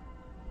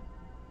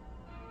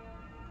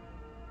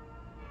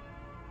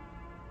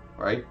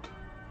 Right?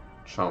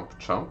 Chump,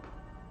 chump.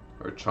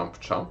 Or chump,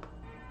 chump.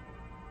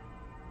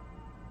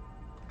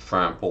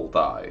 Trample,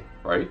 die.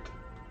 Right?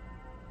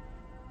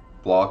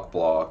 Block,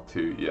 block,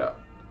 to, yeah.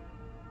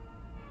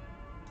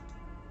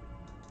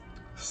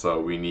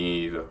 So we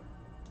need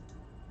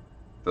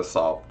the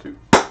sob too.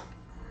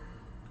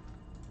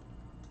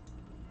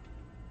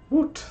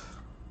 Woot!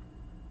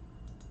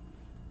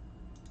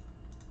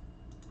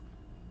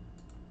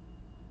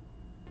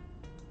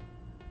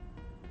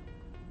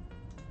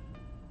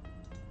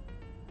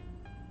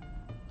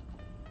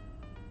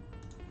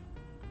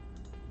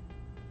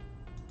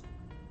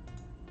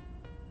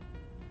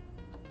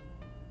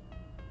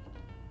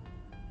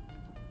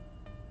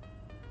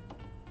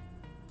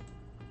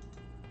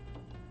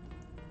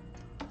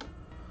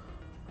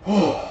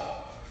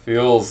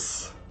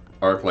 Feels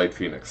Arclight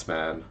Phoenix,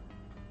 man.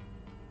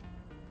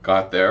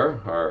 Got there,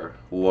 our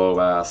low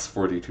ass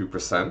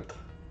 42%.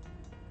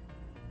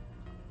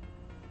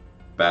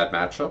 Bad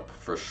matchup,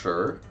 for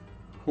sure.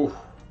 Whew.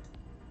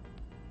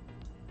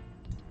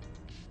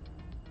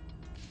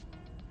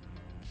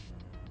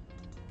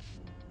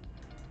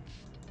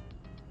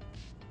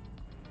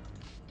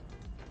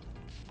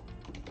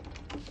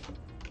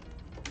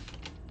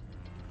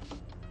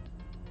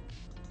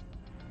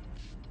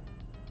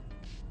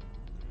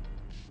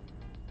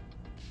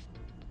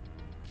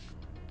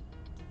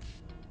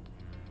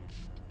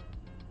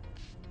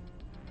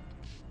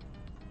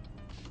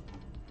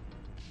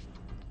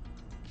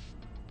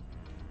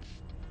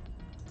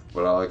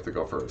 Would I like to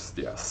go first?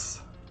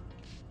 Yes.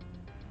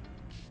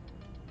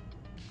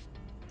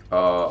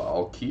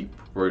 I'll keep.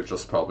 We're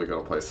just probably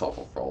going to play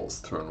Sulfur Falls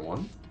turn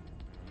 1.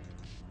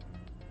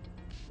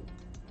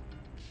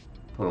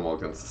 Put them all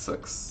against the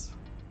 6.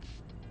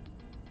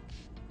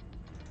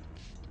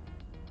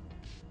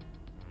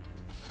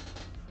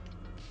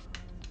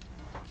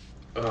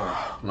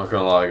 I'm not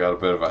gonna lie, I got a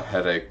bit of a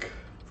headache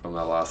from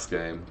that last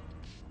game.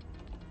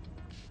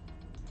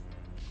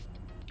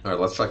 Alright,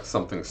 let's check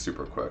something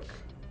super quick.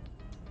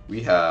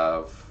 We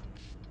have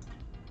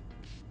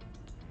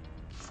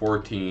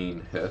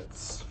 14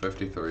 hits,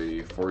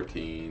 53,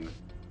 14.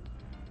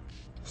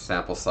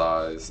 Sample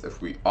size.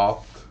 If we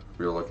opt,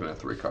 we're looking at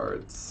 3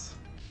 cards.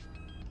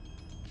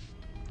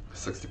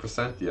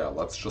 60%? Yeah,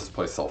 let's just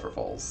play Sulfur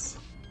Falls.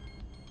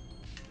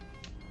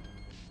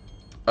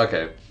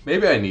 Okay,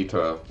 maybe I need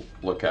to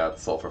look at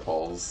Sulfur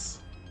Falls.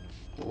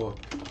 Look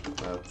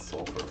at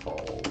Sulfur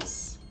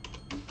Falls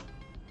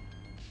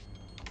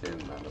in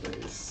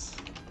Manabase.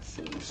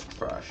 Seems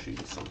trashy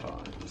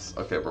sometimes.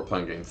 Okay, we're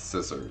playing against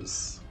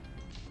Scissors.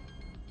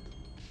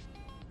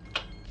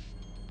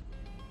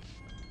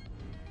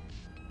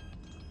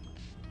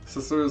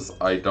 Scissors,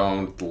 I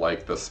don't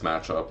like this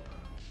matchup.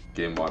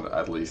 Game 1,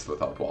 at least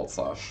without Wild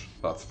Slash,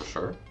 that's for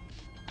sure.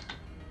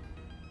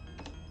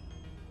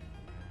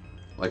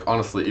 Like,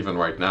 honestly, even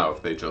right now,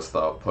 if they just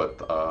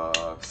put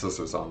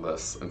Scissors on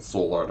this and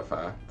Soul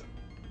Artifact.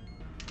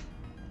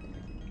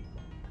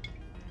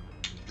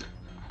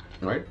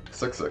 Alright,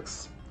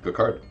 6/6. Good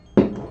card.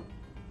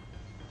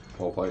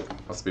 Well played.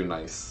 Must be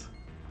nice.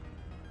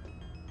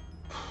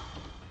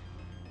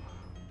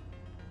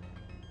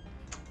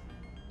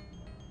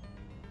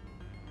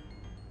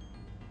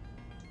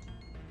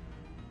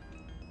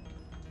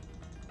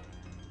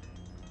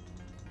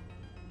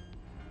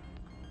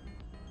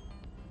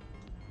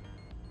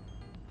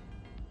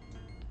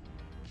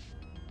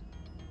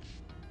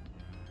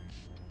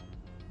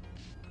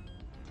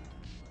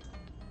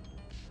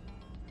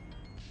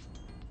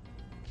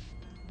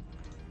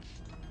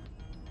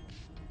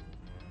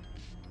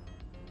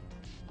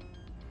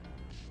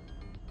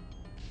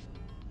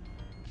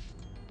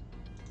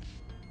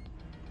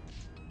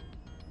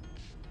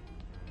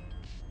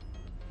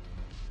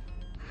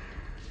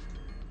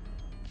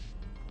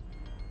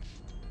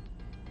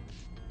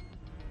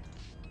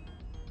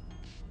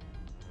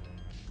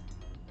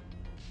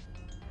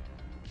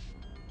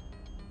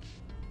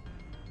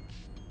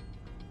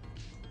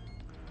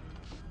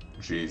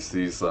 Jeez,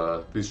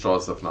 these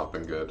draws have not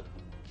been good.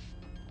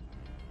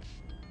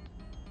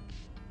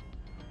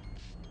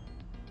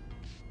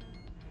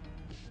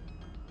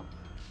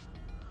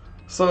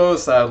 So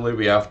sadly,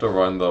 we have to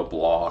run the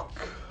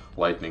block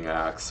Lightning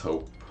Axe.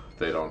 Hope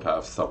they don't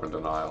have Stubborn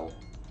Denial.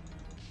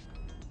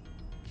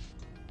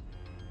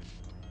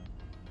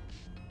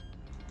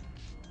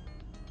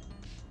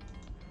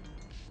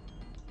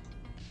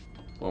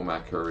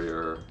 Womack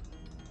Courier.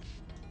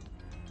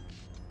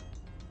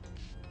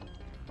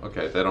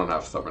 Okay, they don't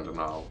have Stubborn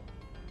Denial.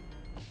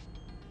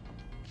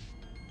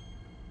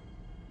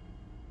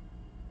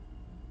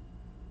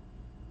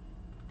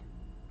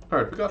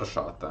 Alright, we got a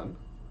shot then.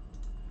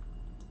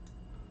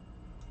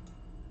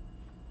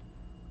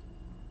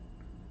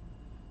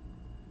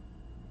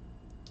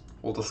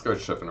 We'll discard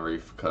Ship and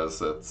Reef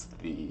because it's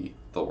the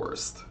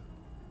worst.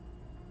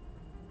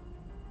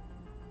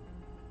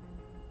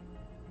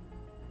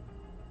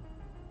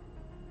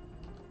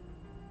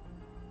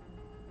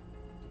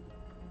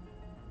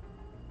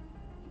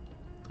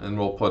 And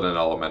we'll put an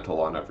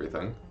elemental on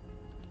everything.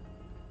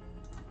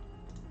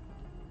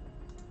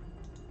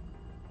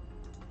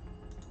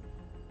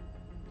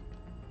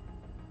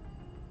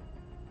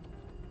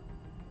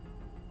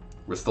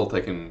 We're still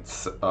taking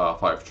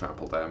 5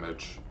 trample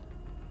damage.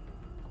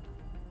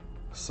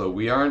 So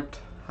we aren't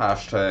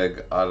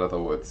hashtag out of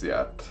the woods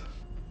yet.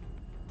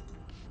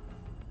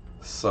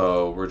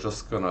 So we're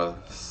just gonna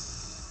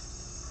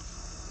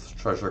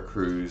treasure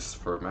cruise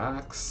for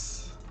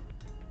max,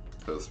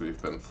 because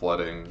we've been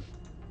flooding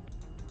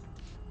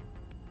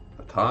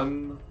a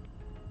ton.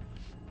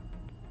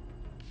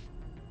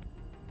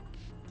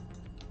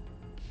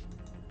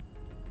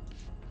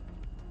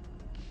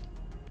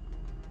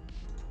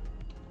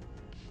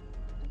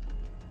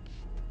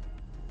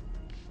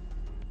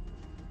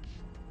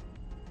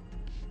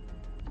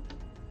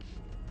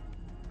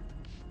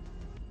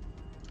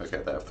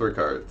 Okay, they have 3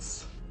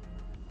 cards.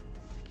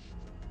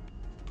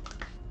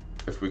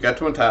 If we get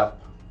to untap,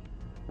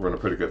 we're in a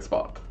pretty good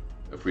spot.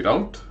 If we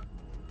don't,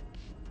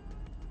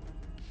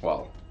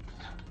 well,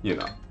 you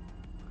know.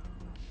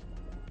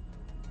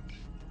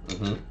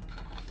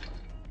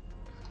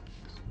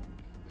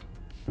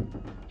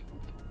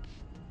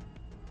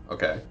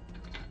 Okay.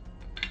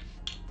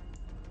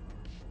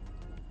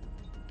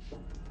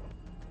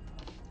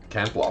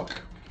 Can't block.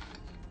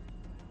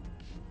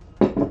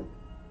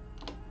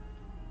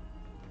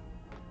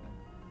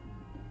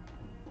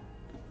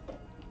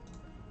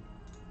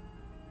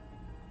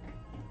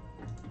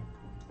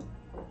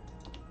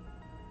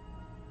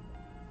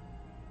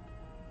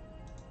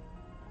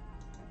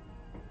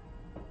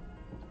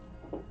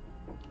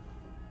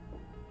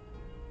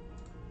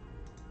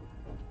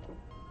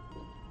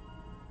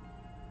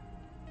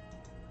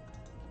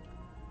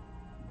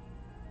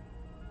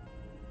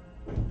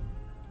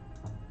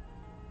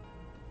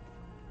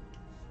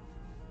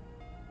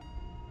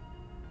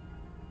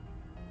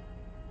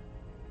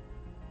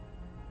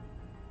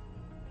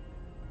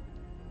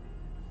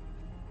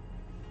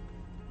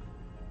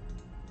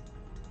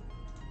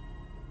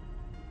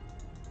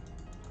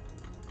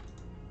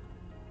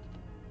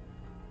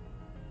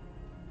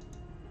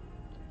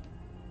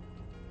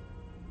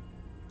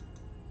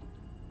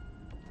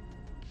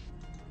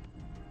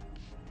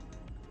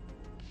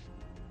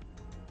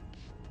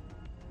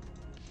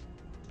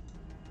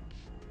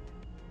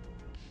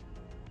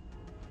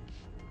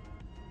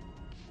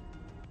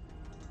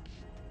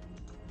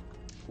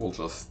 We'll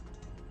just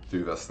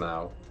do this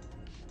now.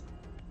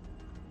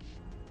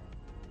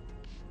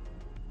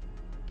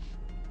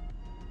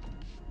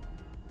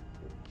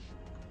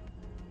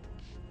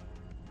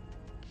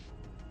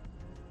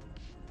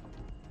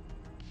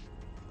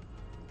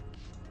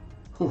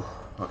 Whew.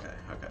 Okay.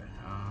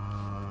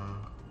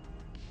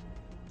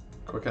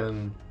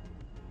 Quicken.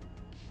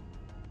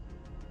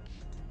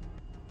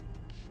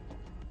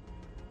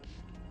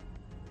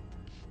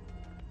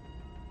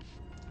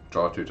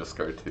 Draw 2,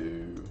 discard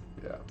 2.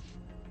 Yeah.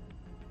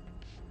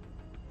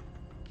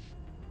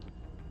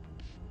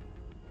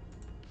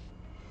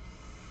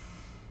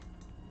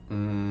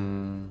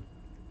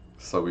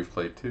 So we've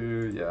played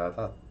 2, yeah,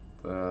 that,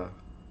 nah,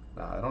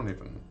 I don't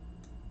even...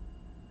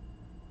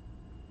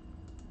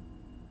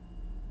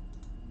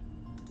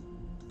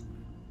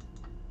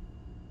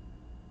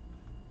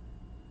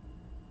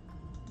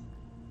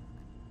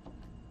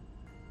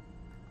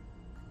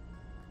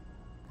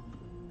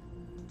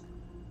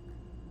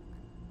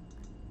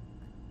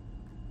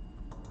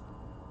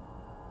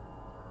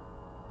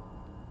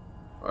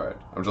 Alright,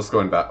 I'm just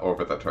going back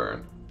over the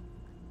turn.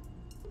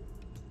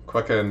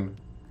 Quicken,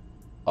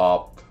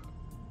 opt,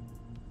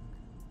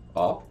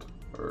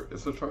 or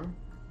is it charm?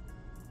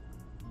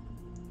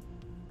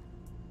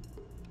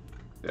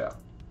 Yeah,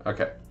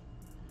 okay.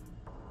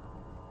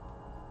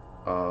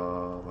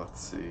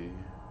 Let's see.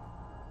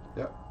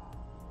 Yeah.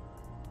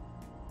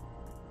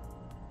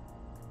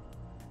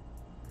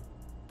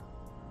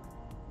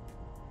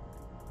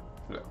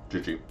 Yeah,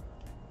 GG.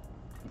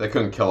 They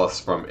couldn't kill us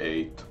from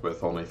 8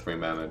 with only 3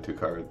 mana and 2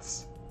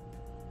 cards.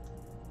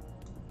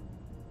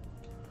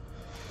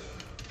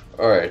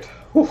 Alright,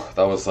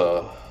 that was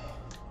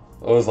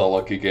a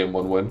lucky game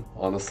 1 win,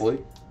 honestly.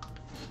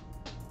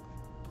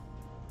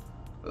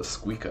 The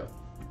Squeaka.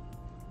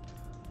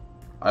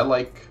 I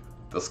like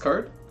this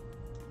card.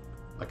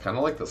 I kind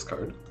of like this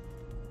card.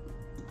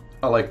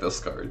 I like this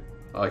card.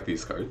 I like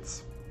these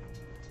cards.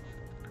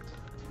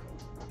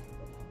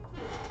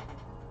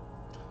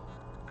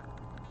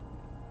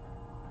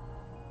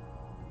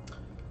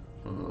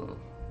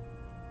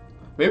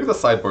 Maybe the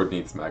sideboard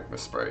needs magma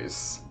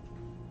sprays.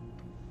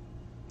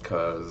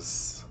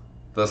 Because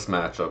this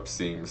matchup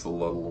seems a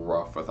little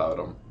rough without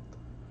him.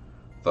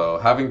 Though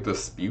having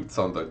disputes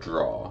on the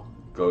draw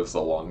goes a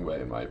long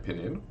way in my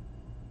opinion.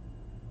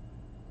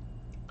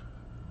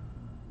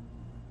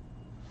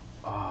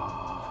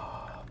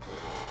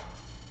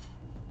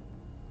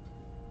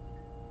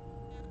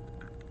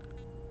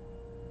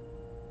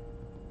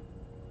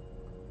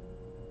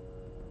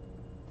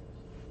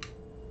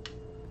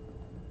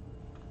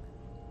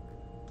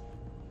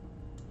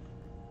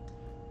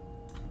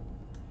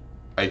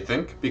 I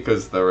think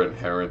because they're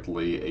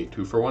inherently a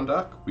 2-for-1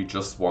 deck, we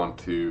just want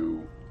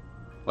to...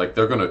 Like,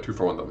 they're going to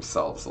 2-for-1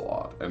 themselves a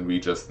lot, and we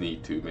just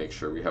need to make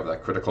sure we have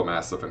that critical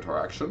mass of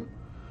interaction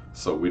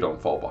so we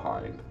don't fall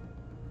behind.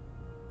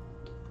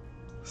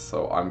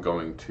 So I'm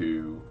going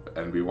to...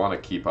 And we want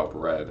to keep up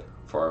red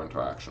for our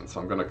interaction,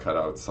 so I'm going to cut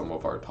out some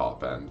of our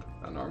top end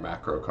and our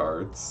macro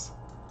cards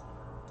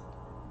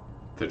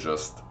to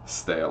just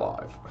stay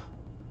alive.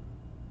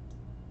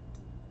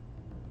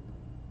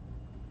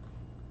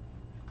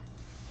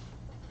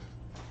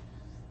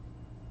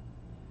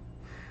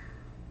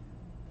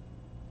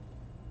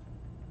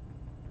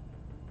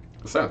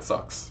 This hand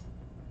sucks.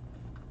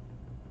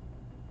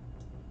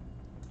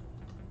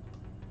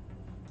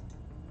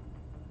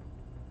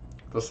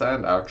 This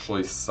hand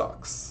actually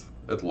sucks.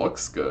 It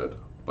looks good,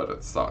 but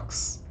it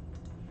sucks.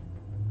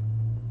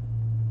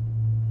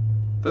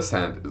 This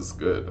hand is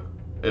good.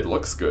 It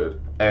looks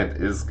good, and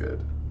is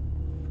good.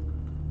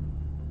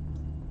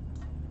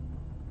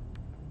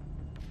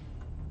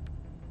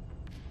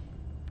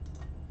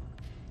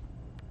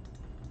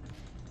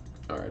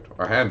 Alright,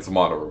 our hand's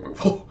mono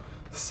removal,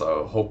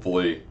 so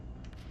hopefully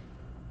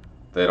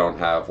they don't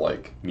have,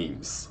 like,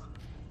 memes.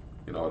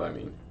 You know what I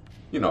mean?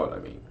 You know what I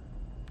mean.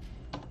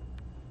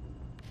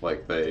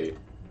 Like, they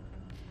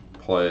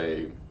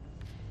play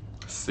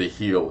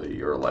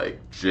Sahili or, like,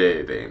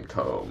 Jade Aim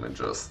Comb and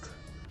just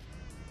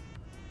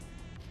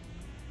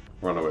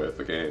run away with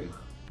the game.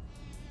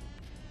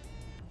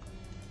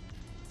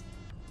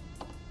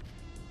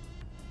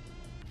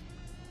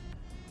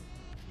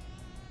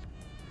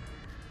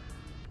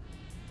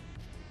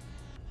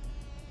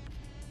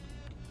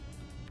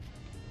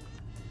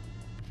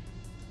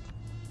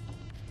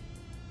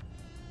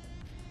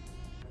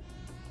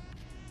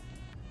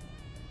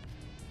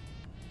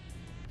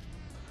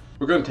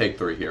 We're going to take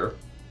 3 here.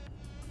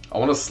 I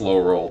want to slow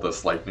roll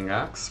this Lightning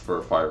Axe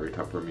for Fiery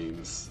Temper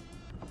memes.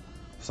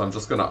 So I'm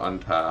just going to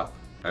untap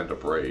and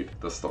abrade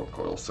the Stone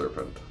Coil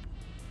Serpent.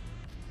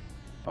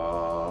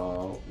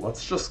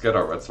 Let's just get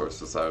our red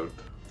sources out.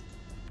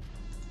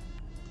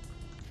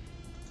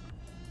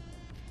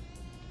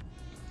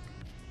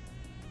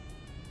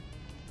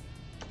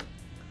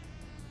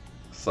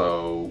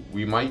 So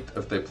we might,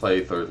 if they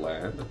play 3rd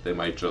land, they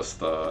might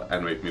just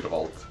animate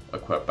Mutavault,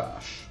 equip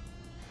Bash.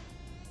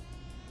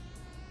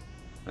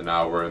 And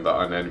now we're in the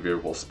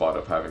unenviable spot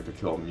of having to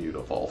kill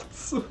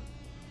Mutavaults.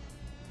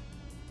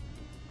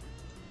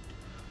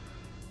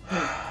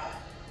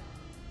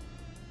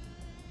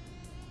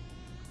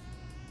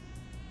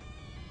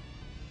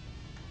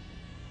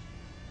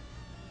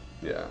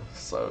 Yeah,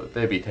 so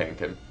they be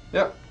tanking.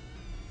 Yep.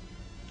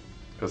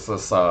 Because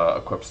this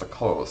equips the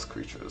colorless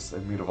creatures,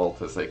 and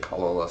Mutavault is a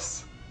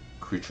colorless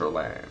creature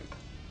land.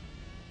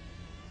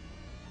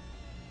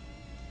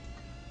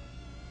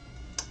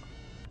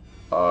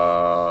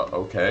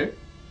 Okay.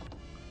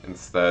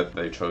 Instead,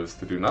 they chose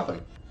to do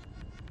nothing.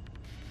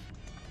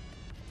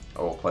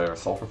 I will play our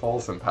Sulphur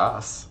Falls and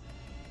pass.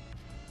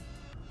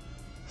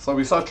 So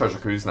we saw Treasure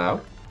Cruise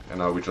now, and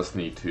now we just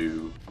need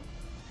to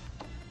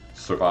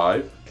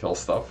survive, kill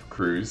stuff,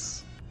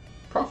 cruise,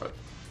 profit.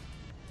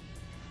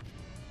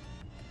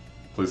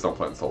 Please don't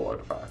play in Soul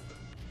Artifact.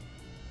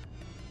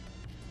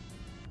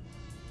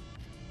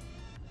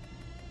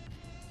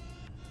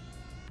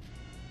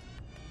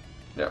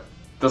 Yeah,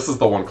 this is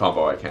the one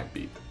combo I can't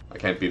beat. I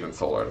can't beat in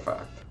Soul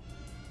Artifact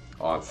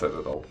on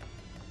Citadel.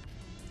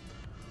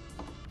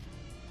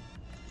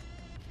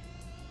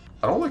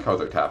 I don't like how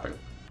they're tapping.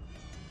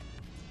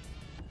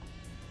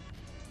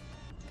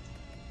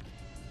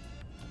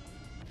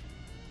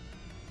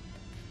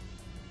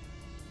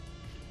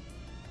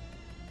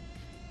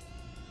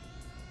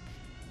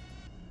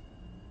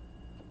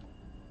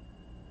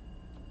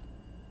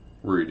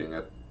 Reading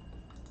it.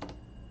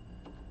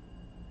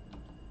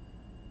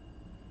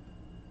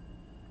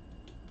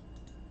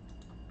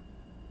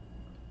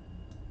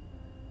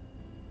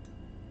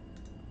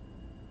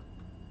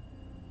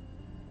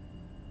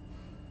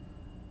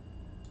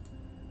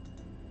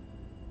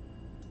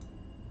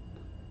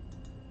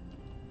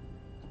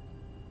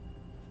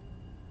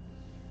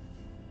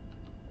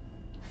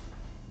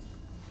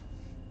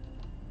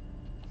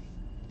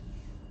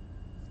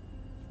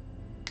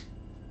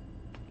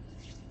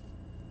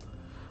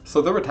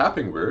 So they were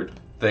tapping weird.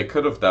 They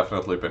could have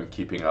definitely been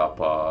keeping up,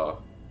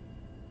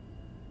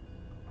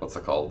 what's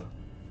it called?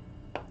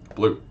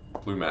 Blue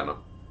mana,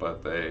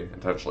 but they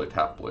intentionally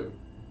tapped blue,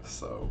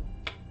 so.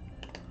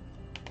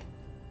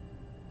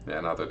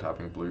 Yeah, now they're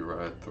tapping blue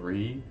red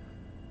 3.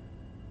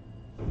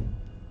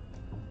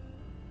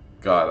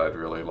 God, I'd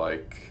really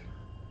like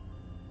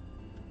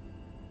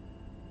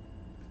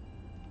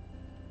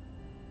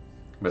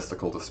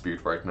Mystical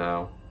Dispute right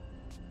now.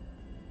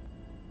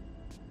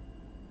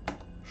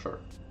 Sure.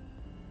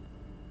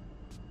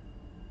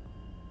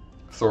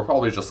 So we're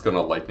probably just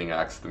gonna Lightning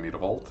Axe the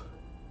Mutavault.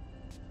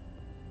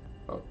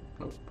 Oh,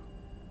 nope.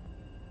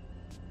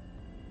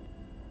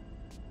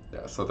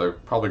 Yeah, so they're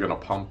probably gonna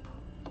pump,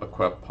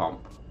 equip,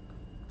 pump.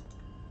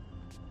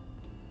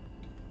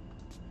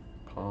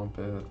 Pump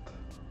it.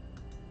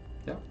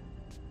 Yeah.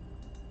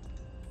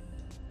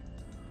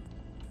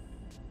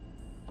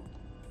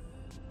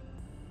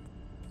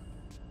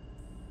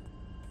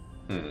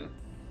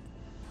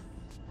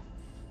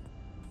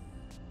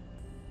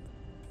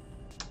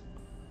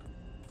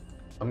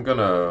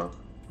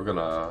 We're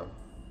gonna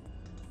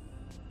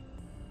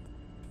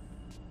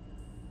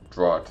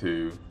draw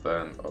 2,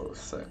 then, oh,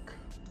 sick.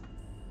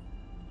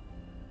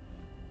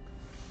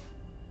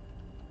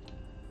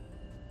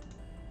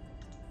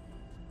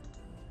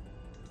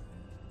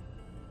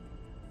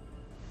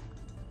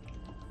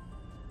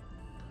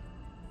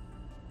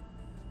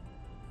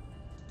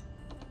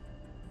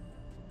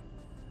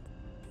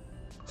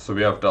 So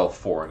we have Delve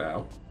 4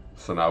 now,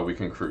 so now we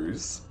can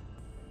cruise.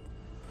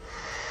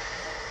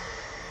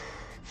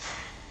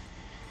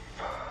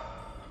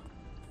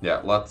 Yeah,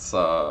 let's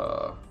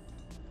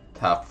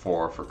tap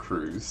 4 for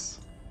cruise.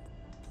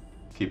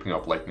 Keeping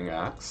up Lightning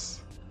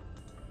Axe.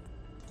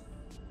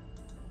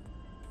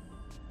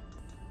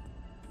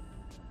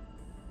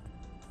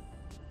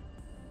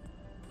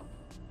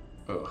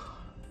 Ugh.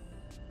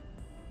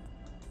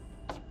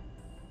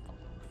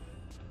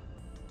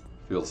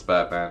 Feels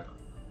bad, man.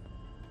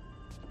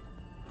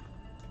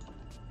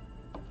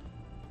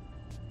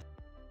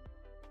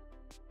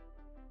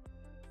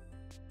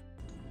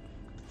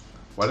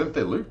 Why didn't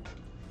they loot?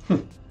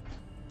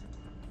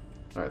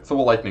 Alright, so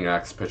we'll Lightning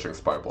Axe pitching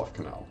Spire Bluff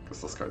Canal,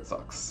 because this card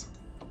sucks.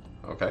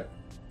 Okay.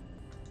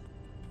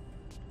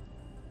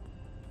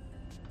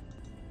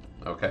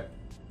 Okay.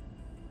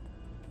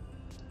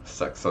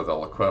 So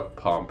they'll equip,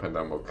 pump, and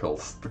then we'll kill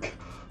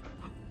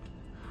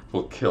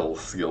we'll kill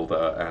Sealed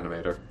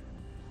Animator.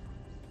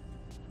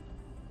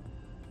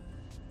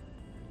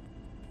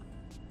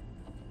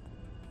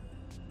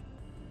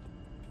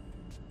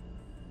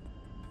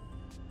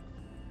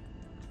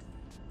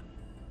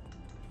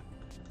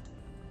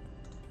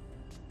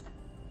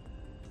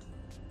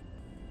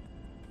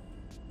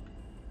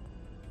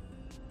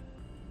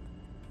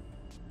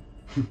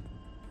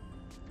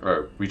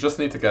 Alright, we just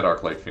need to get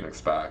Arclight Phoenix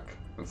back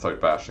and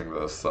start bashing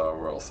this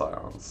Royal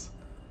Scions.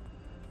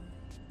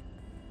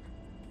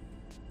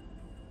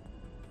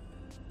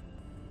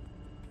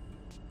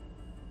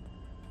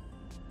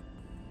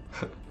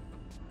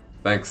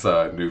 Thanks,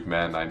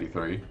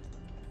 Noobman93.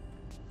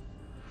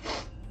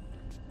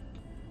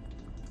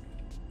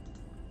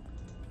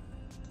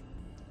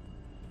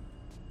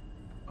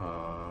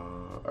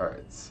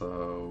 Alright,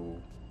 so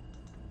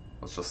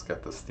let's just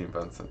get the Steam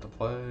Vents into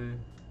play.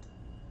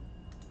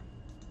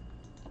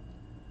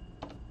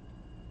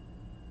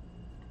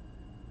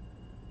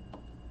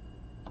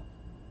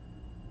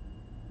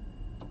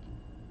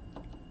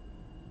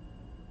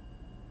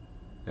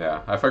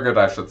 Yeah, I figured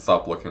I should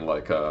stop looking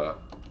like a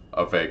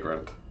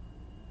vagrant.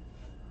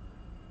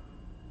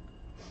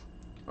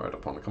 Alright,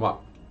 opponent, come on.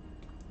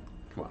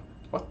 Come on.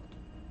 What?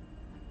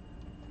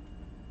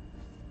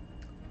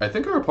 I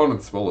think our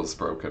opponent's will is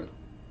broken.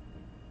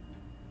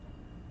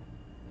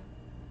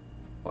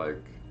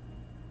 Like,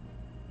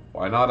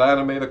 why not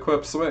animate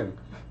equip swing?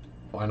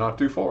 Why not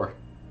do 4?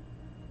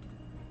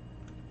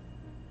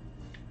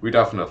 We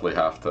definitely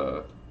have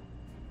to...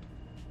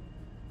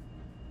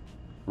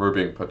 We're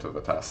being put to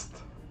the test.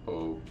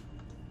 Oh.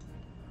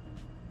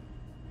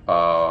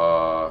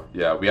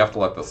 Yeah, we have to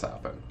let this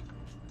happen.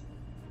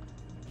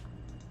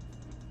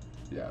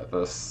 Yeah,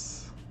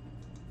 this...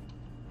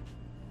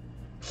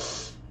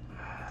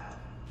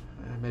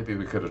 Maybe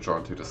we could have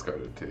drawn 2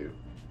 discarded too.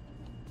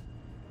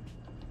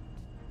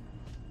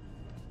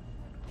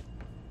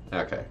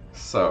 Okay,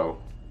 so...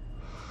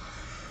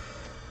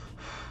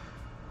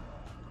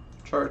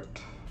 Chart.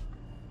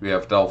 We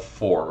have Delve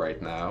 4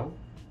 right now.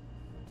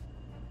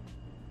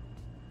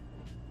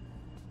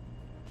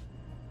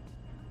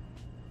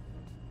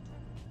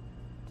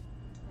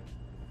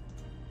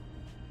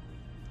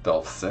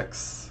 Delve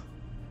 6.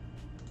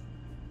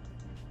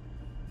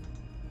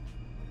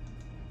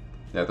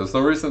 Yeah, there's no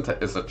reason to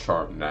IZZET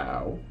Charm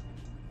now.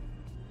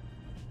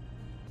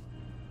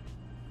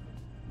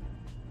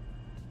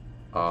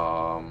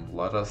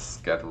 Let us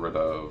get rid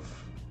of...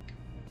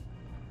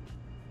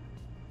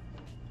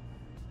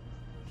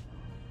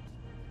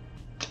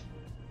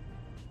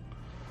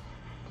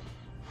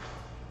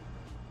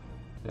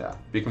 Yeah,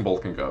 Beacon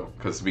Bolt can go,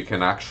 because we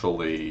can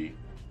actually...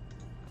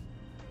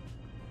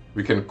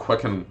 We can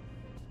Quicken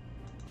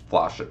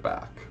Flash it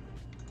back.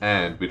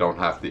 And we don't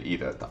have to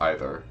eat it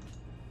either.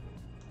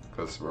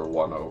 Because we're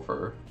 1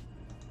 over.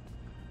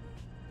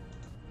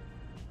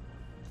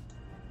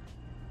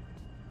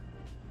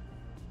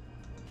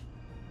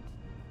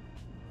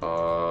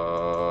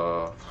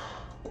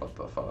 What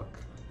the fuck?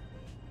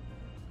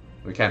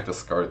 We can't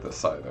discard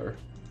this either.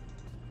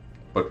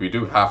 But we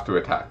do have to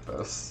attack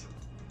this.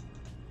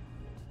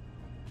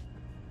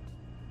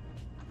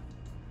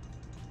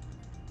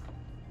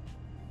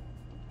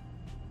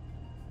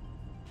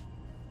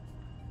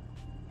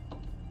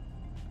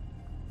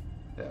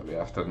 Yeah, we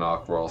have to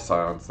knock Royal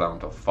Scions down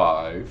to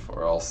 5,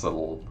 or else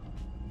it'll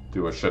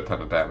do a shit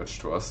ton of damage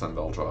to us and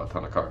they'll draw a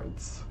ton of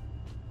cards.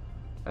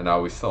 And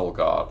now we still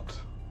got...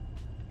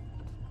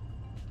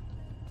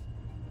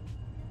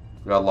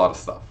 we got a lot of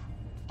stuff.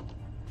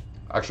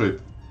 Actually,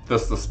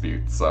 this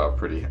dispute's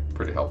pretty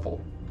helpful.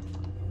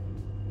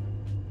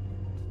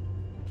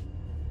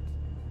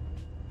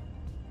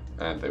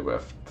 And they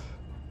whiffed.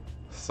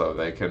 So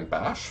they can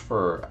bash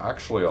for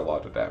actually a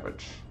lot of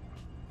damage.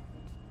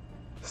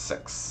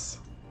 6.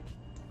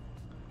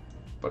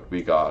 But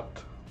we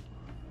got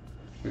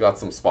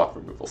some spot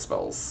removal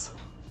spells.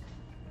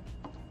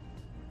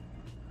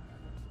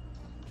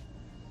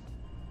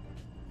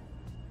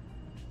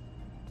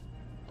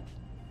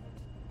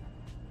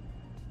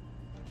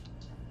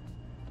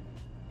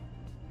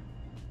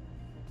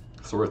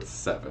 So we're at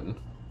 7.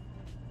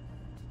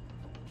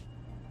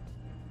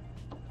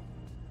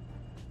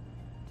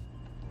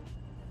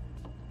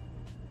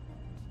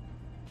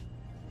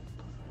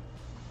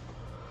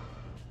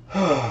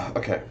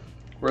 Okay,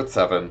 we're at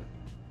 7.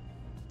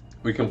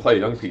 We can play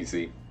Young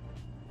Peasy.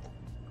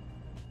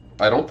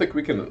 I don't think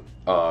we can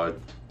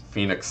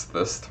Phoenix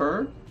this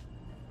turn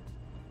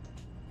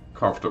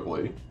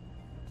comfortably.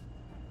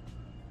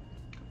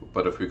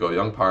 But if we go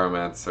Young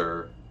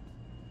Pyromancer,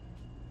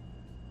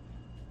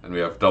 and we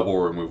have double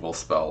removal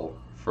spell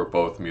for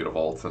both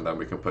Mutavaults, and then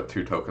we can put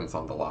 2 tokens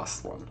on the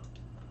last one.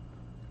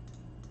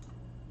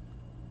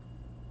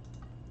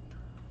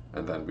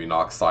 And then we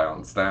knock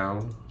Scions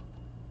down.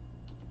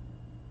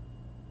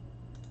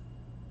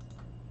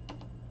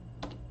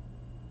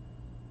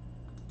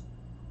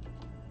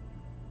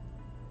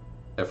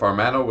 If our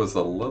mana was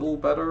a little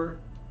better,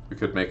 we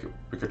could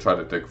try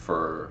to dig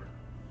for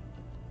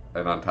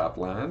an untapped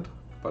land,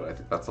 but I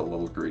think that's a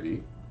little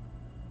greedy.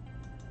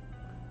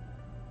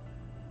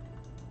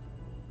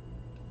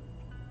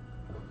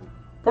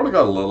 Probably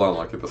got a little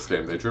unlucky this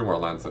game. They drew more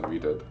lands than we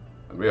did,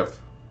 and we have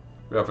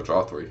a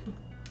draw 3.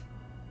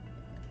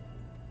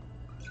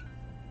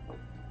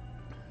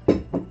 All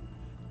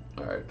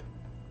right,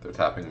 they're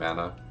tapping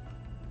mana.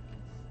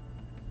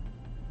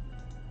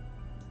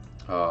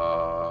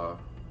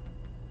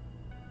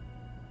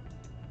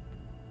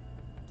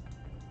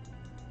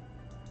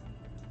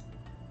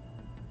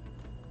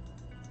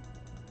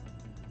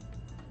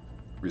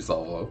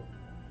 Resolvo.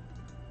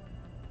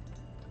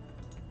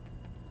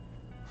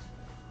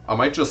 I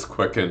might just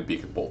Quicken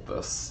Beacon Bolt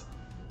this.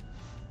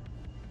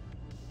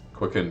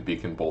 Quicken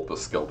Beacon Bolt the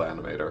skilled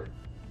animator.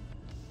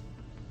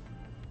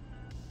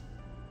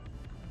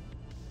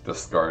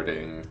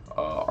 Discarding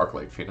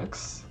Arclight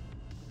Phoenix.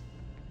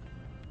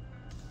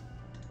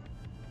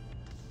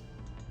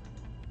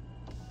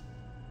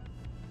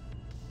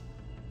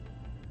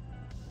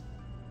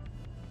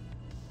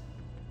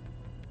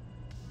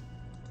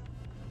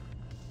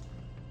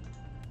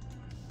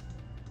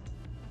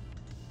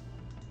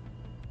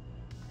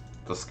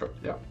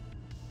 Yeah.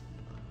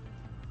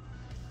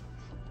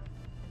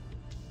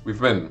 We've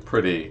been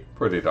pretty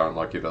darn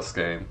lucky this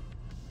game.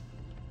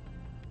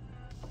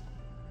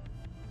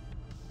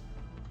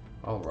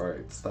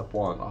 Alright, step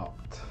 1,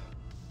 opt.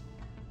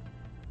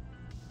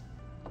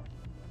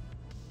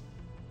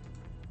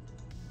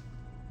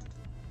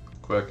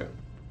 Quicken.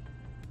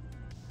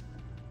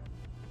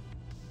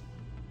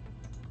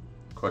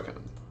 Quicken.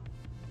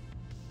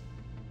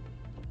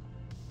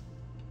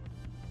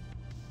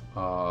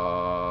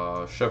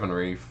 Shivan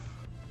Reef.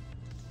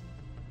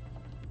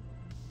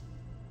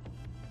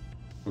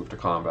 Move to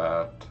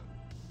combat.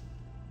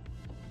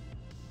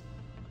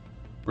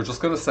 We're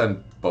just gonna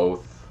send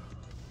both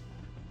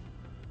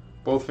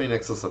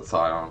Phoenixes at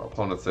Scion,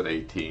 opponents at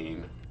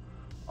 18.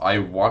 I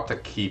want to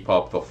keep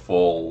up the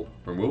full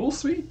removal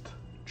suite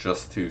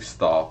just to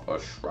stop a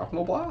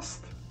Shrapnel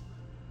Blast.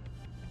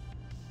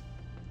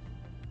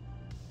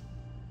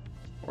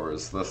 Or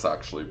is this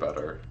actually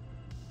better?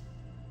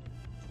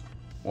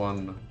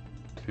 1,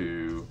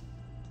 2,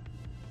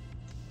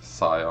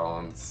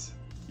 Scions,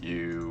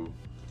 you,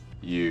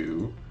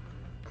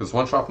 because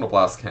 1 Shrapnel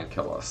Blast can't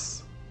kill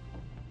us.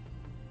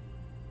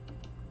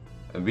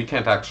 And we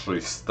can't actually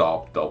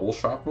stop double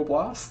Shrapnel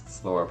Blasts,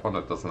 though our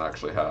opponent doesn't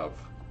actually have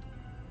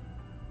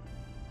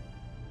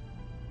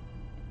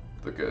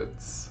the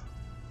goods.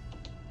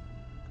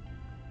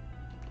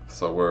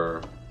 So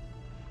we're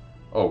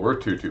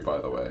 2-2 by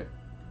the way.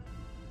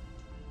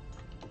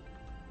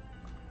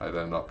 I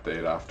didn't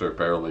update after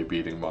barely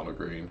beating mono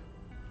green.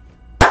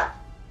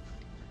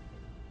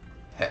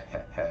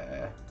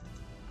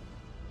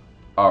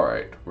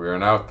 Alright, we are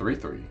now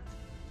 3-3.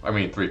 I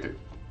mean 3-2.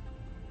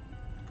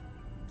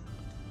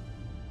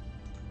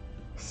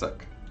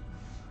 Sick.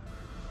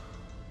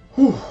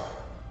 Whew.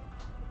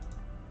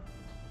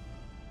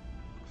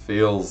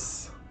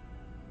 Feels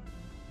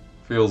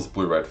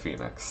Blue-Red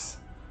Phoenix.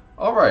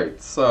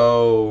 Alright,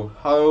 so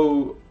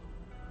how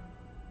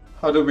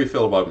How did we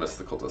feel about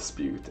Mystical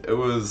Dispute? It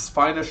was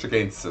fine-ish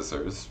against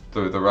Scissors.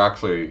 There were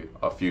actually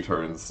a few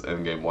turns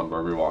in game 1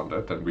 where we won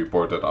it, and we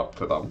boarded up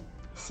to them,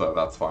 so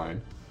that's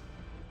fine.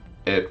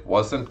 It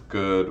wasn't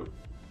good.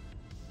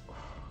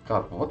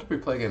 God, what did we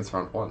play against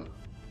round 1?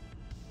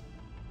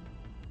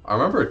 I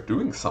remember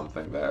doing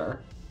something there.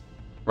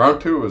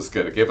 Round 2 was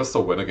good. It gave us a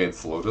win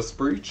against Lotus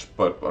Breach,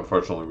 but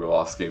unfortunately we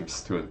lost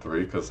games 2 and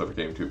 3 because of a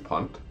game 2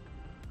 punt.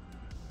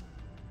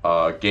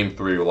 Game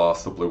 3 we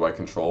lost to Blue-White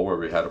Control, where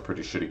we had a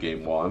pretty shitty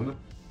game 1.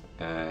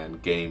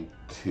 And game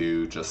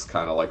 2 just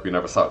kind of like, we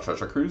never saw a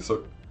Treasure Cruise,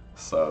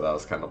 so that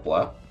was kind of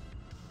blah.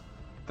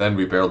 Then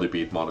we barely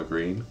beat Mono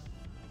Green.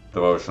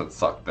 Devotion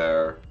sucked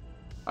there.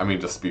 I mean,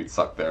 Dispute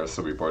sucked there,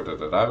 so we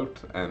boarded it out,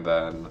 and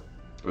then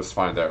it was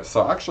fine there.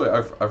 So actually,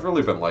 I've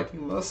really been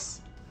liking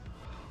this.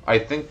 I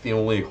think the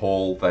only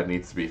hole that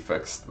needs to be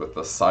fixed with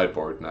the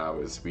sideboard now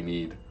is we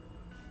need...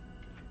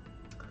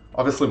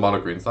 Obviously, Mono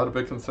Green's not a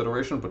big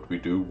consideration, but we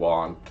do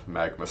want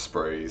Magma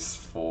Sprays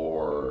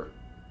for...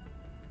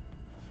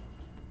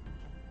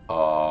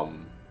 Mono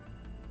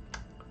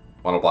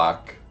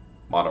Black,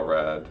 Mono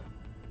Red,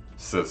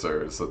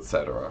 Scissors,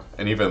 etc.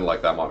 And even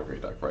like that Mono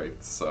Green deck,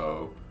 right?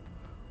 So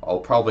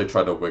I'll probably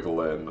try to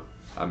wiggle in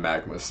a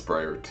Magma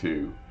Spray or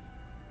two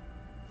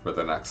for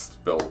the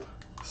next build.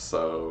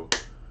 So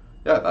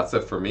yeah, that's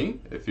it for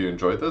me. If you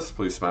enjoyed this,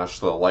 please smash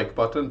the like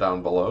button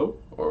down below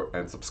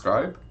and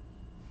subscribe.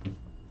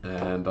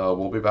 And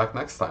we'll be back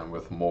next time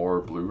with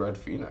more Blue-Red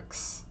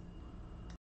Phoenix.